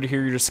are eager to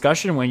hear your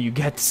discussion when you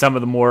get to some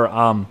of the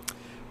more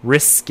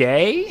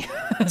risque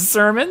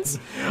sermons.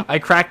 I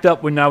cracked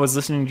up when I was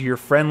listening to your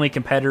friendly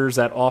competitors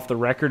at Off the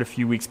Record a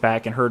few weeks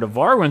back and heard of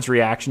Varwin's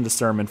reaction to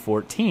Sermon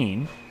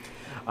 14.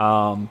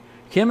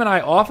 Kim and I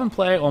often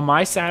play on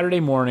my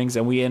Saturday mornings,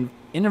 and we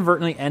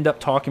inadvertently end up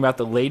talking about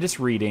the latest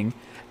reading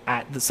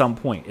at some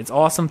point. It's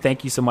awesome.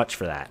 Thank you so much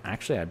for that.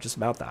 Actually, I've just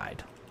about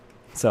died,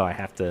 so I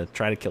have to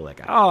try to kill that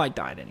guy. Oh, I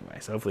died anyway,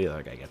 so hopefully the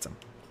other guy gets him.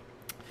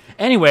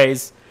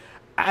 Anyways,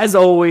 as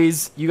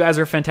always, you guys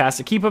are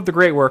fantastic. Keep up the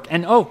great work.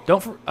 And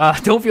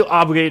don't feel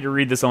obligated to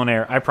read this on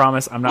air. I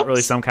promise I'm not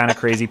really some kind of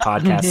crazy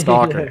podcast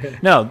stalker.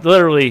 No,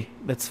 literally,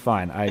 that's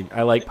fine.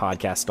 I like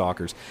podcast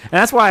stalkers. And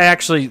that's why I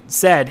actually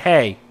said,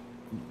 hey,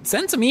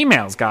 send some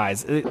emails,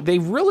 guys. They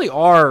really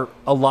are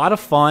a lot of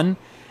fun,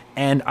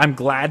 and I'm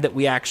glad that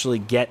we actually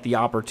get the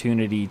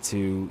opportunity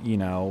to,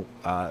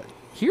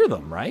 hear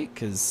them, right?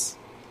 Because,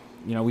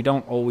 we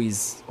don't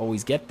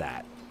always get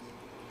that.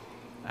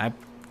 I'm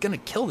gonna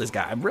kill this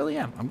guy. I really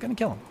am. I'm gonna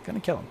kill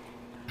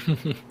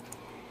him.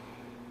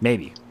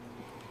 Maybe.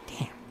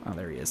 Damn. Oh,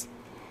 there he is.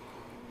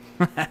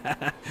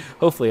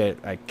 Hopefully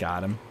I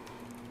got him.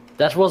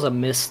 That was a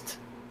missed.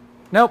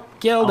 Nope.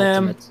 Killed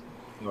him.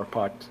 Your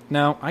part.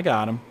 No, I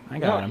got him.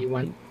 He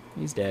went.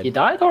 He's dead. He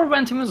died or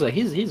went to Musa?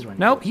 He's running.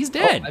 Nope, he's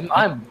dead.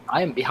 Oh,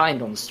 I'm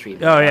behind on the stream.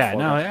 Oh yeah,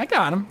 no, I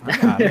got him.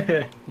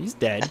 He's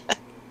dead.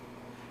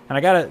 And I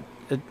got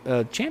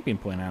a champion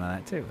point out of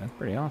that too. That's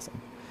pretty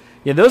awesome.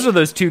 Yeah, those are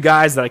those two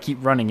guys that I keep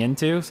running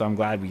into, so I'm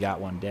glad we got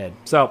one dead.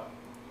 So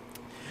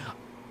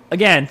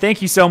again,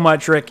 thank you so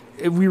much, Rick.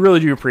 We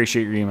really do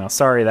appreciate your email.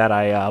 Sorry that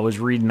I was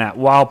reading that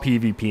while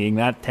PvPing.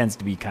 That tends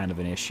to be kind of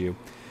an issue.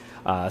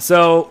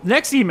 So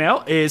next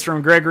email is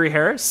from Gregory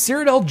Harris.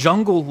 Cyrodiil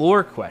Jungle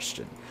lore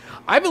question.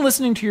 I've been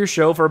listening to your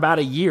show for about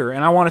a year,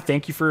 and I want to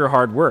thank you for your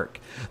hard work.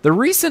 The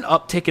recent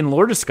uptick in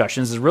lore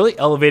discussions has really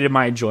elevated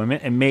my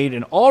enjoyment and made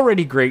an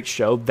already great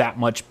show that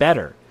much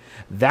better.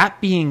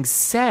 That being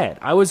said,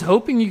 I was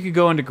hoping you could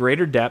go into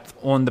greater depth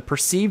on the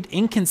perceived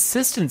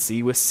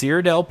inconsistency with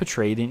Cyrodiil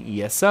portrayed in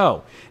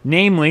ESO,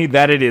 namely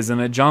that it isn't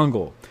a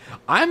jungle.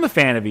 I'm a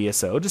fan of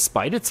ESO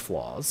despite its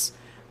flaws.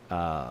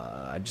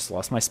 I just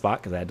lost my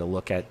spot because I had to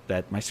look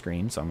at my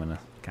screen, so I'm going to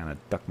kind of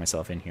duck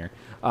myself in here.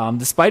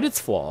 Despite its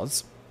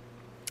flaws,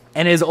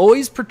 and it has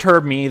always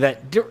perturbed me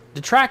that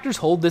detractors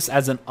hold this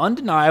as an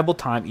undeniable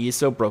time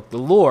ESO broke the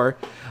lore,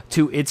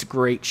 to its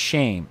great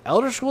shame.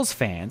 Elder Scrolls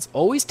fans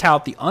always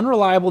tout the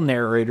unreliable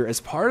narrator as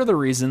part of the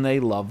reason they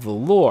love the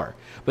lore.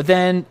 But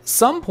then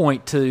some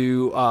point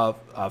to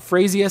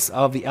Phrasius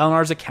of the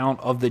Elnar's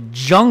account of the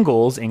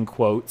jungles, in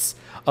quotes,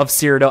 of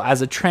Cyrodiil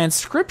as a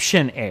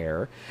transcription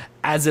error,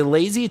 as a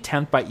lazy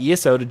attempt by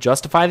ESO to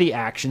justify the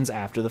actions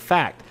after the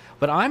fact.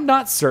 But I'm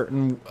not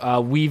certain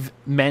we've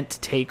meant to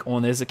take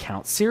on this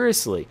account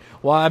seriously.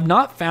 While I've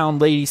not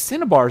found Lady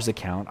Cinnabar's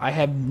account, I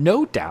have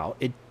no doubt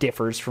it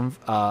differs from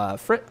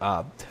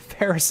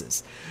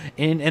Ferris's.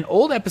 In an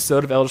old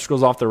episode of Elder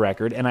Scrolls Off the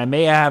Record, and I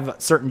may have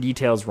certain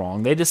details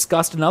wrong, they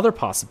discussed another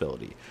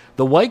possibility.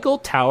 The White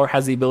Gold Tower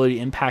has the ability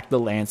to impact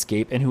the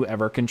landscape, and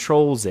whoever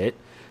controls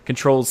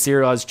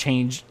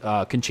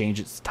Cyrodiil can change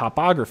its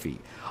topography.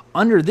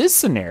 Under this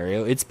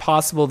scenario, it's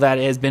possible that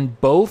it has been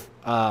both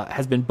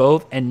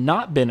and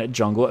not been a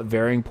jungle at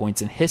varying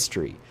points in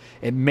history.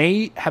 It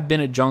may have been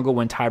a jungle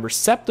when Tiber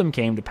Septim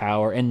came to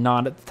power and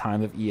not at the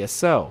time of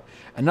ESO.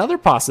 Another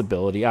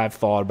possibility I've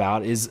thought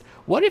about is,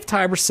 what if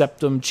Tiber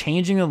Septim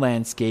changing the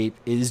landscape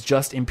is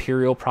just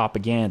Imperial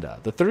propaganda?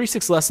 The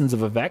 36 Lessons of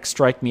Vivec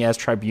strike me as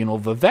Tribunal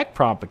Vivec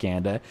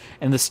propaganda,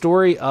 and the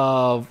story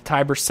of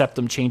Tiber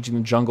Septim changing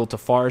the jungle to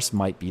forest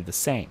might be the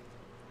same.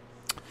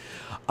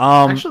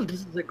 Actually,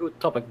 this is a good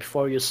topic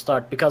before you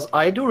start, because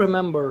I do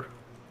remember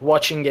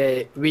watching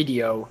a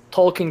video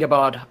talking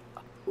about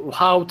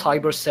how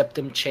Tiber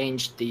Septim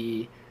changed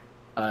the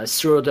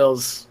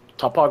Cyrodiil's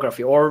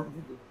topography, or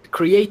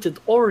created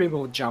or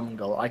removed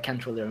jungle. I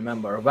can't really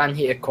remember, when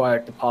he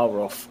acquired the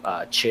power of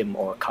Chim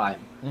or Kaim.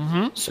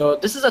 Mm-hmm. So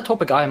this is a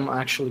topic I'm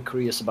actually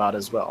curious about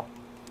as well.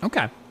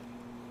 Okay.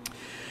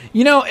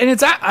 You know,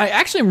 and I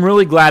actually am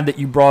really glad that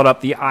you brought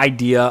up the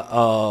idea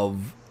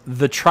of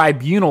the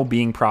tribunal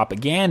being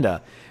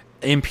propaganda,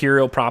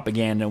 imperial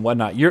propaganda and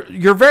whatnot.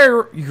 You're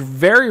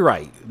very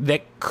right.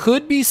 That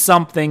could be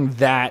something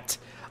that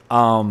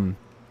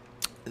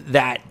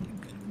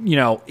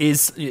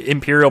is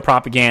imperial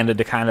propaganda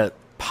to kind of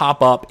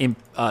pop up in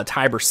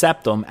Tiber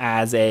Septim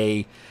as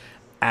a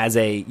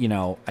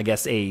I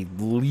guess a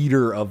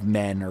leader of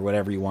men, or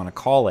whatever you want to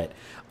call it.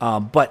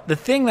 But the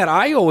thing that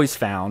I always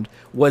found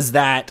was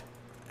that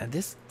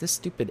this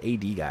stupid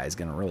AD guy is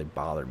going to really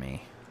bother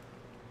me.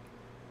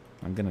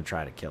 I'm going to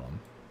try to kill him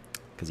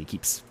because he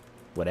keeps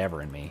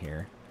whatever in me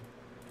here.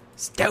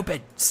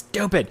 Stupid.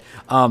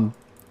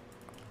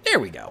 There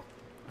we go.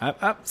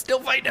 I'm still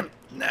fighting him.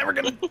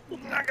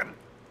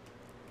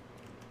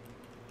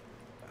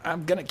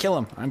 I'm going to kill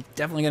him. I'm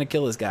definitely going to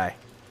kill this guy.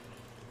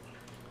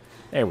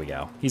 There we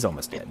go. He's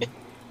almost dead.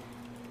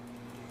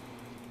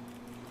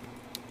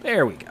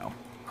 There we go.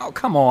 Oh,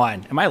 come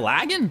on. Am I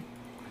lagging?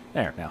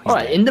 There, no. All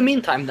right, dead. In the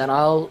meantime, then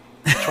I'll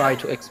try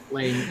to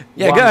explain.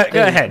 Yeah,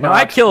 go ahead. No,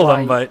 I killed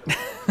him, but...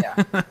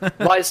 yeah.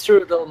 Why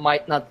Cyrodiil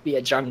might not be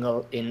a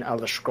jungle in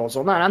Elder Scrolls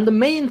Online. And the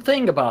main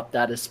thing about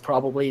that is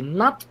probably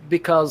not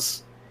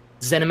because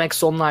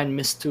ZeniMax Online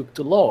mistook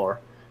the lore,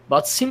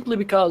 but simply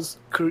because,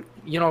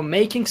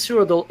 making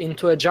Cyrodiil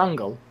into a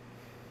jungle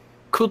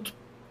could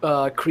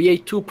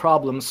create two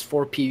problems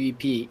for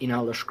PvP in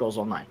Elder Scrolls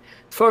Online.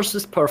 First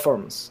is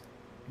performance.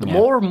 The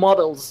more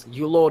models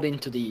you load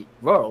into the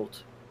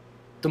world,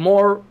 the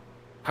more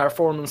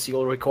performance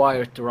you'll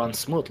require to run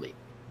smoothly.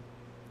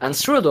 And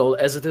Cyrodiil,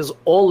 as it is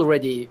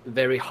already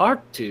very hard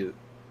to,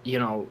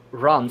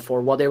 run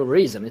for whatever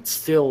reason, it's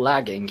still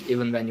lagging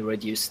even when you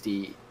reduce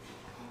the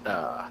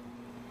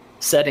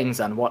settings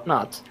and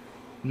whatnot.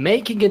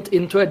 Making it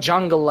into a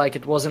jungle like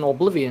it was in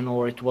Oblivion,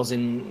 or it was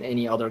in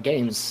any other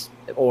games,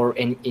 or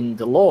in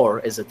the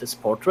lore as it is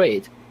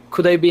portrayed,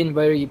 could have been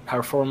very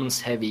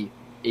performance-heavy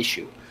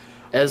issue.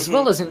 As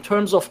well as in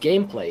terms of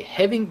gameplay,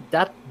 having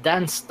that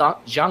dense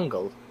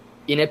jungle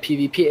in a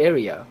PvP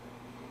area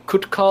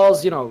could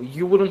cause,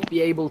 you wouldn't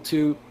be able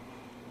to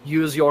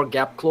use your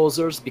gap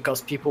closers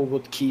because people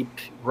would keep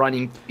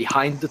running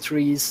behind the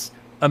trees.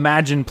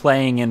 Imagine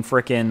playing in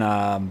frickin'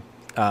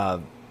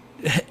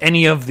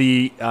 any of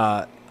the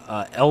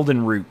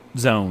Elden Root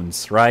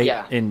zones, right?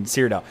 Yeah. In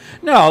Cyrodiil.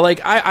 No,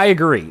 I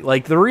agree.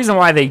 The reason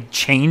why they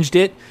changed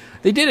it,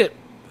 they did it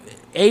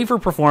A, for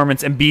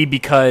performance, and B,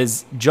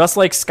 because just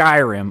like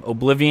Skyrim,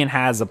 Oblivion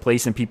has a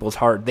place in people's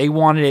heart. They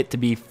wanted it to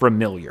be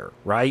familiar,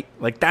 right?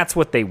 That's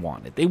what they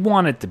wanted. They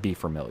wanted it to be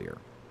familiar.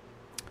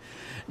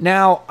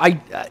 Now, I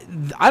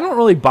don't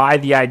really buy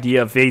the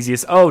idea of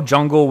Phaseus,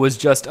 jungle was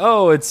just,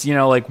 it's,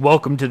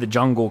 welcome to the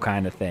jungle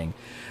kind of thing.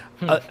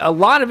 A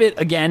lot of it,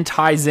 again,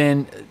 ties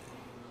in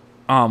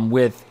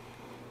with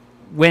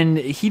when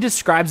he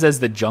describes as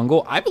the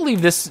jungle. I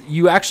believe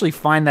you actually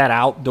find that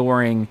out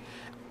during...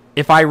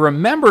 If I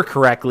remember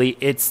correctly,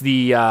 it's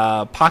the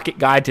Pocket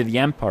Guide to the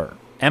Emperor,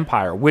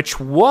 Empire, which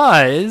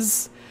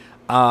was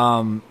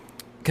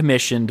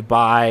commissioned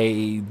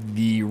by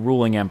the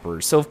ruling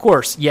emperors. So, of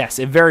course, yes,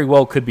 it very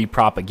well could be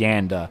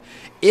propaganda.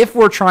 If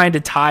we're trying to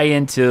tie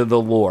into the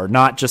lore,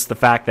 not just the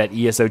fact that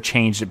ESO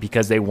changed it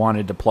because they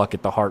wanted to pluck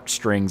at the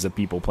heartstrings of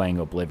people playing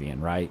Oblivion,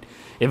 right?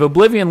 If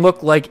Oblivion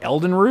looked like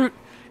Elden Root,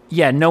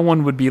 yeah, no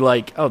one would be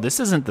like, oh, this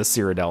isn't the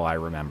Cyrodiil I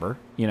remember,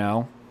 you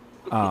know?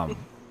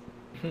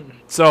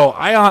 So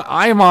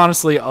I am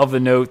honestly of the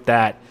note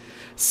that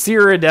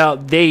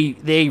Cyrodiil,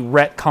 they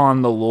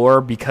retcon the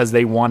lore because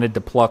they wanted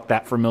to pluck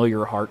that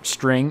familiar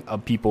heartstring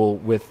of people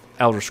with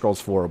Elder Scrolls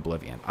 4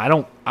 Oblivion.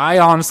 I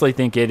honestly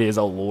think it is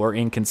a lore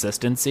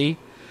inconsistency.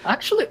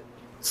 Actually,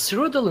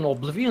 Cyrodiil in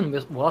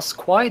Oblivion was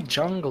quite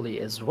jungly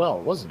as well,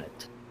 wasn't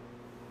it?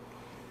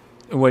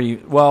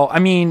 Well, I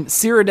mean,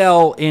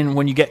 Cyrodiil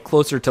when you get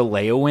closer to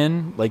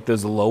Leowen, like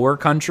those lower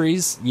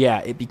countries,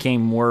 yeah, it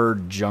became more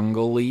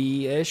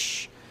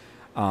jungly-ish.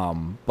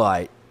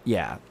 But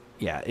yeah,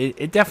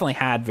 it definitely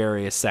had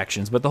various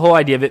sections. But the whole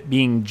idea of it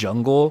being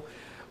jungle,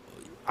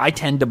 I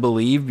tend to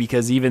believe,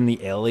 because even the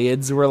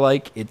Aliads were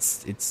like,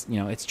 it's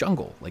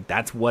jungle. Like,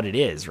 that's what it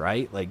is,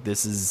 right? Like,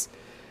 this is,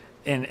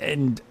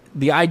 and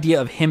the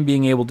idea of him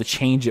being able to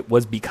change it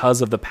was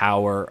because of the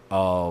power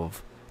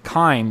of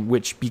Kaim,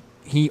 which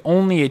he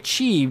only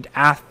achieved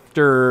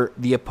after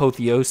the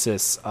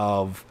apotheosis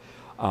of,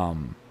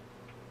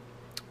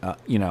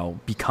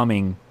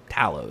 becoming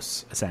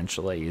Talos,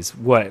 essentially, is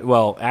what.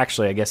 Well,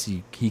 actually, I guess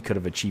he could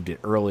have achieved it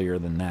earlier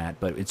than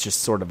that, but it's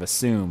just sort of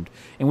assumed.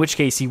 In which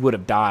case, he would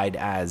have died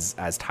as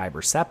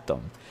Tiber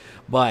Septim.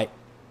 But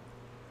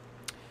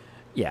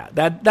yeah,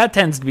 that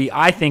tends to be.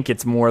 I think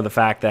it's more the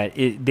fact that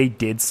they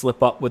did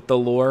slip up with the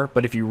lore.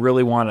 But if you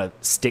really want to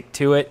stick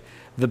to it,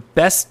 the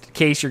best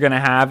case you're going to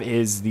have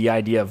is the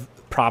idea of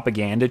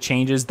propaganda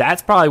changes.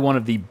 That's probably one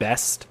of the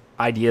best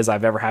ideas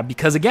I've ever had,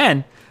 because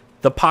again,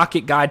 the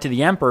Pocket Guide to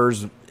the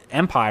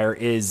Empire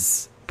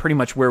is pretty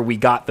much where we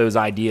got those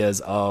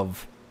ideas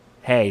of,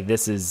 hey,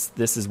 this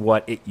is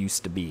what it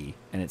used to be,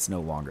 and it's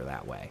no longer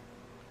that way.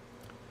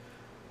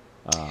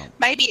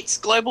 Maybe it's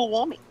global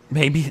warming.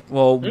 Maybe.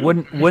 Well,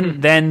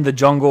 wouldn't then the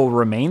jungle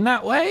remain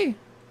that way?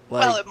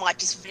 Well, it might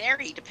just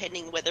vary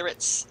depending whether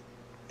it's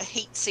a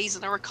heat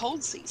season or a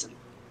cold season.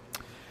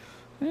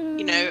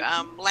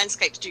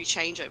 Landscapes do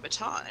change over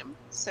time.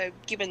 So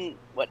given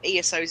what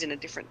ESO's in a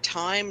different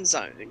time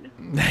zone.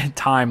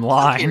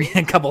 Timeline,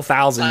 a couple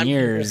thousand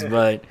years,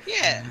 but...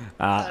 Yeah.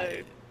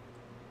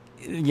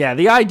 Yeah,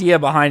 the idea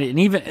behind it,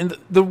 and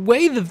the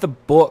way that the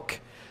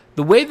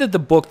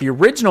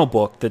original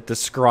book that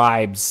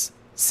describes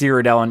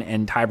Cyrodiil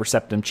and Tiber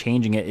Septim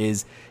changing it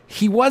is,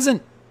 he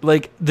wasn't,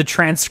 like, the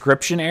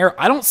transcription error.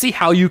 I don't see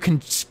how you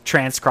can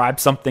transcribe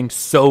something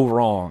so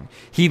wrong.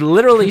 He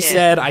literally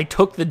said, I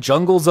took the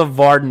jungles of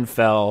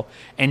Vardenfell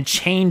and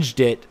changed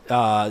it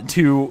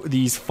to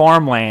these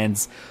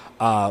farmlands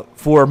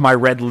for my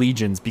red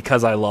legions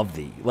because I love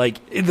thee.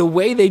 Like, the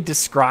way they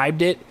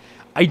described it,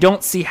 I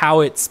don't see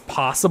how it's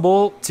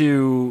possible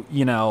to,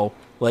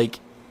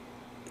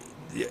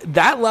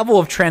 that level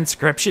of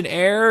transcription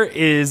error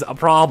is a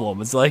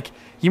problem. It's like,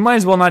 you might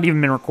as well not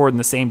even been recording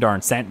the same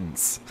darn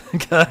sentence.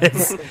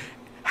 Because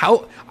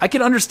how I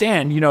can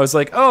understand, it's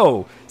like,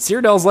 oh,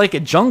 Cyrodiil's like a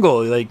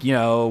jungle, like,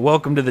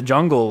 welcome to the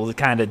jungle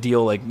kind of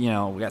deal, like, we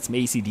got some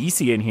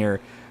AC/DC in here.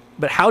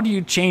 But how do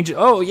you change it?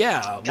 Oh,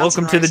 yeah,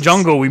 welcome to the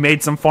jungle. We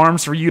made some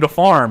farms for you to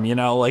farm,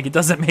 like, it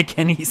doesn't make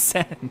any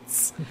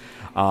sense.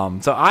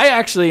 So I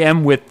actually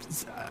am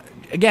with,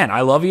 again,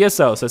 I love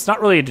ESO, so it's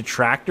not really a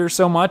detractor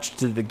so much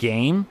to the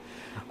game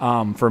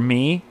for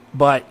me.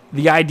 But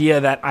the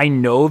idea that I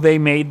know they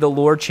made the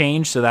lore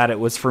change so that it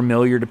was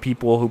familiar to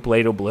people who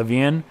played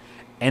Oblivion,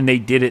 and they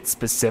did it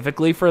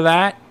specifically for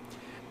that,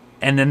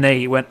 and then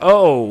they went,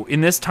 oh,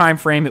 in this time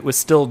frame it was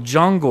still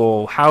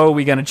jungle, how are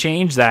we going to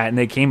change that? And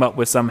they came up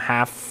with some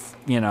half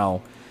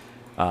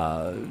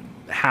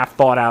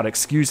thought out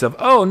excuse of,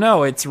 oh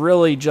no, it's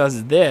really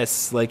just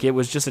this, like it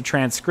was just a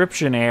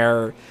transcription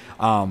error,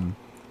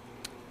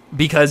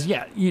 because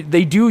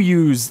they do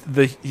use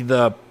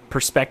the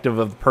perspective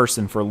of the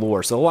person for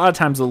lore. So a lot of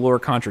times the lore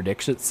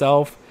contradicts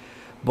itself,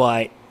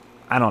 but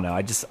I don't know.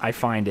 I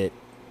find it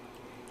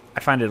a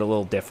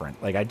little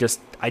different. Like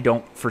I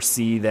don't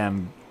foresee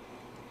them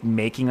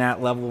making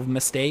that level of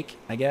mistake,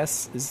 I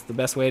guess is the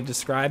best way to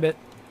describe it.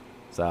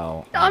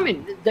 So I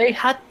mean, they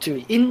had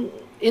to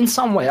in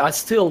some way. I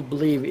still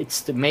believe it's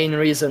the main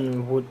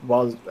reason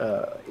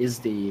is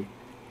the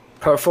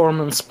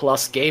performance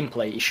plus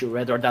gameplay issue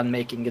rather than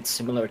making it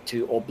similar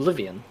to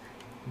Oblivion.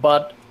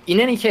 But in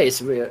any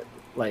case,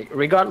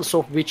 regardless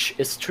of which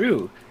is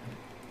true,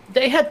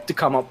 they had to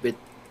come up with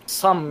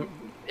some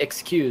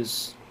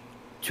excuse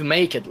to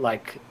make it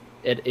like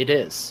it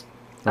is.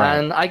 Right.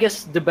 And I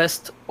guess the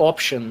best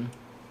option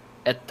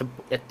at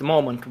the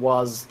moment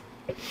was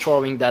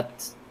throwing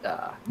that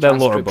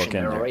lore book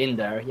in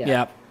there. Yeah.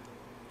 Yep.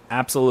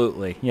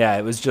 Absolutely. Yeah,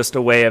 it was just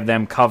a way of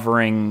them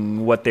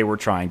covering what they were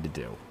trying to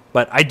do.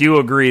 But I do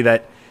agree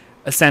that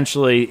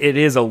essentially it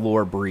is a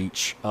lore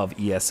breach of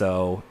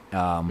ESO,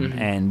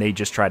 and they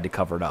just tried to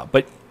cover it up.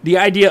 But the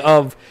idea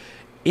of,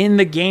 in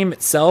the game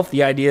itself,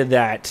 the idea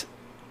that,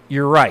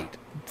 you're right,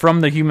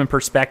 from the human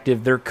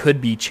perspective, there could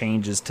be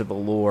changes to the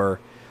lore,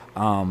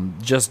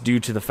 just due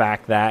to the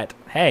fact that,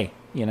 hey,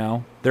 you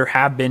know, there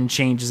have been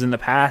changes in the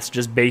past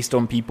just based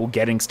on people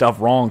getting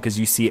stuff wrong because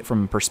you see it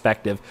from a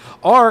perspective.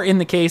 Or in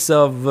the case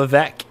of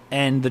Vivek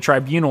and the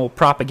Tribunal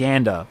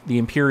propaganda, the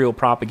Imperial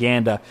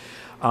propaganda,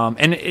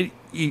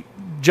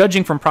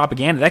 judging from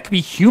propaganda, that could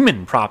be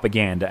human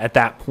propaganda at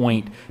that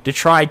point to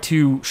try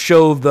to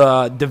show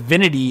the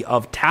divinity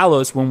of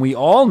Talos, when we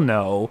all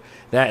know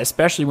that,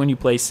 especially when you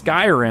play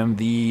Skyrim,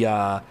 the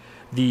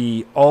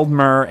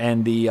Aldmer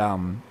and the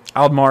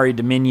Aldmari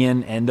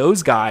Dominion and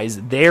those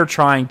guys, they're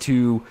trying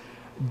to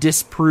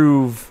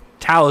disprove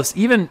Talos.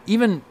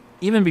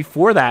 Even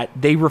before that,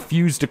 they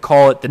refuse to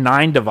call it the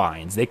 9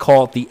 Divines. They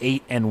call it the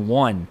 8 and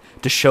 1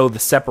 to show the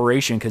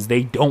separation, because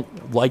they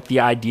don't like the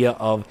idea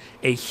of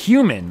a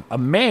human, a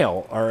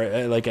male,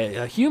 or like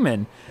a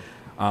human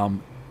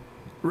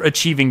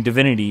achieving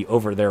divinity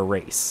over their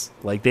race.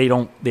 Like they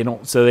don't.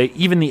 So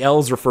even the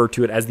elves refer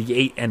to it as the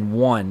 8 and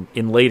 1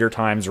 in later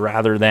times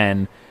rather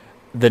than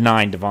the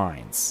 9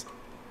 Divines.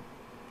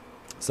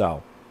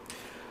 So,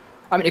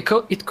 I mean, it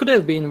could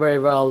have been very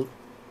well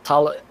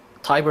Tiber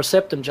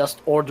Septim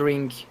just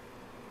ordering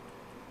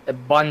a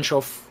bunch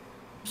of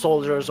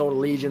soldiers or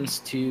legions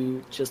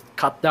to just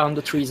cut down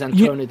the trees and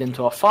turn it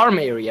into a farm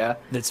area.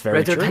 That's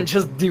very true. Rather than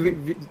just,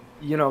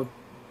 no,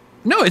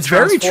 it's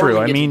very true.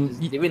 I mean,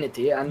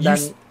 divinity, and then,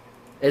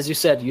 as you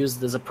said,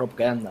 used as a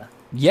propaganda.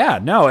 Yeah,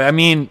 no, I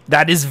mean,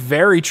 that is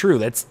very true.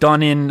 That's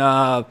done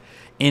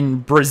in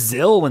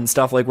Brazil and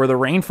stuff, like where the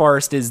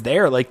rainforest is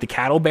there, like the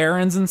cattle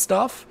barons and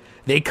stuff.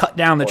 They cut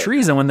down the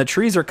trees, and when the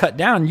trees are cut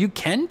down, you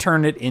can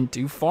turn it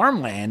into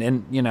farmland,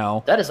 and, you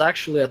know... That is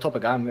actually a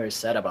topic I'm very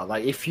sad about.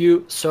 Like, if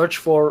you search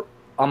for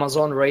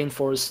Amazon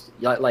rainforest,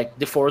 like,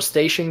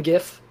 deforestation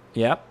GIF...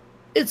 Yep.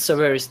 It's a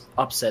very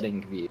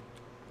upsetting view.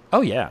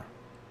 Oh, yeah.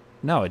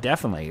 No,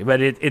 definitely. But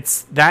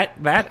it's that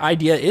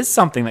idea is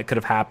something that could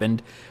have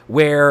happened,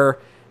 where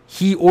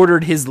he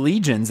ordered his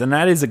legions, and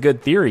that is a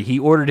good theory. He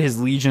ordered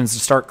his legions to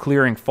start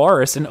clearing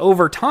forests, and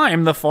over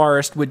time the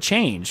forest would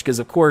change. Because,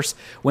 of course,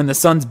 when the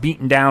sun's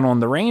beaten down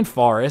on the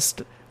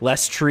rainforest,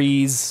 less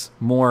trees,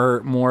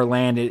 more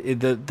land.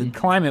 The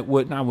climate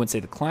would, I wouldn't say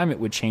the climate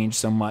would change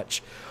so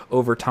much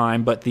over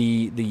time, but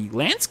the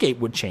landscape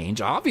would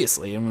change,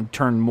 obviously, and would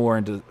turn more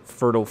into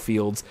fertile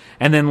fields.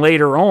 And then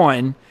later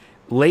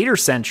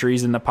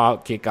centuries in the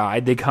Pocket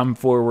Guide, they come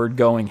forward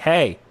going,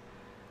 hey,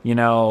 you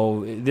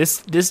know,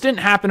 this didn't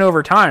happen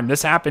over time.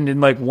 This happened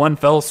in like one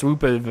fell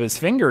swoop of his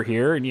finger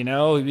here, and, you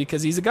know,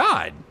 because he's a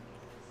god.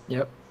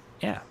 Yep.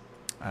 Yeah,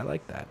 I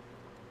like that.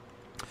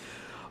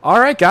 All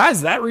right,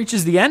 guys, that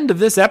reaches the end of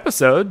this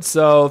episode.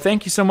 So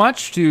thank you so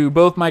much to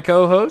both my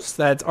co-hosts,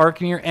 that's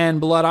Arcaneer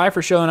and Blood Eye,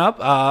 for showing up.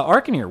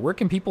 Arcaneer, where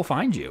can people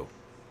find you?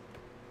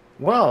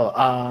 Well,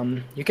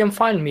 you can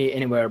find me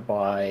anywhere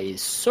by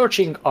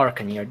searching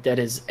Arcaneer. That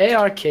is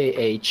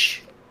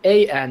ARKHANIIR.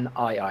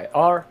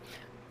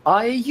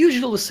 I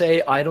usually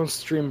say I don't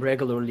stream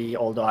regularly,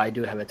 although I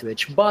do have a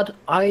Twitch, but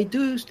I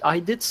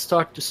did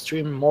start to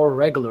stream more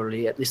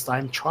regularly, at least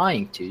I'm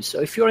trying to.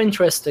 So if you're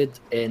interested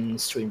in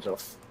streams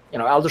of,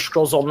 Elder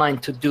Scrolls Online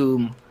to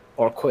Doom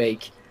or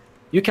Quake,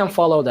 you can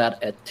follow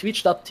that at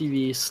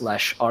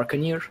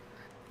twitch.tv/Arcaneer.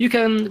 You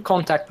can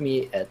contact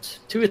me at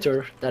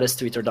Twitter, that is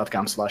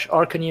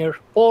twitter.com/Arcaneer,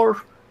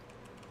 or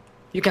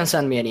you can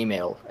send me an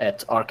email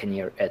at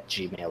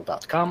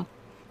arcaneer@gmail.com.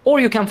 Or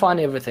you can find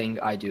everything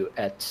I do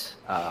at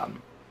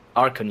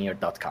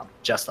arcaneer.com.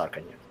 Just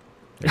Arcaneer.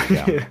 There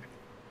you go.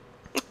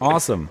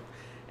 Awesome.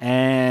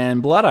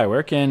 And Blood Eye,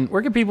 where can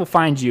people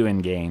find you in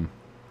game?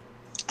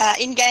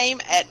 In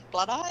game at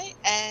Blood Eye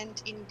and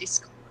in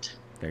Discord.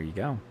 There you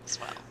go. As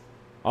well.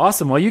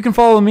 Awesome. Well, you can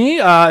follow me,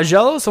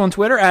 Agelos, on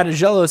Twitter at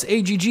Agelos,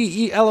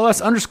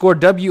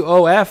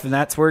 AGGELOS_WOF, and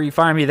that's where you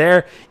find me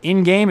there.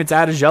 In game, it's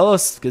at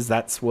Agelos, because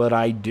that's what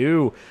I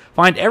do.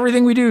 Find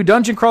everything we do,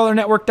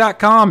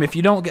 DungeonCrawlerNetwork.com. If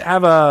you don't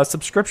have a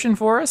subscription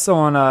for us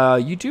on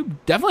YouTube,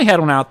 definitely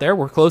head on out there.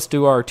 We're close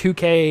to our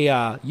 2K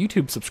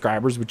YouTube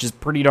subscribers, which is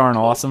pretty darn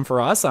awesome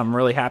for us. I'm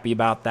really happy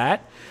about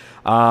that.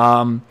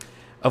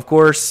 Of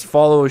course,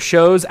 follow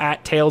shows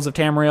at Tales of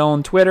Tamriel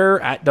on Twitter,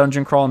 at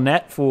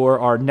DungeonCrawlNet for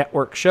our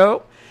network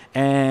show,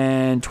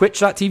 and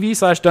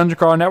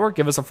twitch.tv/DungeonCrawlNetwork.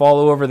 Give us a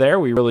follow over there.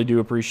 We really do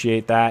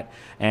appreciate that.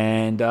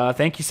 And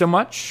thank you so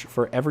much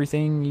for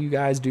everything you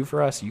guys do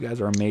for us. You guys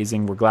are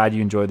amazing. We're glad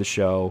you enjoy the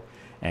show,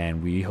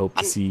 and we hope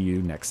to see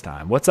you next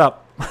time. What's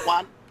up?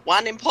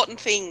 One important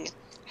thing.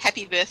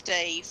 Happy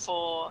birthday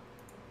for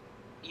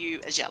you,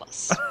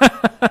 Agelos.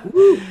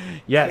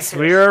 Yes,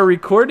 we are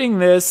recording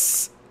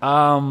this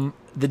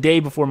the day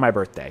before my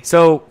birthday.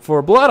 So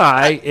for Blood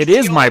Eye, it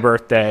is my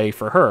birthday.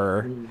 For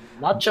her,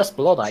 not just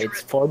Blood Eye,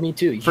 it's for me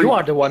too. You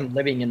are the one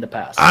living in the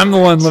past. I'm the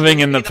one living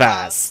in the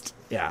past.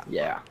 Yeah.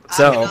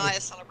 So and I are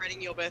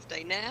celebrating your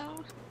birthday now.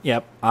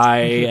 Yep. I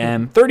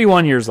am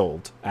 31 years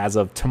old as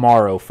of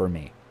tomorrow for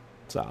me.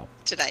 So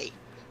today.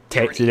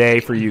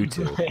 Today for you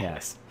too.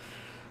 Yes.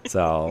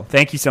 So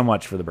thank you so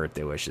much for the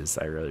birthday wishes.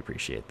 I really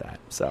appreciate that.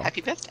 So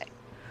happy birthday.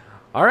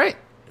 All right.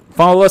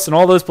 Follow us in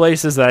all those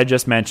places that I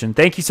just mentioned.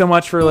 Thank you so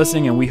much for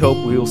listening, and we hope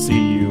we will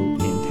see you in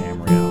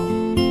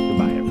Tamriel.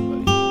 Goodbye,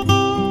 everybody.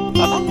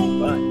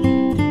 Bye-bye.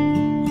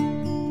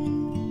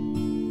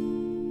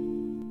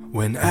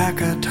 When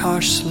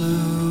Akatosh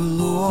slew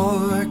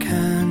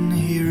Lorcan,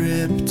 he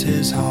ripped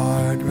his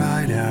heart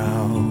right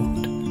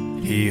out.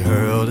 He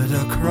hurled it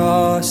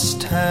across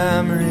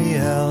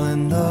Tamriel,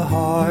 and the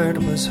heart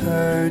was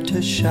heard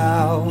to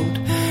shout,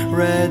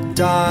 red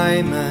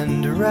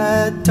diamond,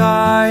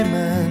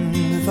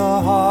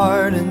 the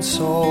heart and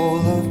soul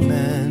of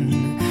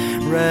men.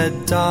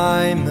 Red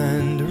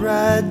diamond,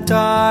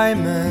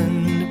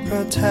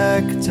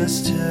 protect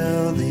us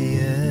till the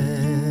end.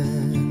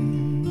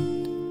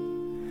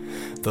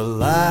 The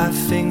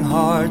laughing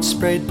heart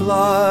sprayed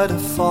blood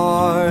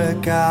afar, a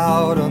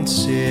gout on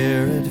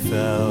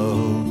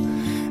Cyrodiil,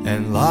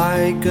 and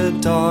like a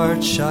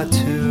dart shot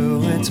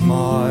to its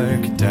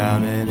mark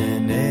down in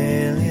an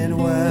alien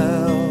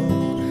well.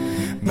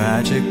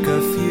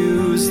 Magicka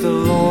fused the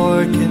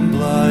Lorcan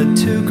blood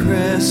to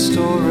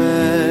crystal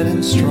red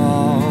and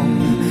strong.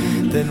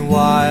 Then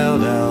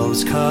wild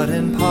elves cut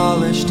and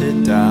polished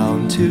it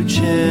down to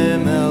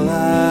Chimel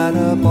at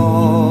a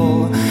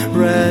ball.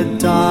 Red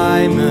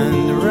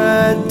diamond,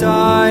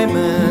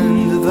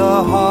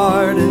 the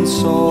heart and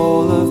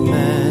soul of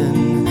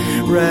men.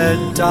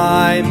 Red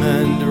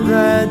diamond,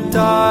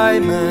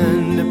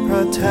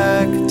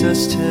 protect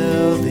us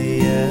till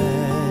the end.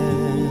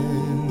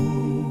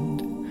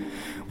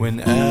 When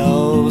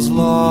elves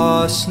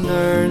lost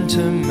Nirn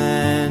to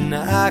men,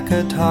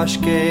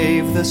 Akatosh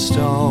gave the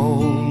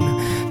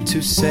stone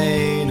to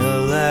Saint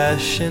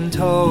Alesh in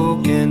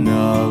token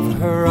of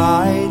her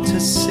right to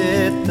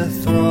sit the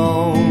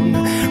throne.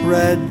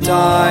 Red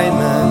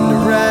diamond,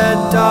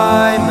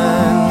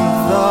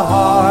 the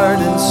heart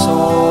and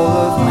soul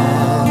of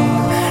men.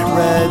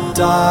 Red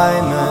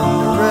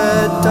diamond,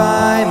 protect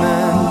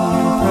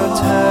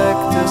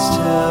us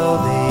till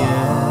the end.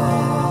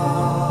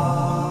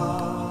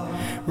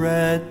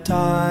 Red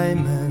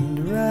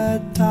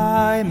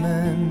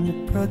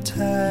diamond,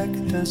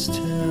 protect us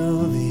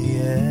till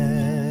the end.